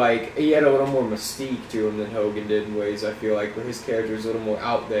more like, he had a little more mystique to him than Hogan did in ways, I feel like, where his character was a little more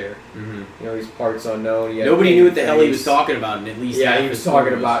out there. Mm-hmm. You know, he's parts unknown. Nobody knew what the hell he was talking about, and at least he was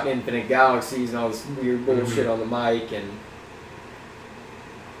talking about infinite galaxies and all this weird bullshit on the mic, and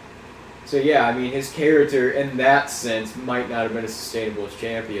so yeah, I mean, his character in that sense might not have been as sustainable as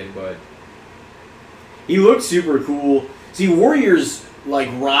champion, but he looked super cool. See, Warrior's like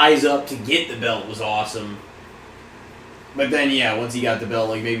rise up to get the belt was awesome, but then once he got the belt,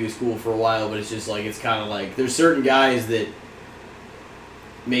 like maybe it was cool for a while, but it's just like, it's kind of like there's certain guys that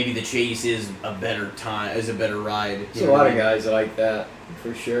maybe the chase is a better ride. There's a lot of guys like that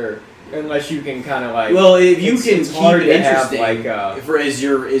for sure. Unless you can kind of like, well, if you can keep it interesting, like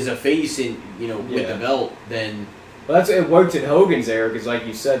as a face in with the belt, then well, it worked in Hogan's era because, like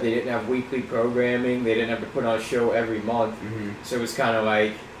you said, they didn't have weekly programming. They didn't have to put on a show every month, so it was kind of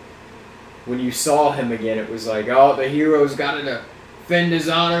like when you saw him again, it was like, oh, the hero's got to defend his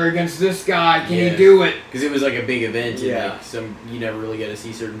honor against this guy. Can he do it? Because it was like a big event. And like you never really get to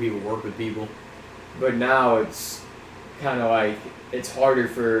see certain people work with people. But now it's kind of like it's harder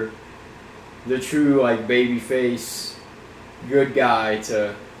for the true like babyface good guy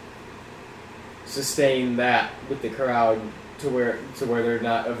to sustain that with the crowd to where they're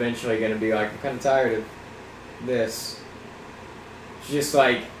not eventually going to be like, I'm kind of tired of this. It's just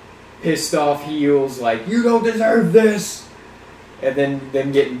like pissed off heels like, you don't deserve this, and then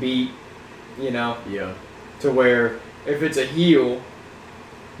them getting beat, to where if it's a heel,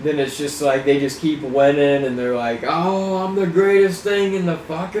 then it's just like they just keep winning and they're like, oh, I'm the greatest thing in the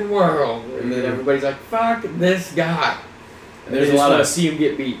fucking world. And then everybody's like, fuck this guy. And there's a lot of see him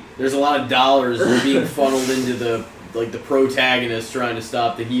get beat. There's a lot of dollars being funneled into the protagonist trying to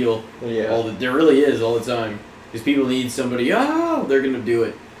stop the heel. Yeah. There really is all the time. Because people need somebody, they're going to do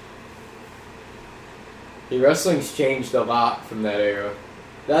it. The wrestling's changed a lot from that era.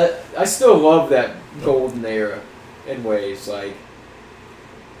 I still love that golden era in ways, like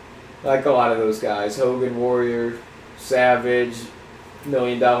a lot of those guys, Hogan, Warrior, Savage, $1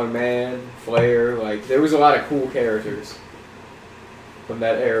 Million Man, Flair, like there was a lot of cool characters from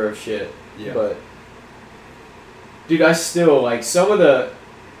that era of shit. Yeah. But dude, I still like some of the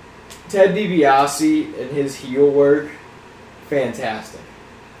Ted DiBiase and his heel work, fantastic.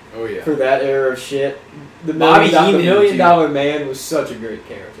 Oh yeah. For that era of shit. The Bobby $1 Million Man was such a great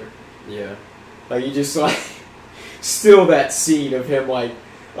character. Yeah. Like you just like still that scene of him like,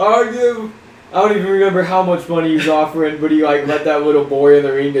 I don't even remember how much money he was offering, but he like let that little boy in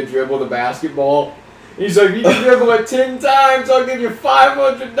the ring to dribble the basketball. He's like, you can dribble it 10 times, I'll give you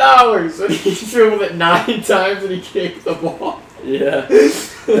 $500. And he dribbled it 9 times and he kicked the ball. Yeah.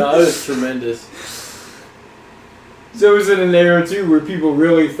 No, that was tremendous. So it was in an era too where people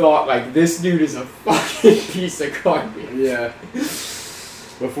really thought like this dude is a fucking piece of garbage. Yeah.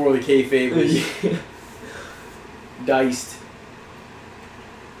 Before the kayfabe was diced.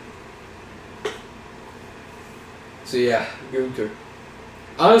 So yeah, Gunther.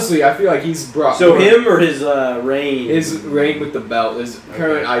 Honestly, I feel like he's brought. So him or his reign? His reign with the belt, his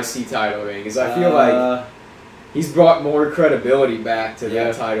current IC title reign, because I feel like he's brought more credibility back to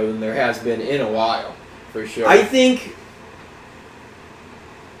that title than there has been in a while, for sure. I think,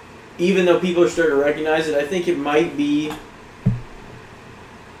 even though people are starting to recognize it, I think it might be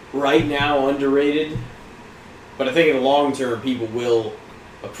right now underrated. But I think in the long term, people will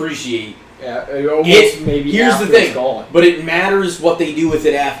appreciate. Yeah, maybe. Here's the thing, but it matters what they do with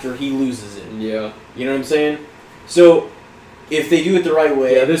it after he loses it. Yeah, you know what I'm saying. So if they do it the right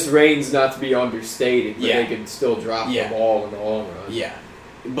way, this reign's not to be understated, but they can still drop the ball in the long run. Yeah,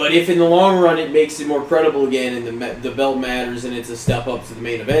 but if in the long run it makes it more credible again, and the belt matters, and it's a step up to the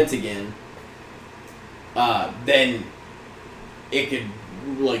main event again, then it could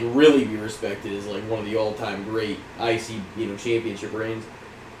like really be respected as like one of the all-time great IC championship reigns.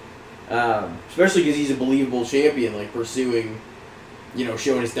 Especially because he's a believable champion, like pursuing,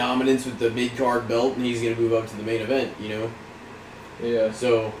 showing his dominance with the mid-card belt, and he's going to move up to the main event, Yeah.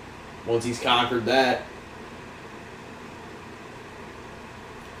 So, once he's conquered that,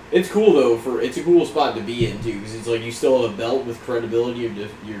 it's cool though. It's a cool spot to be in too, because it's like you still have a belt with credibility.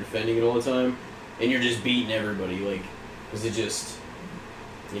 You're defending it all the time, and you're just beating everybody. Like, because it just,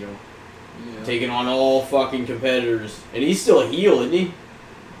 taking on all fucking competitors, and he's still a heel, isn't he?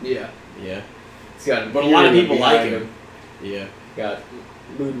 Yeah. Yeah. He's got but a lot of people like him. Yeah. Got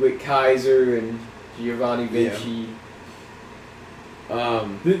Ludwig Kaiser and Giovanni Vinci.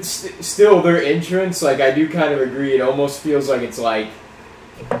 Yeah. Still, their entrance, like, I do kind of agree. It almost feels like it's like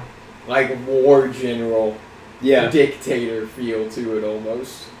war general, dictator feel to it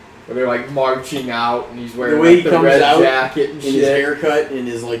almost. Where they're like marching out, and he's wearing the way he the comes red out jacket and his haircut and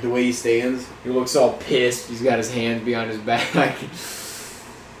his the way he stands. He looks all pissed. He's got his hands behind his back.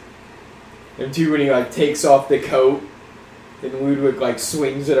 And too, when he takes off the coat, and Ludwig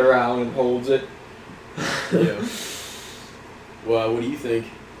swings it around and holds it. Yeah. Well, what do you think?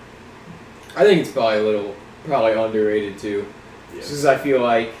 I think it's probably underrated too. Yeah. Just because I feel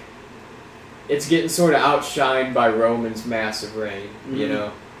like it's getting sort of outshined by Roman's massive reign,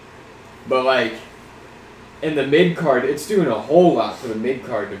 But in the mid card, it's doing a whole lot for the mid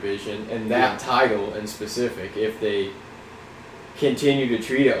card division and that title in specific. If they continue to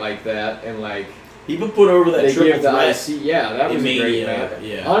treat it like that, and people put over that triple threat. That was a great match.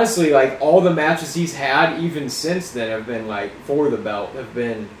 Yeah. Honestly, all the matches he's had even since then have been for the belt have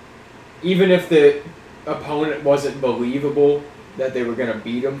been, even if the opponent wasn't believable that they were gonna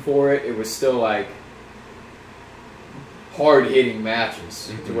beat him for it, it was still hard hitting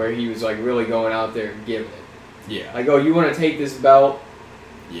matches to where he was really going out there and giving it. Yeah. You want to take this belt?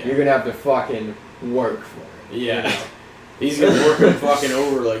 Yeah. You're gonna have to fucking work for it. Yeah. He's gonna work him fucking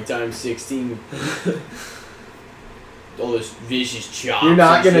over times 16. All this vicious chops. You're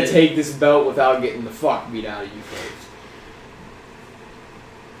not gonna take this belt without getting the fuck beat out of you first.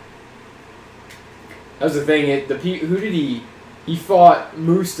 That was the thing. Who did he? He fought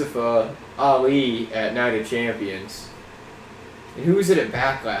Mustafa Ali at Night of Champions. And who was it at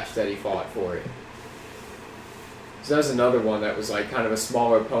Backlash that he fought for it? So that was another one that was kind of a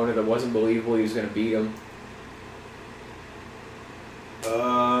smaller opponent that wasn't believable he was gonna beat him.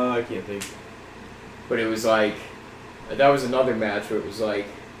 I can't think. But it was that was another match where it was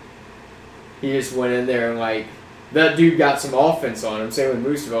he just went in there and that dude got some offense on him. Same with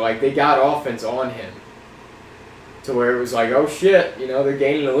Mustafa, they got offense on him. To where it was oh shit, they're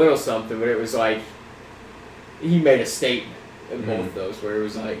gaining a little something, but it was he made a statement in both of those where it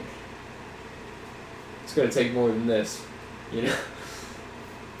was it's gonna take more than this,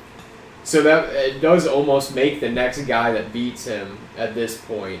 So that it does almost make the next guy that beats him at this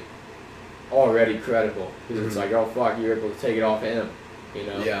point already credible, because it's oh fuck, you're able to take it off him,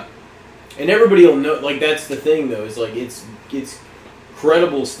 Yeah, and everybody will know. That's the thing though, is it's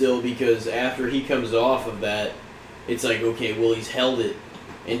credible still, because after he comes off of that, it's okay, well, he's held it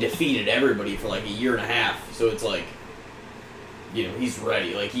and defeated everybody for a year and a half, so it's he's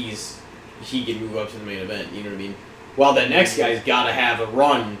ready, he can move up to the main event. You know what I mean? While that next guy's got to have a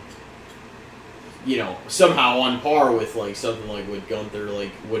run somehow on par with like something like what Gunther,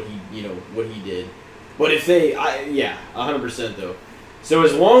 like what he did. But if they, 100% though. So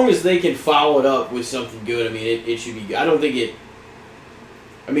as long as they can follow it up with something good, I mean, it should be good. I don't think it.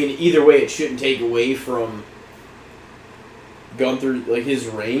 I mean, either way, it shouldn't take away from Gunther, like his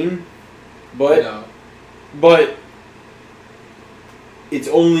reign, but it's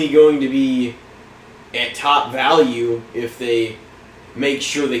only going to be at top value if they make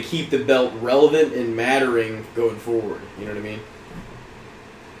sure they keep the belt relevant and mattering going forward. You know what I mean?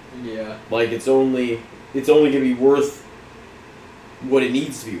 Yeah. Like it's only going to be worth what it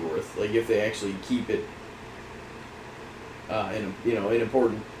needs to be worth. Like if they actually keep it an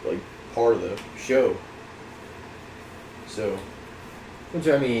important like part of the show. So, which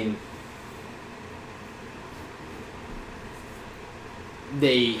I mean,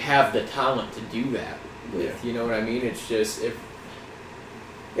 they have the talent to do that with. You know what I mean? It's just if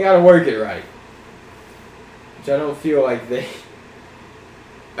they gotta work it right, which I don't feel like they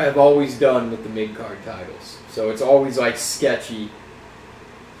have always done with the mid-card titles. So it's always like sketchy.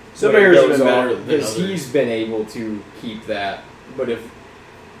 Some areas have been better than because he's been able to keep that. But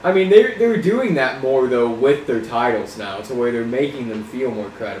they're doing that more though with their titles now, to where they're making them feel more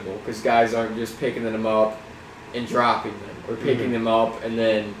credible because guys aren't just picking them up and dropping them, or picking them up and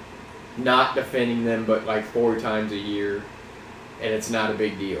then not defending them but like 4 times a year, and it's not a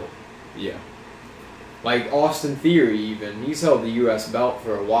big deal. Yeah. Like Austin Theory, even he's held the U.S. belt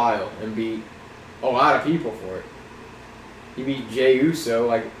for a while and beat a lot of people for it. He beat Jey Uso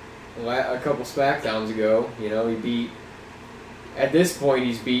like a couple SmackDowns ago. You know, he beat. At this point,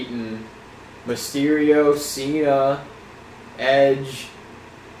 he's beaten Mysterio, Cena, Edge.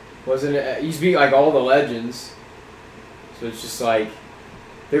 Wasn't it? He's beat like all the legends. So it's just like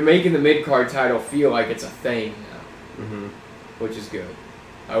they're making the mid-card title feel like it's a thing now, which is good.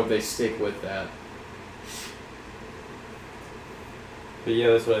 I hope they stick with that. But yeah,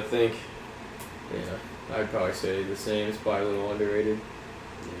 that's what I think. Yeah, I'd probably say the same. It's probably a little underrated.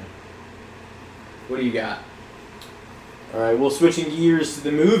 Yeah. What do you got? All right, well, switching gears to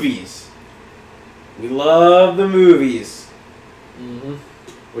the movies. We love the movies. Mm-hmm.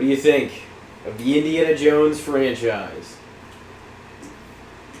 What do you think of the Indiana Jones franchise?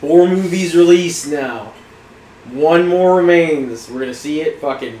 4 movies released now. 1 more remains. We're going to see it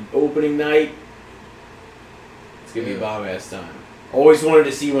fucking opening night. It's going to be a bomb-ass time. Always wanted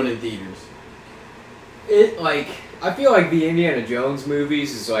to see one in theaters. I feel like the Indiana Jones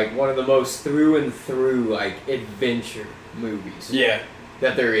movies is like one of the most through and through like adventure movies. Yeah.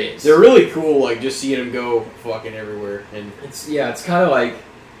 That there is. They're really cool, like just seeing them go fucking everywhere. And it's kind of like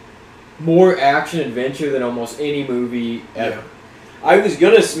more action adventure than almost any movie ever. Yeah. I was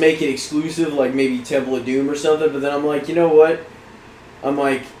gonna make it exclusive, like maybe Temple of Doom or something, but then I'm like, you know what? I'm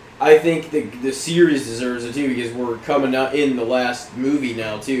like, I think the series deserves it too, because we're coming out in the last movie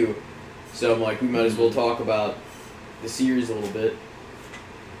now too. So I'm like, we might as well talk about the series a little bit.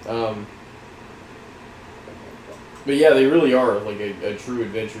 But yeah, they really are like a true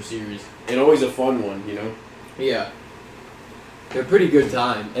adventure series, and always a fun one, you know. Yeah, they're a pretty good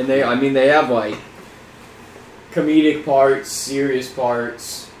time, and they have like comedic parts, serious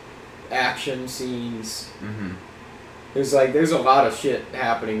parts, action scenes. Mm-hmm. There's a lot of shit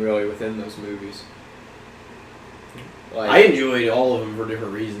happening really within those movies. Like, I enjoyed all of them for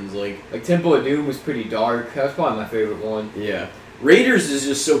different reasons. Like Temple of Doom was pretty dark. That's probably my favorite one. Yeah, Raiders is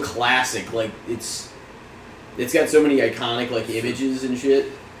just so classic. Like it's got so many iconic like images and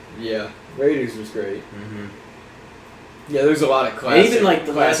shit. Yeah, Raiders was great. Mm-hmm. Yeah, there's a lot of classic. And even like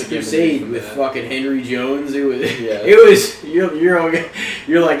the Last Crusade with fucking Henry Jones. It was. Yeah. It was.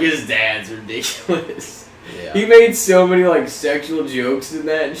 You're like, his dad's ridiculous. Yeah. He made so many like sexual jokes in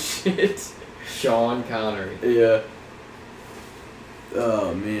that and shit. Sean Connery. Yeah.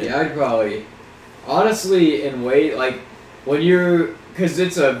 Oh man. Yeah, I'd probably, honestly, because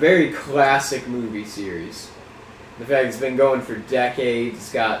it's a very classic movie series. The fact it's been going for decades,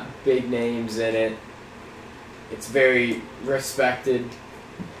 it's got big names in it. It's very respected.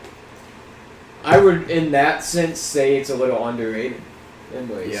 I would, in that sense, say it's a little underrated in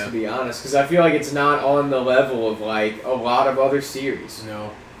ways, to be honest. Because I feel like it's not on the level of, like, a lot of other series.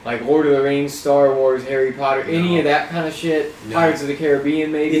 No. Like Lord of the Rings, Star Wars, Harry Potter, any of that kind of shit. No. Pirates of the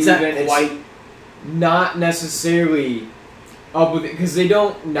Caribbean, maybe. It's even. Not quite. It's not necessarily up with it. Because they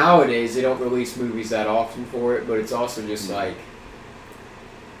don't, nowadays, they don't release movies that often for it. But it's also just like,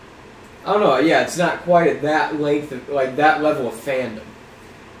 I don't know. Yeah, it's not quite at that length, like that level of fandom.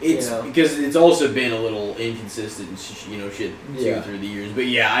 It's because it's also been a little inconsistent, shit too through the years. But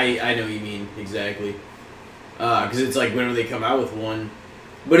yeah, I know what you mean exactly. Because it's like whenever they come out with one,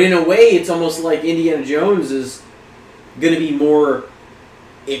 But in a way, it's almost like Indiana Jones is going to be more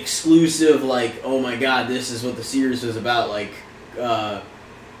exclusive, like, oh my god, this is what the series is about, like, kind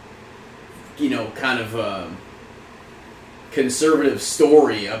of conservative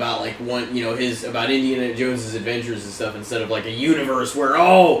story about, like, about Indiana Jones's adventures and stuff, instead of, like, a universe where,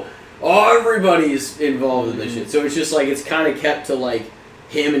 everybody's involved in this shit. So it's just, like, it's kind of kept to, like,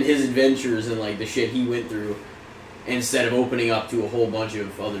 him and his adventures and, like, the shit he went through, instead of opening up to a whole bunch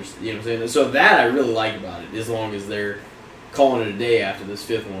of others, you know what I'm saying? So that I really like about it, as long as they're calling it a day after this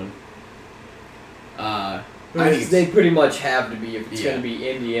fifth one. I think they pretty much have to be if it's going to be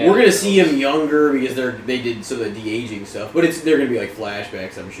Indiana. We're going to see him younger because they did some of the de-aging stuff, but they're going to be like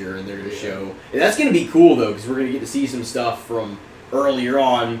flashbacks, I'm sure, and they're going to show. And that's going to be cool though, because we're going to get to see some stuff from earlier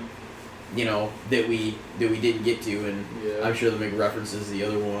on, that we didn't get to, and I'm sure they'll make references to the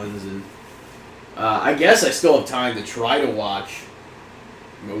other ones. And I guess I still have time to try to watch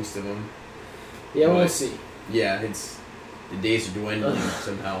most of them. Yeah, we'll see. Yeah, the days are dwindling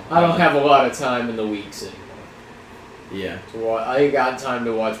somehow. I don't have a lot of time in the weeks anymore. Yeah. So I got time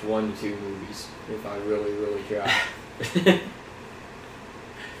to watch 1 to 2 movies if I really, really try.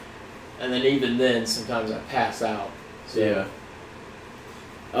 And then even then, sometimes I pass out. So. Yeah.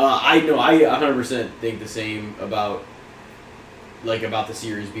 I know. I 100% think the same about the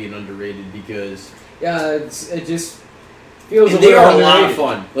series being underrated, because it just feels. They are a lot of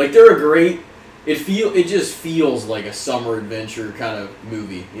fun. Like, they're a great. It just feels like a summer adventure kind of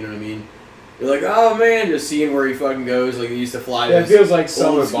movie. You know what I mean? You're like, oh man, just seeing where he fucking goes. Like, he used to fly. Yeah, it feels like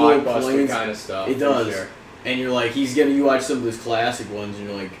summer blockbuster kind of stuff. It does. Sure. And you're like, you watch some of those classic ones, and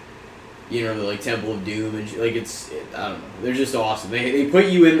you're like, like Temple of Doom, and I don't know. They're just awesome. They put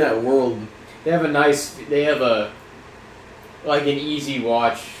you in that world. They have like an easy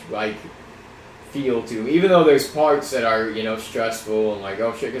watch, like, feel to them. Even though there's parts that are, stressful and like,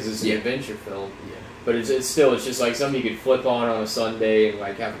 oh shit, because it's an adventure film. Yeah. But it's just like something you could flip on a Sunday and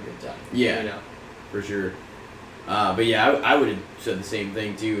like have a good time. Yeah. For sure. But yeah, I would have said the same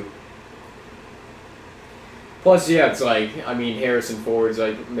thing too. Plus, it's like, I mean, Harrison Ford's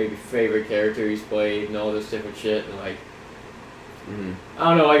like maybe favorite character he's played and all this different shit, and like, I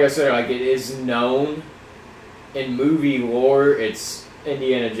don't know, like I said, like, it is known in movie lore. It's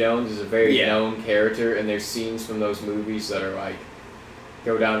Indiana Jones is a very known character, and there's scenes from those movies that are like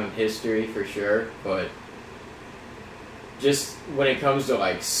go down in history for sure. But just when it comes to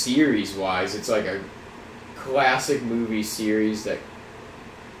like series wise, it's like a classic movie series that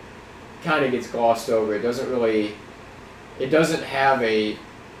kind of gets glossed over. It doesn't have a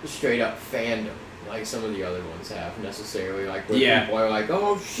straight up fandom like some of the other ones have necessarily. Like where people are like,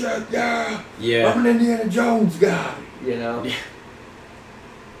 oh shit, yeah, I'm an Indiana Jones guy, Yeah.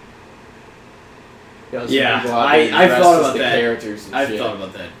 I've thought about that. I've thought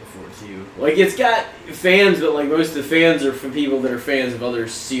about that before too. Like, it's got fans, but like most of the fans are from people that are fans of other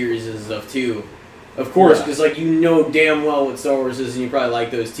series and stuff too. Of course, because like damn well what Star Wars is, and you probably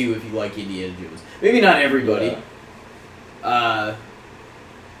like those too if you like Indiana Jones. Maybe not everybody, but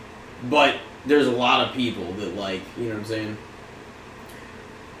there's a lot of people that like, you know what I'm saying.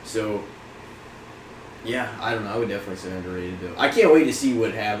 So. Yeah, I don't know. I would definitely say underrated, though. I can't wait to see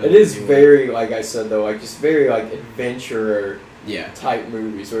what happens. It is very, like I said, though, like just very like adventurer type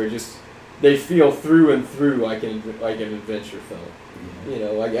movies, where they feel through and through like an adventure film. Yeah.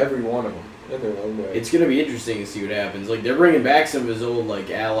 Like every one of them in their own way. It's gonna be interesting to see what happens. Like, they're bringing back some of his old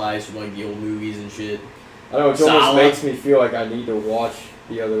like allies from like the old movies and shit. I know, it almost makes me feel like I need to watch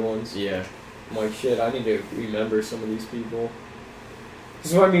the other ones. Yeah. I'm like, shit, I need to remember some of these people.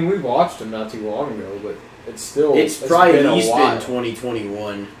 So, I mean, we watched them not too long ago, but it's probably at least been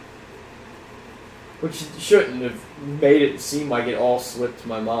 2021. Which shouldn't have made it seem like it all slipped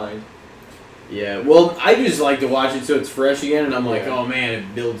my mind. Yeah, well, I just like to watch it so it's fresh again, and I'm like, oh man,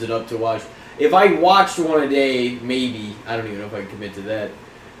 it builds it up to watch. If I watched one a day, maybe, I don't even know if I can commit to that,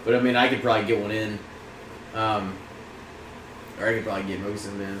 but I mean, I could probably get one in. Or I could probably get most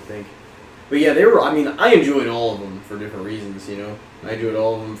of them in, I think. But yeah, I enjoyed all of them for different reasons, I enjoyed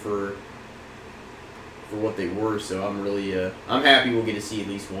all of them for what they were, so I'm really, I'm happy we'll get to see at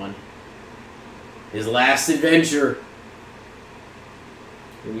least one. His last adventure.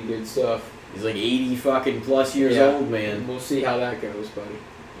 Really good stuff. He's like 80 fucking plus years old, man. We'll see how that goes, buddy.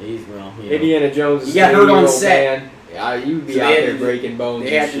 Indiana Jones is he got hurt on set. Man. Yeah, you'd be out there breaking bones.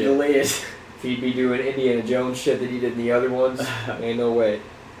 They had to delay it. If he'd be doing Indiana Jones shit that he did in the other ones, ain't no way.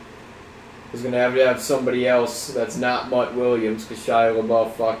 He's gonna have to have somebody else that's not Mutt Williams, because Shia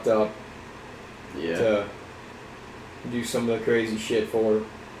LaBeouf fucked up. Yeah. To do some of the crazy shit for her.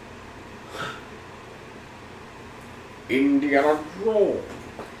 Indiana Jones.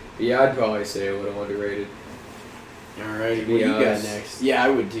 Yeah, I'd probably say a little underrated. Alright, what do you got next? Yeah, I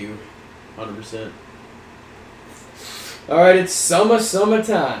would too. 100%. Alright, it's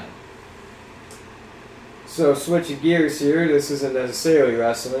summertime. So, switching gears here, this isn't necessarily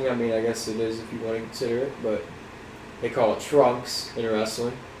wrestling. I mean, I guess it is if you want to consider it, but they call it trunks in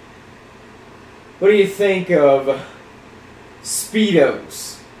wrestling. What do you think of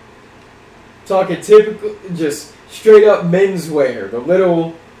Speedos? Talking typical, just straight up menswear. The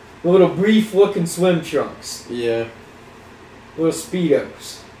little brief looking swim trunks. Yeah. Little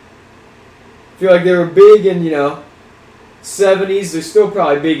Speedos. I feel like they were big in, 70s. They're still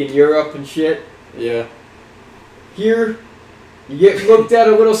probably big in Europe and shit. Yeah. Here, you get looked at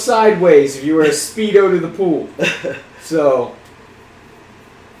a little sideways if you wear a Speedo to the pool. So,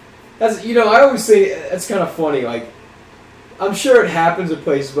 that's, I always say that's kind of funny. Like, I'm sure it happens at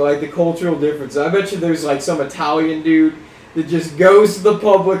places, but like the cultural difference. I bet you there's like some Italian dude that just goes to the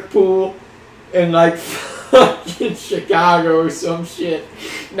public pool in like fucking Chicago or some shit,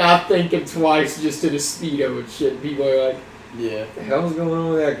 not thinking twice, just in a Speedo and shit. People are like, yeah, what the hell's going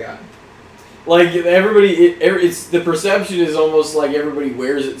on with that guy? Like, it's the perception is almost like everybody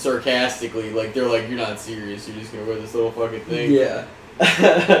wears it sarcastically. Like, they're like, you're not serious, you're just gonna wear this little fucking thing. Yeah.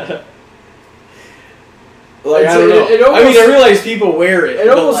 Like, I don't know. I mean, I realize people wear it. It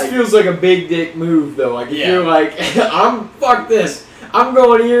almost feels like a big dick move, though. Like, if you're like, fuck this. I'm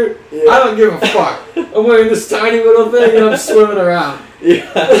going here. Yeah. I don't give a fuck. I'm wearing this tiny little thing and I'm swimming around.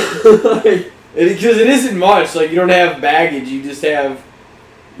 Yeah. Because it isn't much. Like, you don't have baggage. You just have,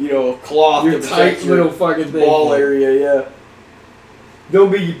 cloth. Your tight little fucking thing. Ball area, yeah.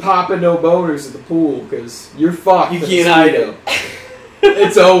 Don't be popping no boners at the pool because you're fucked. You can't hide it.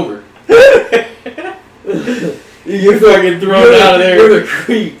 It's over. You get fucking thrown out of there. You're the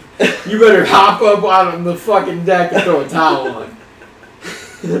creep. You better hop up on the fucking deck and throw a towel on.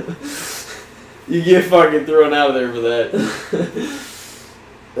 You get fucking thrown out of there for that.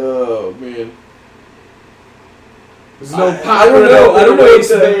 Oh man. There's no power. I don't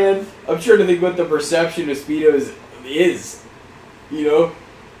know. I'm trying to think what the perception of Speedos is. I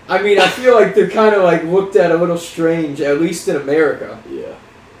mean, I feel like they're kind of like looked at a little strange, at least in America. Yeah.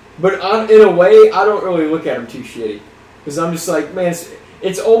 But in a way, I don't really look at them too shitty. Because I'm just like, man,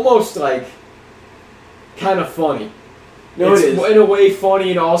 it's almost like kind of funny. No, it's it is. In a way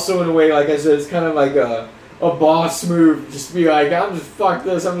funny, and also in a way, like I said, it's kind of like a boss move. Just be like, I'm just, fuck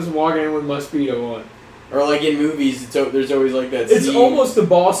this, I'm just walking in with my Speedo on. Or like in movies, there's always like that It's scene. almost a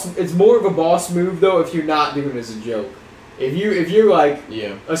boss, it's more of a boss move, though, if you're not doing it as a joke. If you're like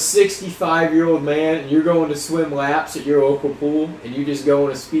a 65-year-old man and you're going to swim laps at your local pool and you just go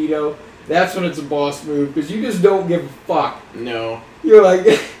in a Speedo, that's when it's a boss move because you just don't give a fuck. No. You're like,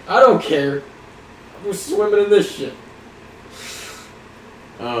 I don't care. I'm just swimming in this shit.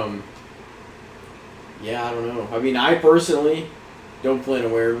 Yeah, I don't know. I mean, I personally don't plan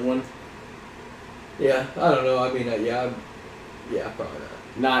on wearing one. Yeah, I don't know. I mean, yeah, probably not.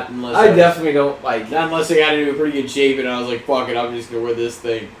 Not unless I definitely don't like. Not unless I got into a pretty good shape and I was like, "Fuck it, I'm just gonna wear this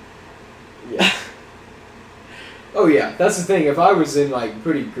thing." Yeah. Oh yeah, that's the thing. If I was in like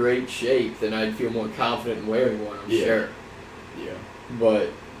pretty great shape, then I'd feel more confident in wearing one. I'm sure. Yeah.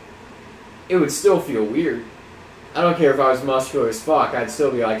 But it would still feel weird. I don't care if I was muscular as fuck. I'd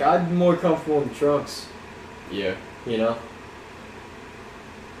still be like, I'd be more comfortable in the trunks. Yeah.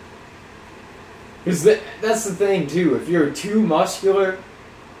 Because that's the thing too. If you're too muscular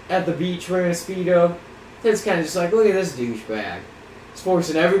at the beach wearing a Speedo, that's kind of just like, look at this douchebag. It's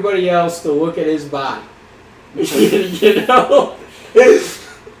forcing everybody else to look at his body. You know? You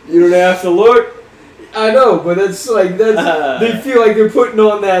don't have to look. I know, but that's like, they feel like they're putting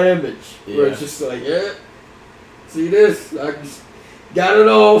on that image. Yeah. Where it's just like, yeah, see this? I just got it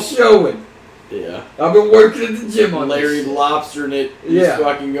all showing. Yeah. I've been working at the gym on Larry this. Lobstering it. He's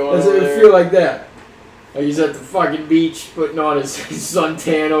fucking going Does over it there. feel like that? Like he's at the fucking beach putting on his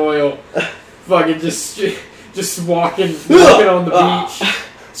suntan oil. Fucking just walking on the beach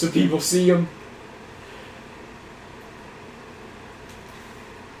so people see him.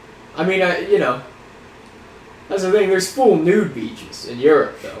 I mean, that's the thing. There's full nude beaches in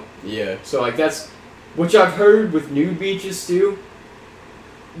Europe, though. Yeah. So, like, that's... Which I've heard with nude beaches, too,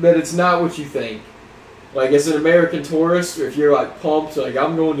 that it's not what you think. Like, as an American tourist, or if you're, like, pumped, like,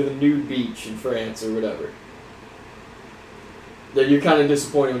 I'm going to the nude beach in France or whatever, then you're kind of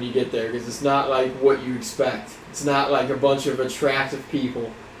disappointed when you get there, because it's not, like, what you expect. It's not, like, a bunch of attractive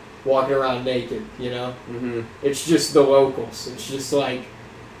people walking around naked, Mm-hmm. It's just the locals. It's just, like...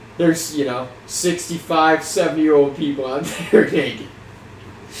 There's, 65, 70-year-old people out there naked.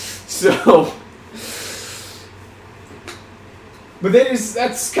 So, But then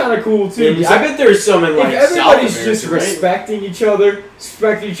that's kind of cool too. I bet there's some in like if everybody's South just America, respecting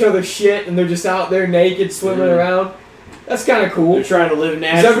each other's shit, and they're just out there naked swimming around, that's kind of cool. They're trying to live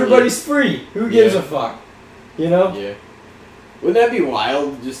naturally. Because everybody's free. Who gives a fuck? You know? Yeah. Wouldn't that be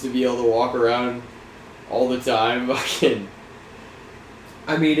wild just to be able to walk around all the time? Fucking.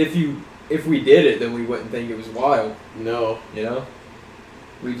 I mean, if we did it, then we wouldn't think it was wild. No. You know?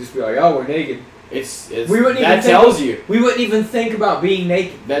 We'd just be like, oh, we're naked. We wouldn't that tells you. We wouldn't even think about being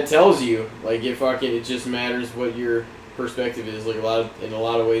naked. That tells you, like, it just matters what your perspective is, like in a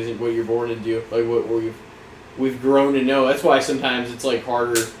lot of ways, what you're born into, like what we've grown to know. That's why sometimes it's like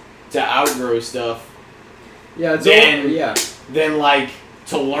harder to outgrow stuff. Yeah, than like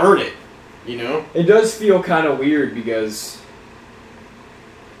to learn it. You know, it does feel kind of weird because,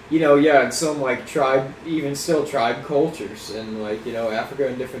 in some like tribe cultures and like Africa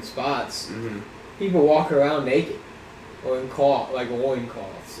in different spots. Mm-hmm. People walk around naked, or in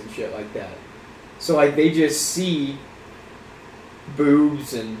loincloths and shit like that. So like they just see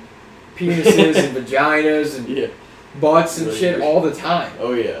boobs and penises and vaginas and butts and shit all the time.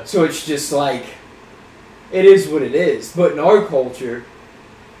 Oh yeah. So it's just like, it is what it is. But in our culture,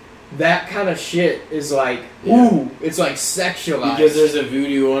 that kind of shit is like, ooh, it's like sexualized. Because there's a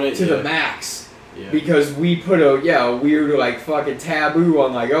voodoo on it. To the max. Yeah. Because we put a weird like fucking taboo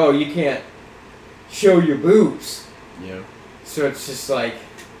on like, oh, you can't show your boobs. Yeah. So it's just like,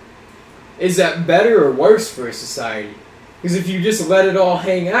 is that better or worse for a society? Because if you just let it all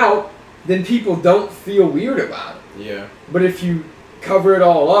hang out, then people don't feel weird about it. Yeah. But if you cover it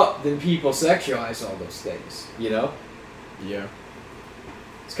all up, then people sexualize all those things, Yeah.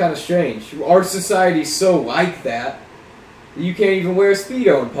 It's kind of strange. Our society's so like that you can't even wear a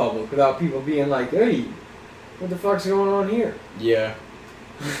Speedo in public without people being like, hey, what the fuck's going on here? Yeah.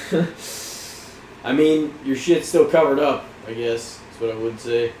 I mean, your shit's still covered up, I guess. That's what I would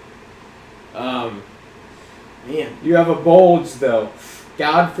say. Man. You have a bulge, though.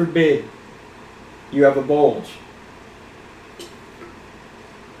 God forbid you have a bulge.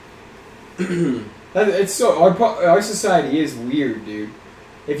 It's so our society is weird, dude.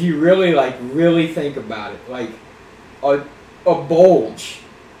 If you really think about it, like a bulge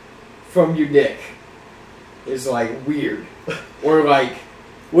from your dick is like weird, or like,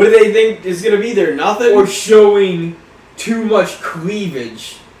 what do they think is gonna be there? Nothing. Or showing too much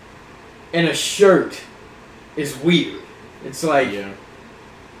cleavage in a shirt is weird. It's like,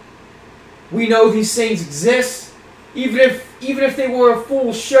 we know these things exist. Even if they were a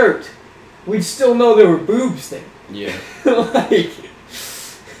full shirt, we'd still know there were boobs there. Yeah. Like,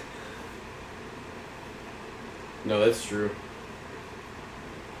 no, that's true.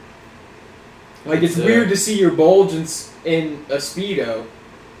 Like, it's weird to see your bulge in a Speedo,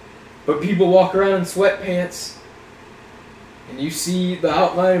 but people walk around in sweatpants, and you see the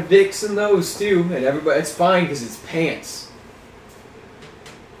outline of dicks in those too, and it's fine because it's pants.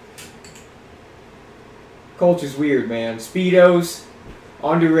 Culture's weird, man. Speedos,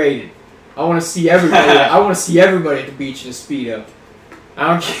 underrated. I want to see everybody. I want to see everybody at the beach in a Speedo.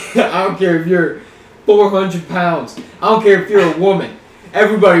 I don't care if you're 400 pounds. I don't care if you're a woman.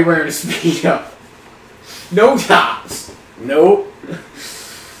 Everybody wearing a Speedo. No tops. Nope.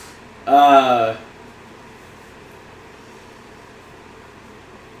 I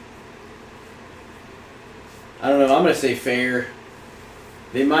don't know. I'm gonna say fair.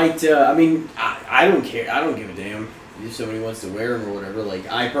 They might. I mean, I don't care. I don't give a damn if somebody wants to wear them or whatever. Like,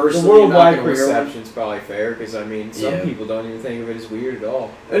 I personally, the worldwide perception's probably fair because I mean, some people don't even think of it as weird at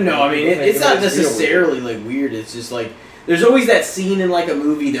all. No, I mean, it's not necessarily like weird. It's just like there's always that scene in like a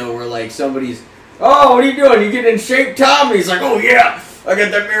movie though where like somebody's, oh, what are you doing? You getting in shape, Tom? And he's like, oh yeah, I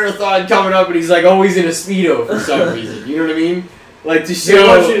got that marathon coming up, and he's like always in a Speedo for some reason. You know what I mean? Like to show. They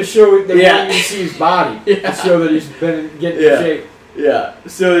want you to show. They want you to see his body to show that he's been getting in shape. Yeah.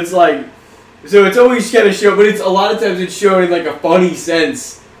 So it's like, it's always kind of shown, but it's a lot of times it's shown in like a funny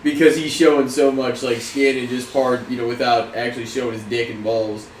sense because he's showing so much like skin and just part, without actually showing his dick and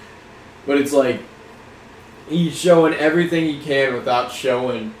balls. But it's like he's showing everything he can without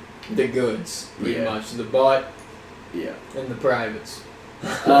showing the goods, pretty much the butt, and the privates.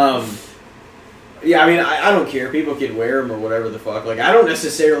 Yeah, I mean, I don't care. People can wear them or whatever the fuck. Like, I don't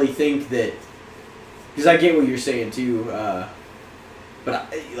necessarily think that, because I get what you're saying too.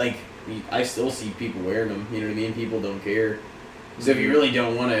 But I still see people wearing them. You know what I mean? People don't care. So if you really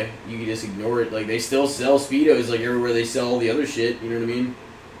don't want to, you can just ignore it. Like, they still sell Speedos like everywhere they sell all the other shit. You know what I mean?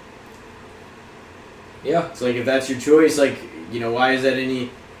 Yeah. It's like, if that's your choice, like, why is that any...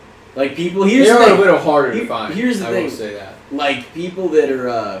 Like, people... Here's they the are thing. a little harder to find. Here's the thing. I will say that. Like, people that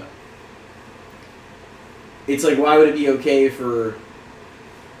are... it's like, why would it be okay for...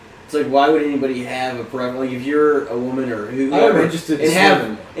 It's like, why would anybody have a preference? Like, if you're a woman or whoever... I'm interested in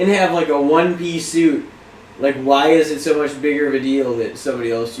have like a one-piece suit, like, why is it so much bigger of a deal that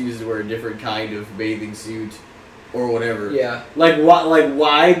somebody else chooses to wear a different kind of bathing suit or whatever? Yeah. Like,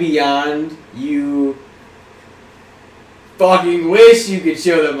 why beyond you... fucking wish you could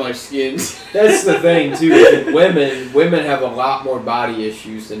show that much skin. That's the thing too. Women have a lot more body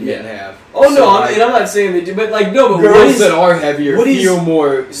issues than men have. Oh no, I'm not saying they do, but like no, but girls that are heavier feel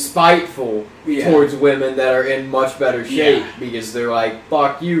more spiteful towards women that are in much better shape because they're like,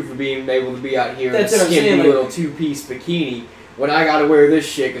 "Fuck you for being able to be out here in a skimpy little two-piece bikini when I got to wear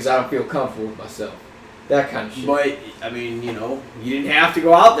this shit because I don't feel comfortable with myself." That kind of shit. But I mean, you know, you didn't have to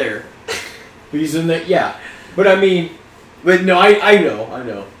go out there. But I mean. But no, I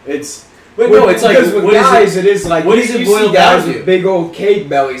know. It's like with guys, it is like what does it boil down to? With big old cake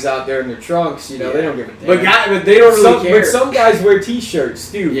bellies out there in their trunks, you know, they don't give a damn. But they don't really care. But some guys wear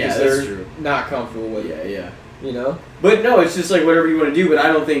t-shirts too because they're true. Not comfortable with it. Yeah. You know. But no, it's just like whatever you want to do. But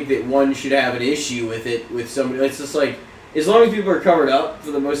I don't think that one should have an issue with it with somebody. It's just like as long as people are covered up for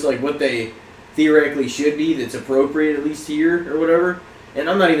the most like what they theoretically should be, that's appropriate at least here or whatever. And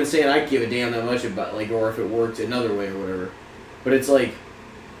I'm not even saying I give a damn that much about like or if it worked another way or whatever. But it's like,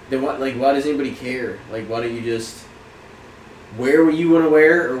 then what? Like, why does anybody care? Like, why don't you just wear what you want to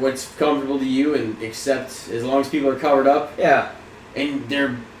wear or what's comfortable to you and accept as long as people are covered up? Yeah. And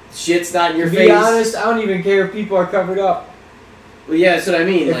their shit's not in your face. To be honest, I don't even care if people are covered up. Well, yeah, that's what I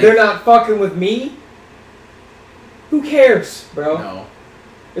mean. If they're not fucking with me, who cares, bro? No.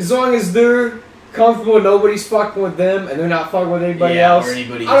 As long as they're comfortable and nobody's fucking with them and they're not fucking with anybody else, or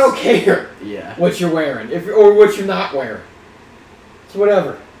anybody's... I don't care what you're wearing or what you're not wearing. It's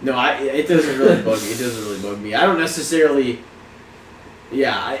whatever. No, it doesn't really bug me. It doesn't really bug me. I don't necessarily...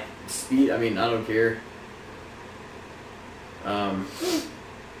 Yeah, I don't care. So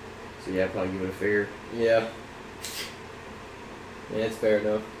yeah, I'd probably give it a fair. Yeah. Yeah, it's fair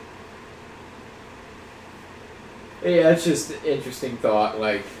enough. Yeah, it's just an interesting thought,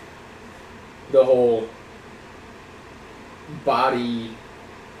 like the whole body.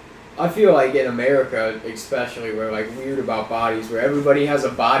 I feel like in America, especially, we're like weird about bodies, where everybody has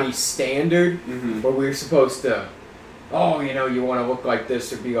a body standard, where we're supposed to, you want to look like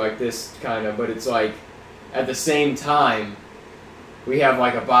this or be like this, kind of. But it's like, at the same time, we have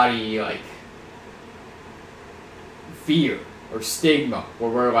like a body like fear or stigma, where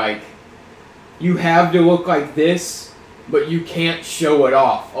we're like, you have to look like this, but you can't show it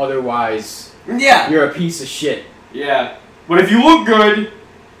off, otherwise, you're a piece of shit. Yeah, but if you look good.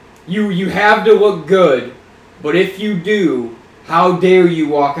 You have to look good, but if you do, how dare you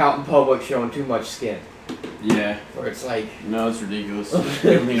walk out in public showing too much skin? Yeah. Or it's like... No, it's ridiculous.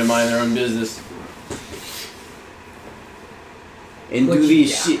 They don't need to mind their own business. And do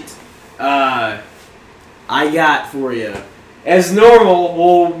this shit. I got for you. As normal,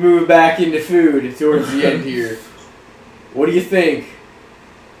 we'll move back into food towards the end here. What do you think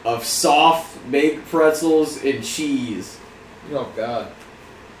of soft baked pretzels and cheese? Oh, God.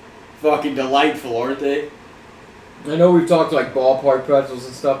 Fucking delightful, aren't they? I know we've talked like ballpark pretzels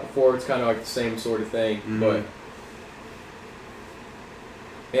and stuff before. It's kind of like the same sort of thing, but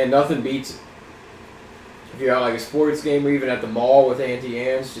man, nothing beats it. If you're at like a sports game or even at the mall with Auntie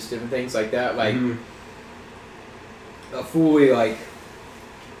Anne's, just different things like that, like a fully like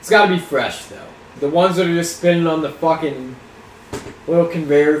it's got to be fresh though. The ones that are just spinning on the fucking little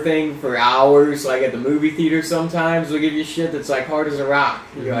conveyor thing for hours, like at the movie theater sometimes, they'll give you shit that's like hard as a rock.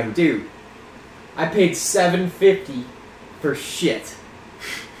 And you're like, dude, I paid $7.50 for shit.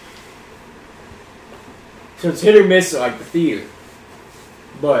 So it's hit or miss at like the theater.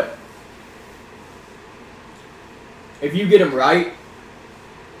 But if you get them right,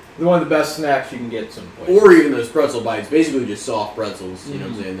 they're one of the best snacks you can get someplace. Or even those pretzel bites, basically just soft pretzels, you know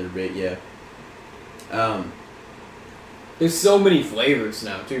what I'm saying? They're big, yeah. There's so many flavors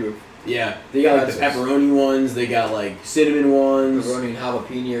now, too. Yeah, they got like the pepperoni ones, they got like cinnamon ones. Pepperoni and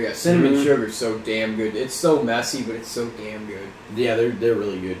jalapeno, yeah. Cinnamon sugar's so damn good. It's so messy, but it's so damn good. Yeah, they're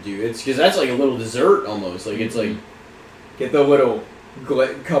really good, too. It's because that's like a little dessert almost. Like it's like... Get the little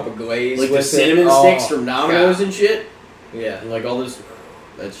cup of glaze like with the cinnamon sticks from Domino's and shit. Yeah. And like all this...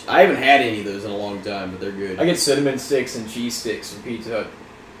 I haven't had any of those in a long time, but they're good. I get cinnamon sticks and cheese sticks from Pizza Hut.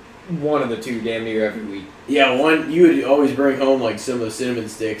 One of the two damn near every week. Yeah, you would always bring home like some of those cinnamon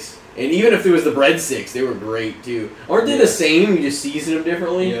sticks. And even if it was the breadsticks, they were great too. Aren't they the same? You just season them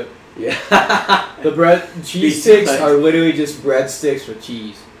differently? Yep. Yeah. The cheese sticks are literally just breadsticks with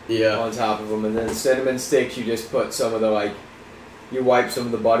cheese on top of them. And then cinnamon sticks, you just put some of the like You wipe some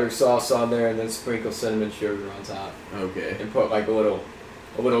of the butter sauce on there and then sprinkle cinnamon sugar on top. Okay. And put like a little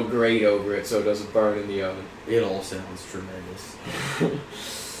grate over it so it doesn't burn in the oven. It all sounds tremendous.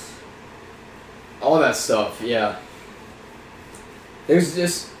 All that stuff, yeah. There's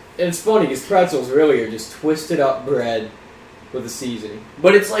just... It's funny because pretzels really are just twisted up bread with a seasoning.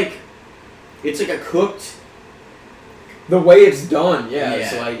 But it's like a cooked... The way it's done, yeah.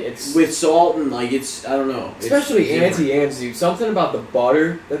 It's like it's with salt and like it's I don't know. Especially Auntie Anne's, dude. Something about the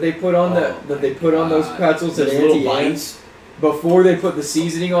butter that they put on that they put on those pretzels at Auntie Anne's before they put the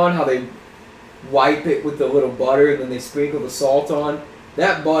seasoning on. How they wipe it with the little butter and then they sprinkle the salt on.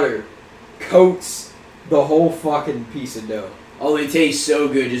 That butter coats the whole fucking piece of dough. Oh, they taste so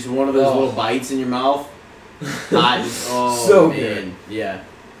good. Just one of those little bites in your mouth. So man. Good. Yeah.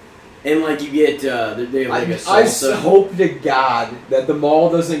 And like you get, they have like a salsa. I hope to God that the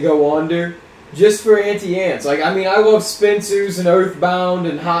mall doesn't go under just for Auntie Anne's. Like, I mean, I love Spencer's and Earthbound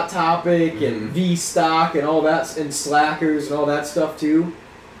and Hot Topic and V-Stock and all that, and Slackers and all that stuff too.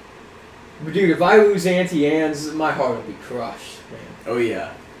 But dude, if I lose Auntie Anne's, my heart will be crushed, man. Oh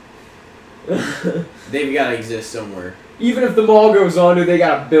yeah. They've got to exist somewhere. Even if the mall goes under, they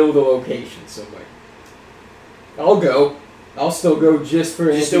got to build a location somewhere. I'll go. I'll still go just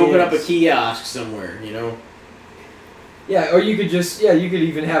for just open up a kiosk somewhere, you know? Yeah, or you could just, you could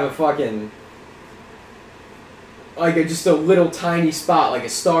even have a fucking, like just a little tiny spot, like a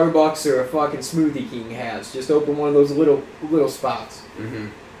Starbucks or a fucking Smoothie King has. Just open one of those little spots. Mm-hmm.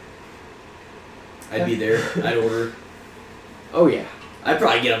 I'd be there. I'd order. Oh, yeah. I'd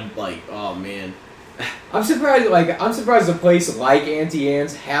probably get them, like, oh, man. I'm surprised a place like Auntie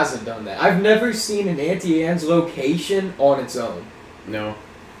Anne's hasn't done that. I've never seen an Auntie Anne's location on its own. No.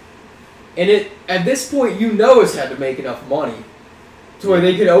 And at this point, it's had to make enough money to where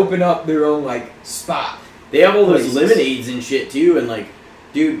they could open up their own, like, spot. They have all those lemonades and shit, too, and, like,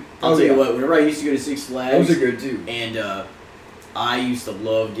 dude, I'll tell you what, whenever I used to go to Six Flags... Those are good, too. And, I used to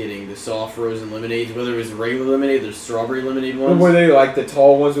love getting the soft frozen lemonades, whether it was regular lemonade or strawberry lemonade ones. Were they, like, the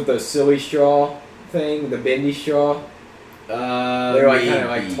tall ones with the silly straw thing, the bendy straw? They were like kind of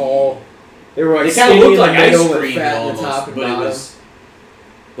like tall. They were like kind of looked like ice and cream fat almost, the top and but bottom. it was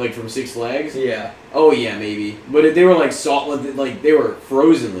like from Six Flags. Yeah. Oh yeah, maybe. But they were like salt, like they were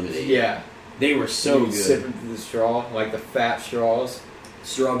frozen lemonade. Yeah. They were so good. Sipping through the straw, like the fat straws.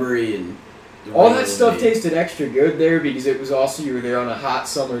 Strawberry and all that stuff tasted extra good there because it was also you were there on a hot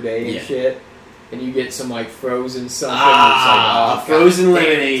summer day and shit. And you get some like frozen something. A frozen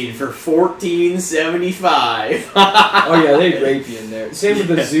lemonade for $14.75. Oh yeah, they'd rape you in there. Same with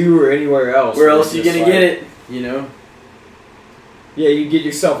the zoo or anywhere else. Where else are you gonna get it? You know? Yeah, you get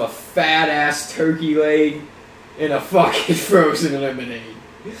yourself a fat ass turkey leg and a fucking frozen lemonade.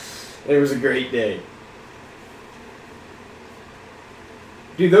 It was a great day.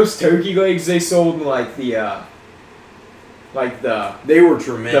 Dude, those turkey legs they sold in like the they were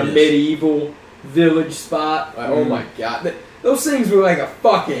tremendous. The medieval village spot. Like, oh my god. Those things were like a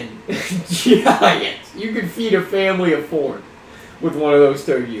fucking giant. You could feed a family of 4 with one of those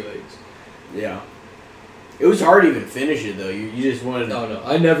turkey legs. Yeah. It was hard to even finish it though. You just wanted to... No.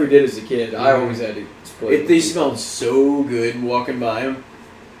 I never did as a kid. I always had to split. They smelled so good walking by them.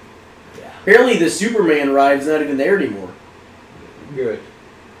 Yeah. Apparently the Superman ride's not even there anymore. Good.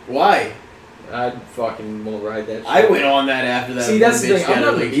 Why? I fucking won't ride that shit. I went on that after that. See, that's the thing. I'm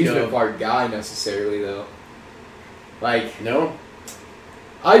not an amusement park guy necessarily, though. Like... No?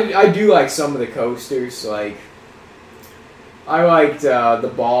 I do like some of the coasters. Like... I liked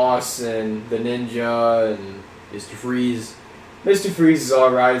the Boss and the Ninja and... Mr. Freeze. Mr. Freeze is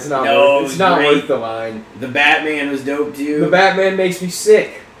alright. It's not worth the line. The Batman was dope, too. The Batman makes me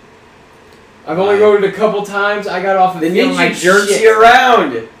sick. I've only rode it a couple times. I got off of the Ninja like jerks you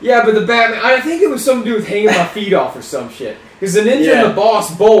around. Yeah, but the Batman... I think it was something to do with hanging my feet off or some shit. Because the Ninja and the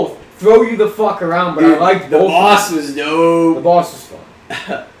Boss both throw you the fuck around, but dude, I liked both. The Boss was dope. The Boss was fun.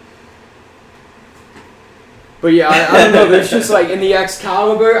 But yeah, I don't know. There's just like in the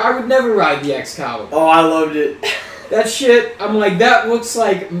Excalibur, I would never ride the Excalibur. Oh, I loved it. That shit, I'm like, that looks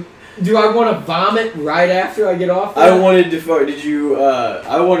like... Do I want to vomit right after I get off that? I wanted to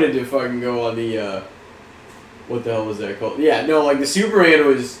I wanted to fucking go on the, what the hell was that called? Yeah, no, like the Superman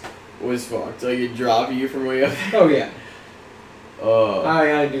was fucked. Like it dropped you from way up there. Oh, yeah.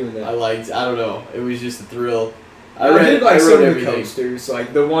 I do that. I don't know. It was just a thrill. I did like some of the coasters.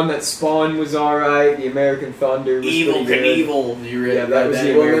 Like the one that Spawn was alright. The American Thunder was Evil Knievel. You read that was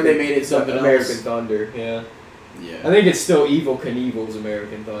the one when they made it something American else. Thunder, yeah. Yeah. I think it's still Evil Knievel's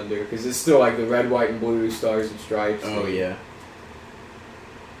American Thunder because it's still like the red, white, and blue stars and stripes. Oh yeah.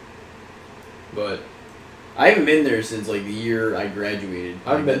 But I haven't been there since like the year I graduated.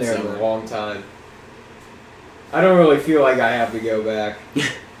 I haven't been there in a long time. I don't really feel like I have to go back.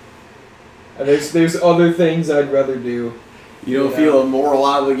 There's other things I'd rather do. You don't feel a moral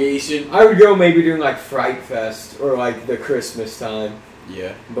obligation? I would go maybe during like Fright Fest or like the Christmas time.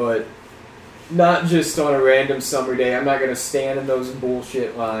 Yeah. But not just on a random summer day. I'm not going to stand in those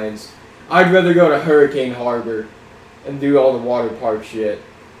bullshit lines. I'd rather go to Hurricane Harbor and do all the water park shit.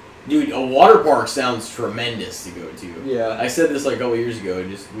 Dude, a water park sounds tremendous to go to. Yeah. I said this like a couple years ago, and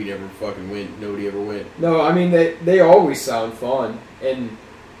just we never fucking went. Nobody ever went. No, I mean, they always sound fun. And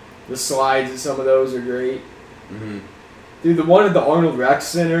the slides at some of those are great. Mm-hmm. Dude, the one at the Arnold Rec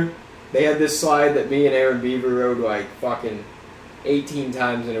Center, they had this slide that me and Aaron Beaver rode like fucking 18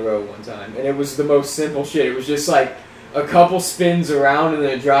 times in a row one time. And it was the most simple shit. It was just like a couple spins around and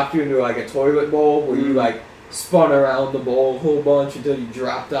then it dropped you into like a toilet bowl where you like spun around the bowl a whole bunch until you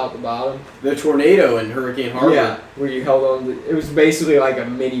dropped out the bottom. The tornado in Hurricane Harbor. Yeah, where you held on to, it was basically like a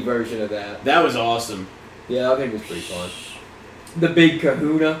mini version of that. That was awesome. Yeah, I think it was pretty fun. The Big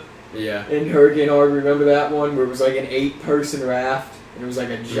Kahuna. Yeah. In Hurricane Harbor, remember that one where it was like an 8-person raft and it was like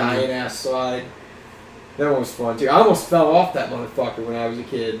a giant ass slide? That one was fun too. I almost fell off that motherfucker when I was a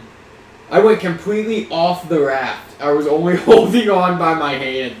kid. I went completely off the raft. I was only holding on by my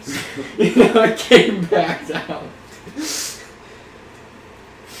hands. I came back down.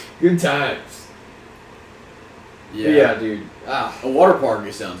 Good times. Yeah, dude. A water park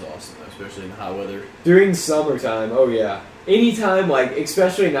just sounds awesome, especially in the hot weather. During summertime, oh yeah. Anytime, like,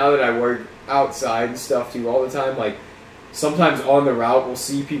 especially now that I work outside and stuff too all the time, like, sometimes on the route we'll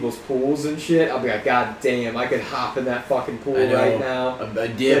see people's pools and shit. I'll be like, God damn, I could hop in that fucking pool right now. A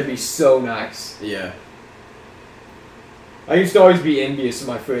dip. That'd be so nice. Yeah. I used to always be envious of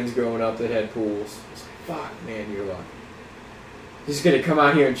my friends growing up that had pools. I was like, fuck, man, you're lucky. Just gonna come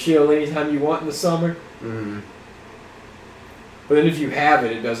out here and chill anytime you want in the summer. Mm-hmm. But then if you have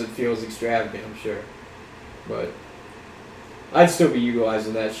it, it doesn't feel as extravagant, I'm sure. But I'd still be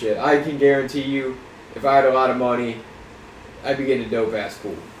utilizing that shit. I can guarantee you, if I had a lot of money, I'd be getting a dope-ass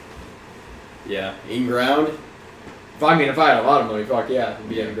pool. Yeah. In ground? If I had a lot of money, fuck yeah, it'd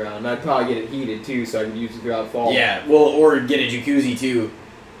be in the ground. And I'd probably get it heated, too, so I could use it throughout fall. Yeah, well, or get a jacuzzi, too.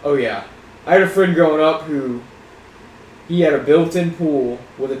 Oh, yeah. I had a friend growing up who, he had a built-in pool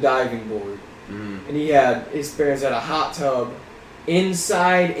with a diving board. Mm. And his parents had a hot tub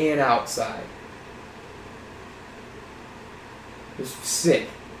inside and outside. It was sick.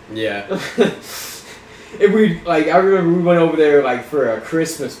 Yeah. I remember we went over there like for a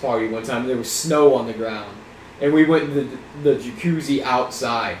Christmas party one time. There was snow on the ground, and we went in the jacuzzi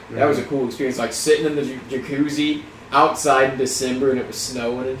outside. That was a cool experience, like sitting in the jacuzzi outside in December, and it was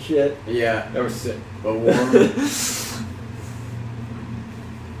snowing and shit. Yeah, that was sick. But warm.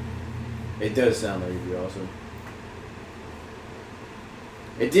 It does sound like it'd be awesome.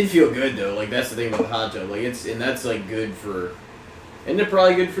 It did feel good though. Like that's the thing about the hot tub. Like that's like good for. Isn't it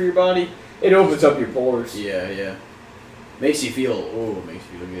probably good for your body? It opens up your pores. Yeah, yeah. Makes you feel makes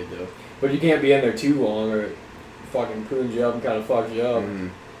you feel good though. But you can't be in there too long or it fucking prunes you up and kind of fucks you up. Mm.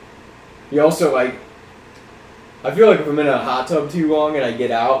 You also like. I feel like if I'm in a hot tub too long and I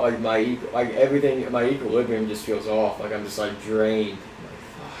get out, like my equilibrium just feels off. Like I'm just like drained.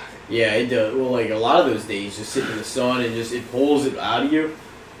 Yeah, it does. Well, like a lot of those days, just sitting in the sun and just it pulls it out of you.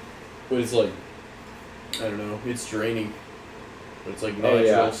 But it's like, I don't know, it's draining. But it's like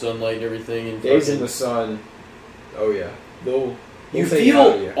natural sunlight and everything. And days in the sun. Oh yeah, you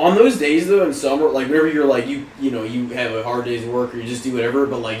feel on those days though in summer, like whenever you're like you have a hard day's work or you just do whatever,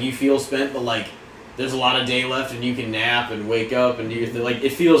 but like you feel spent, but like there's a lot of day left and you can nap and wake up and you like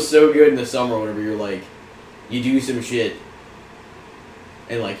it feels so good in the summer whenever you're like you do some shit.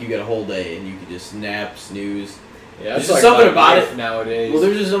 And like you got a whole day, and you can just nap, snooze. Yeah, there's just something about it nowadays. Well,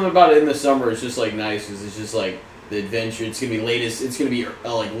 there's just something about it in the summer. It's just like nice because it's just like the adventure. It's gonna be latest. It's gonna be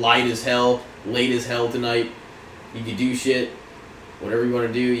like light as hell, late as hell tonight. You can do shit, whatever you want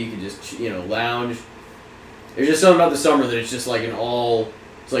to do. You can just lounge. There's just something about the summer that it's just like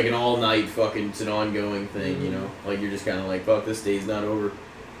It's like an all night fucking. It's an ongoing thing. Mm-hmm. Like you're just kind of like fuck. This day's not over.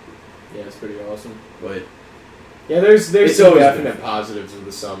 Yeah, it's pretty awesome. But. Yeah, there's some definite positives of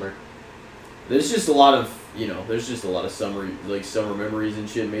the summer. There's just a lot of there's just a lot of summer memories and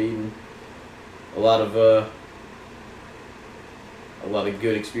shit made, and a lot of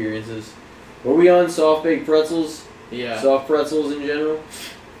good experiences. Were we on soft baked pretzels? Yeah. Soft pretzels in general.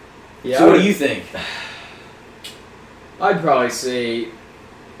 Yeah. So what do you think? I'd probably say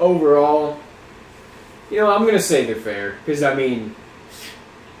overall, I'm gonna say they're fair because I mean.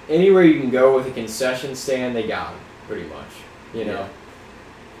 Anywhere you can go with a concession stand, they got them, pretty much.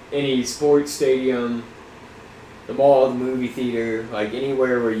 Any sports stadium, the mall, the movie theater, like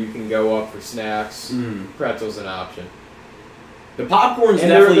anywhere where you can go up for snacks, pretzel's an option. The popcorn's and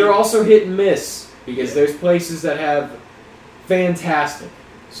definitely... they're also hit and miss, because there's places that have fantastic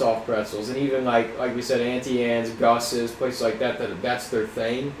soft pretzels, and even like we said, Auntie Anne's, Gus's, places like that's their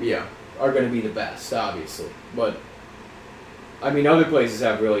thing. Yeah. Are going to be the best, obviously. But, I mean, other places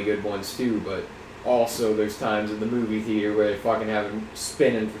have really good ones too, but also there's times in the movie theater where they fucking have them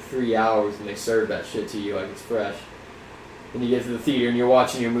spinning for 3 hours and they serve that shit to you like it's fresh. And you get to the theater and you're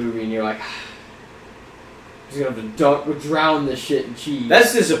watching your movie and you're like, I'm just going to have to drown this shit in cheese.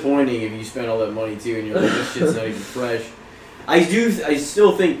 That's disappointing if you spend all that money too and you're like, this shit's not even fresh. I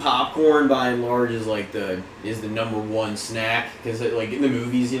still think popcorn by and large is like the number one snack because like in the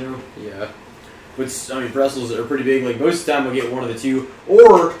movies, you know. Yeah. But I mean, pretzels are pretty big. Like most of the time, I'll get one of the two,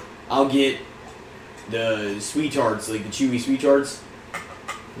 or I'll get the sweet tarts, like the chewy sweet tarts.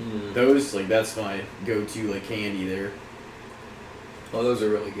 Those that's my go-to like candy there. Oh, those are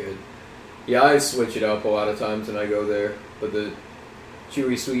really good. Yeah, I switch it up a lot of times when I go there, but the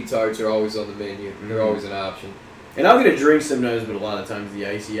chewy sweet tarts are always on the menu. They're always an option. And I'll get a drink sometimes, but a lot of times the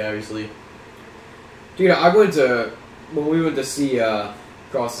icy, obviously. Dude, when we went to see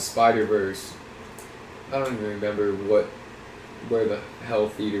Across the Spider-Verse, I don't even remember where the hell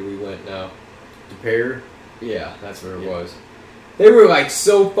theater we went now. The Pear? Yeah, that's where it was. They were like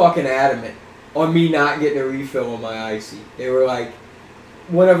so fucking adamant on me not getting a refill on my icy. They were like,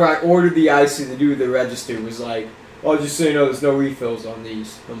 whenever I ordered the icy, the dude at the register was like, oh, just so you know, there's no refills on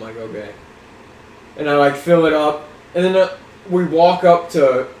these. I'm like, okay. And I like fill it up, and then we walk up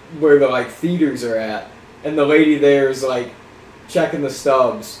to where the like theaters are at, and the lady there is like checking the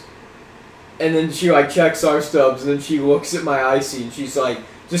stubs, and then she like checks our stubs, and then she looks at my icy, and she's like,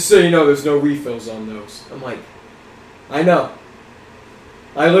 just so you know, there's no refills on those. I'm like, I know.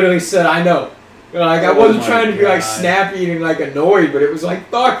 I literally said, I know. Like I wasn't trying to be like snappy and like annoyed, but it was like,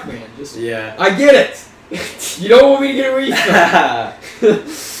 fuck, man, just I get it. You don't want me to get a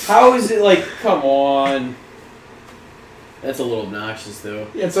refill. How is it like? Come on. That's a little obnoxious, though.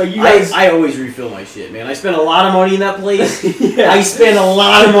 Yeah, it's like you guys. I always refill my shit, man. I spend a lot of money in that place. I spend a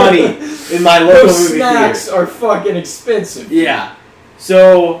lot of money in my local movie theater. Snacks are fucking expensive. Yeah.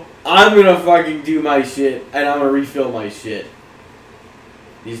 So I'm gonna fucking do my shit, and I'm gonna refill my shit.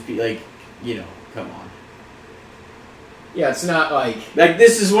 These people, like, come on. Yeah, it's not like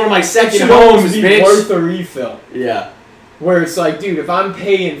this is one of my second homes, bitch. Worth a refill. Yeah. Where it's like, dude, if I'm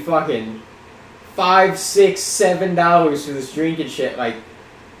paying fucking $5, $6, $7 for this drink and shit, like,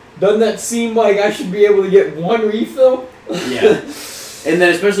 doesn't that seem like I should be able to get one refill? Yeah. And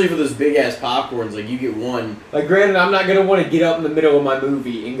then especially for those big ass popcorns, like you get one. Like, granted, I'm not gonna want to get up in the middle of my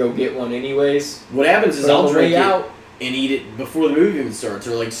movie and go get one anyways. What happens is I'll drink it and eat it before the movie even starts,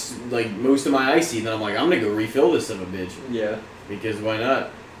 or like most of my icy. And then I'm like, I'm gonna go refill this son of a bitch. Yeah. Because why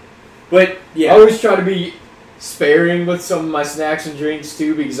not? But yeah, I always try to be sparing with some of my snacks and drinks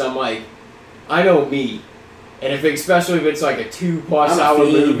too, because I'm like, I know me, and especially if it's like a 2+ hour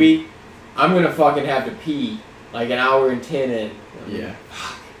movie, I'm gonna fucking have to pee like an hour and 10 in. Yeah.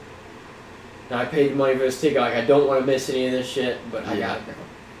 Fuck. Now I paid money for this ticket. Like I don't want to miss any of this shit, but I gotta go.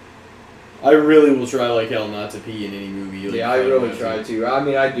 I really will try like hell not to pee in any movie. Like, yeah, I really try to. I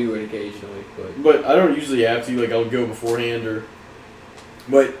mean, I do it occasionally, but I don't usually have to. Like I'll go beforehand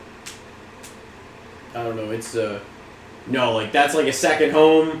but. I don't know, it's, no, like, that's like a second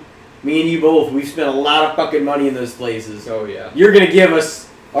home. Me and you both, we've spent a lot of fucking money in those places. Oh, yeah. You're gonna give us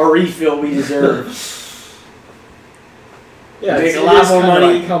a refill we deserve. Yeah, make a lot more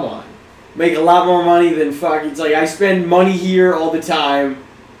money. Like, come on. Make a lot more money than fuck. It's like, I spend money here all the time.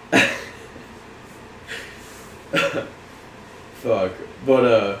 Fuck.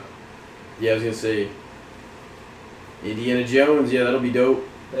 But, yeah, I was gonna say, Indiana Jones, yeah, that'll be dope.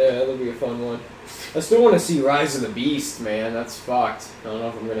 Yeah, that'll be a fun one. I still want to see Rise of the Beast, man. That's fucked. I don't know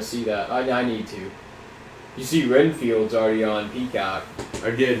if I'm going to see that. I need to. You see Renfield's already on Peacock.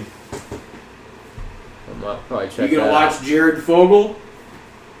 I did. I'll probably check that out. You going to watch Jared Fogle?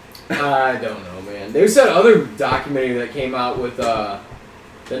 I don't know, man. There's that other documentary that came out with the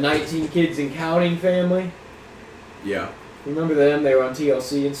 19 Kids and Counting family. Yeah. Remember them? They were on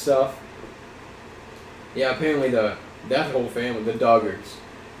TLC and stuff. Yeah, apparently that whole family, the Duggars,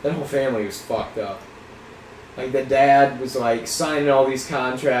 that whole family was fucked up. Like, the dad was, like, signing all these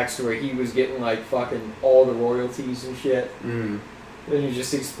contracts where he was getting, like, fucking all the royalties and shit. Mm. And he's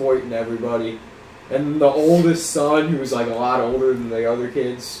just exploiting everybody. And the oldest son, who was, like, a lot older than the other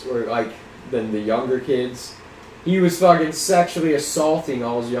kids, or, like, than the younger kids, he was fucking sexually assaulting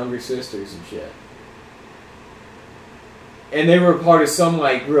all his younger sisters and shit. And they were part of some,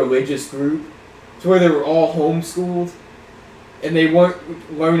 like, religious group. to where they were all homeschooled, and they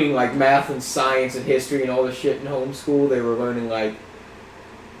weren't learning like math and science and history and all this shit in homeschool. They were learning like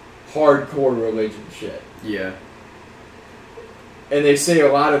hardcore religion shit. Yeah. And they say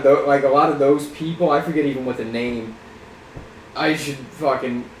a lot of those people, I forget even what the name. I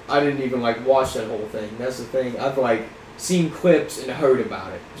didn't even like watch that whole thing. That's the thing. I've like seen clips and heard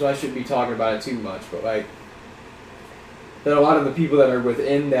about it, so I shouldn't be talking about it too much. But like, that a lot of the people that are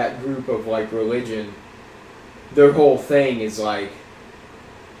within that group of like religion, their whole thing is like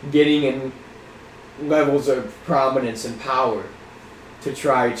getting in levels of prominence and power to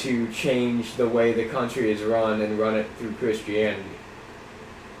try to change the way the country is run and run it through Christianity.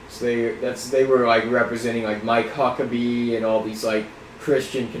 So they were like representing like Mike Huckabee and all these like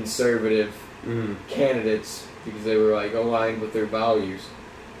Christian conservative candidates because they were like aligned with their values.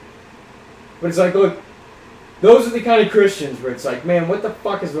 But it's like, look, those are the kind of Christians where it's like, man, what the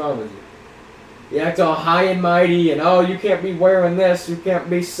fuck is wrong with you? You act all high and mighty and, oh, you can't be wearing this, you can't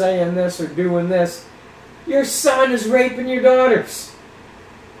be saying this or doing this. Your son is raping your daughters.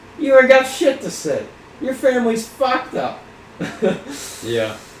 You ain't got shit to say. Your family's fucked up.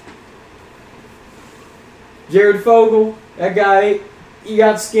 Yeah. Jared Fogle, that guy, he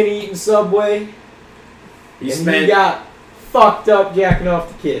got skinny eating Subway. He got fucked up jacking off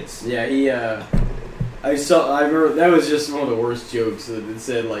the kids. Yeah, I remember, that was just one of the worst jokes that it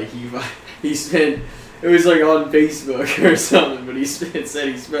said, like, he spent, it was like on Facebook or something, but said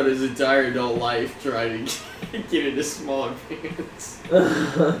he spent his entire adult life trying to get into smaller pants.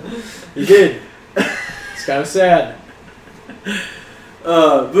 He did. It's kind of sad.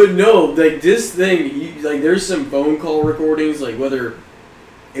 But no, like this thing, like there's some phone call recordings, like whether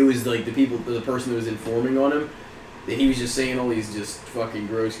it was like the person that was informing on him, that he was just saying all these just fucking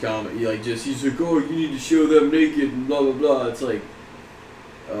gross comments. He's like, oh, you need to show them naked and blah blah blah. It's like,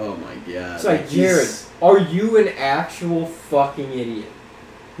 oh my god. It's like, Jared, are you an actual fucking idiot?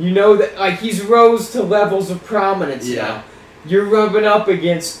 You know that, like, he's rose to levels of prominence now. You're rubbing up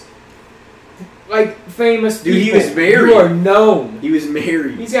against like famous people. Dude, he was married. You are known. He was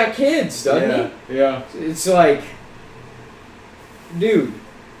married. He's got kids, doesn't he? Yeah. It's like, dude.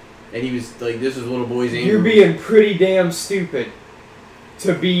 And he was like, this was little boy's anger. You're being pretty damn stupid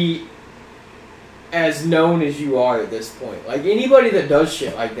to be as known as you are at this point. Like, anybody that does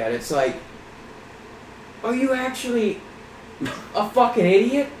shit like that, it's like, are you actually a fucking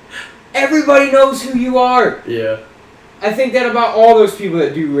idiot? Everybody knows who you are. Yeah. I think that about all those people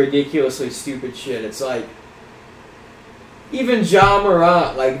that do ridiculously stupid shit. It's like, even Ja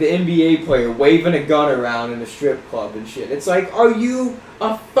Morant, like the NBA player, waving a gun around in a strip club and shit. It's like, are you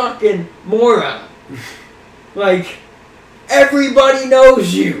a fucking moron? Like, everybody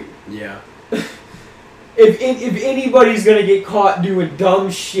knows you. Yeah. If anybody's gonna get caught doing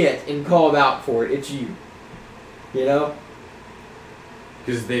dumb shit and called out for it, it's you. You know?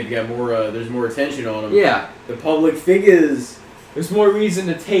 Because they've got more, there's more attention on them. Yeah. The public figures. There's more reason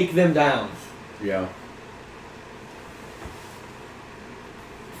to take them down. Yeah.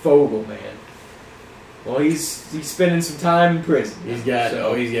 Fogle, man. Well, he's spending some time in prison. He's got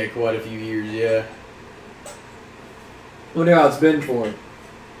quite a few years, yeah. Wonder how it's been for him.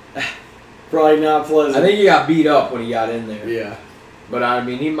 Probably not pleasant. I think he got beat up when he got in there. Yeah. But I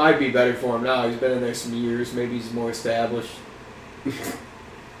mean, he might be better for him now. He's been in there some years. Maybe he's more established.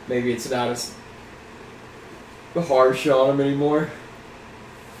 Maybe it's not as harsh on him anymore.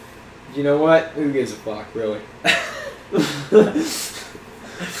 You know what? Who gives a fuck, really?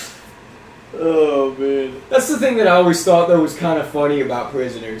 Oh, man. That's the thing that I always thought, though, was kind of funny about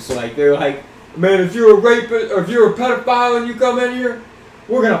prisoners. Like, they're like, man, if you're a rapist, or if you're a pedophile and you come in here,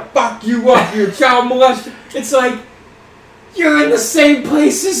 we're gonna fuck you up, you're a child molester. It's like, you're in the same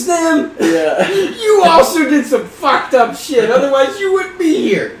place as them. Yeah. You also did some fucked up shit, otherwise you wouldn't be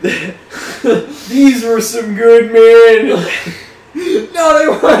here. These were some good men. No, they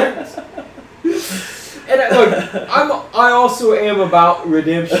weren't. And look, I also am about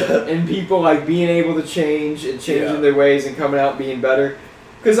redemption and people like being able to change and changing their ways and coming out being better.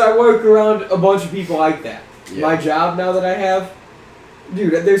 Because I work around a bunch of people like that. Yeah. My job now that I have,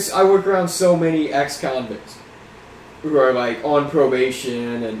 dude, I work around so many ex-convicts who are like on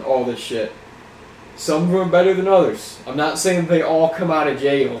probation and all this shit. Some of them are better than others. I'm not saying they all come out of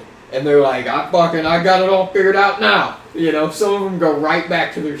jail and they're like, I got it all figured out now. You know, some of them go right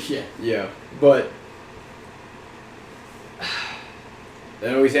back to their shit. Yeah. But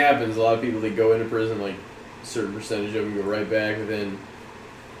that always happens. A lot of people that go into prison, like a certain percentage of them go right back within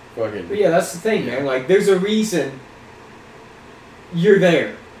fucking. But yeah, that's the thing, man. Like, there's a reason you're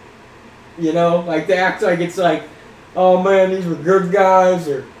there. You know, like they act like it's like, oh man, these were good guys,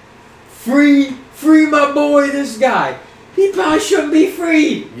 or free Free my boy, this guy. He probably shouldn't be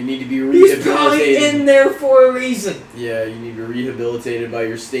freed. You need to be rehabilitated. He's probably in there for a reason. Yeah, you need to be rehabilitated by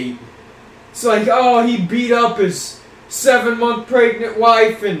your state. It's like, oh, he beat up his 7-month pregnant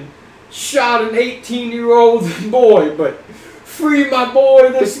wife and shot an 18-year-old boy, but free my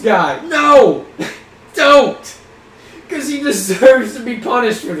boy, this guy. No! Don't! Because he deserves to be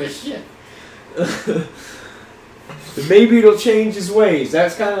punished for this shit. Maybe it'll change his ways.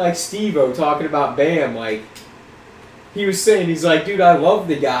 That's kind of like Steve-O talking about Bam. Like, he was saying, he's like, dude, I love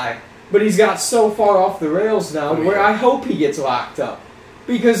the guy, but he's got so far off the rails now to where I hope he gets locked up.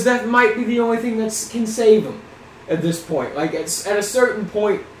 Because that might be the only thing that can save him at this point. Like, at a certain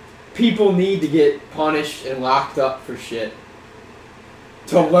point, people need to get punished and locked up for shit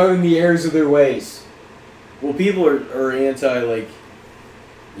to learn the errors of their ways. Well, people are anti, like,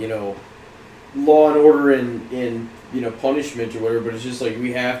 you know, law and order and you know, punishment or whatever, but it's just like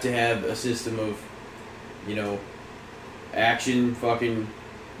we have to have a system of, you know, action. Fucking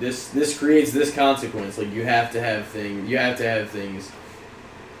this creates this consequence. Like, you have to have things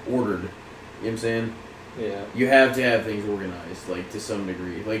ordered. You know what I'm saying? Yeah. You have to have things organized, like, to some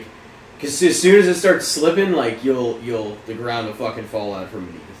degree. Like, because as soon as it starts slipping, like, the ground will fucking fall out from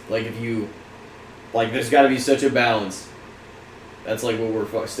beneath. Like, if you, like, there's got to be such a balance. That's like what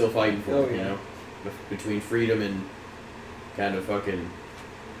we're still fighting for, you know, between freedom and kind of fucking.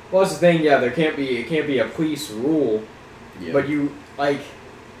 Well, that's the thing. Yeah, it can't be a police rule, but you like.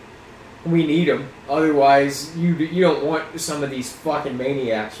 We need them. Otherwise, you don't want some of these fucking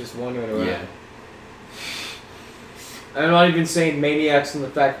maniacs just wandering around. Yeah. I'm not even saying maniacs in the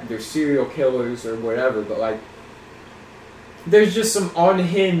fact that they're serial killers or whatever, but like, there's just some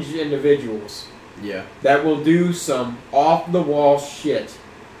unhinged individuals. Yeah. That will do some off-the-wall shit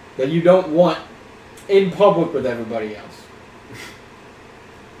that you don't want in public with everybody else.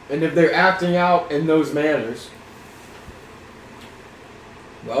 And if they're acting out in those manners,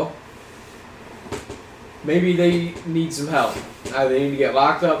 well, maybe they need some help. Either they need to get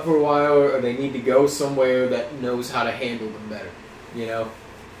locked up for a while, or they need to go somewhere that knows how to handle them better. You know?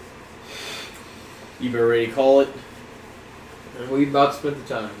 You been ready to call it? And we about spent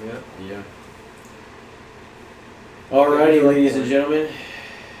the time, yeah? Yeah. Alrighty, ladies and gentlemen.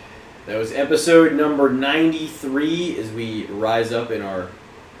 That was episode number 93 as we rise up in our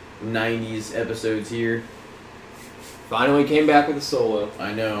 90s episodes here. Finally came back with a solo.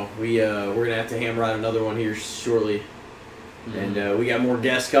 I know. We're going to have to hammer out another one here shortly. Mm-hmm. And we got more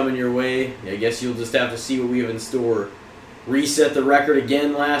guests coming your way. I guess you'll just have to see what we have in store. Reset the record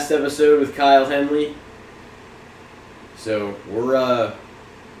again last episode with Kyle Henley. So, we're,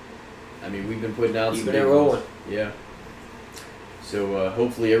 we've been putting out some big ones. Yeah. So,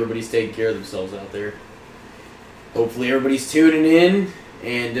 hopefully everybody's taking care of themselves out there. Hopefully everybody's tuning in.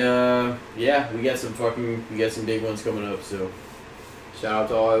 And, yeah, we got some big ones coming up, so. Shout out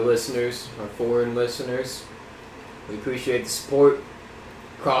to all our listeners, our foreign listeners. We appreciate the support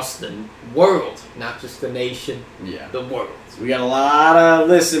across the world, not just the nation, the world. So we got a lot of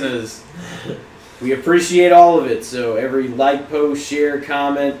listeners. We appreciate all of it, so every like, post, share,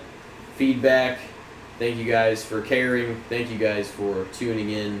 comment, feedback, thank you guys for caring. Thank you guys for tuning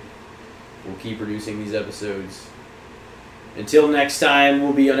in. We'll keep producing these episodes. Until next time,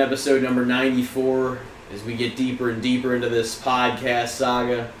 we'll be on episode number 94 as we get deeper and deeper into this podcast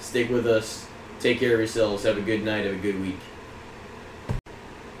saga. Stick with us. Take care of yourselves. Have a good night. Have a good week.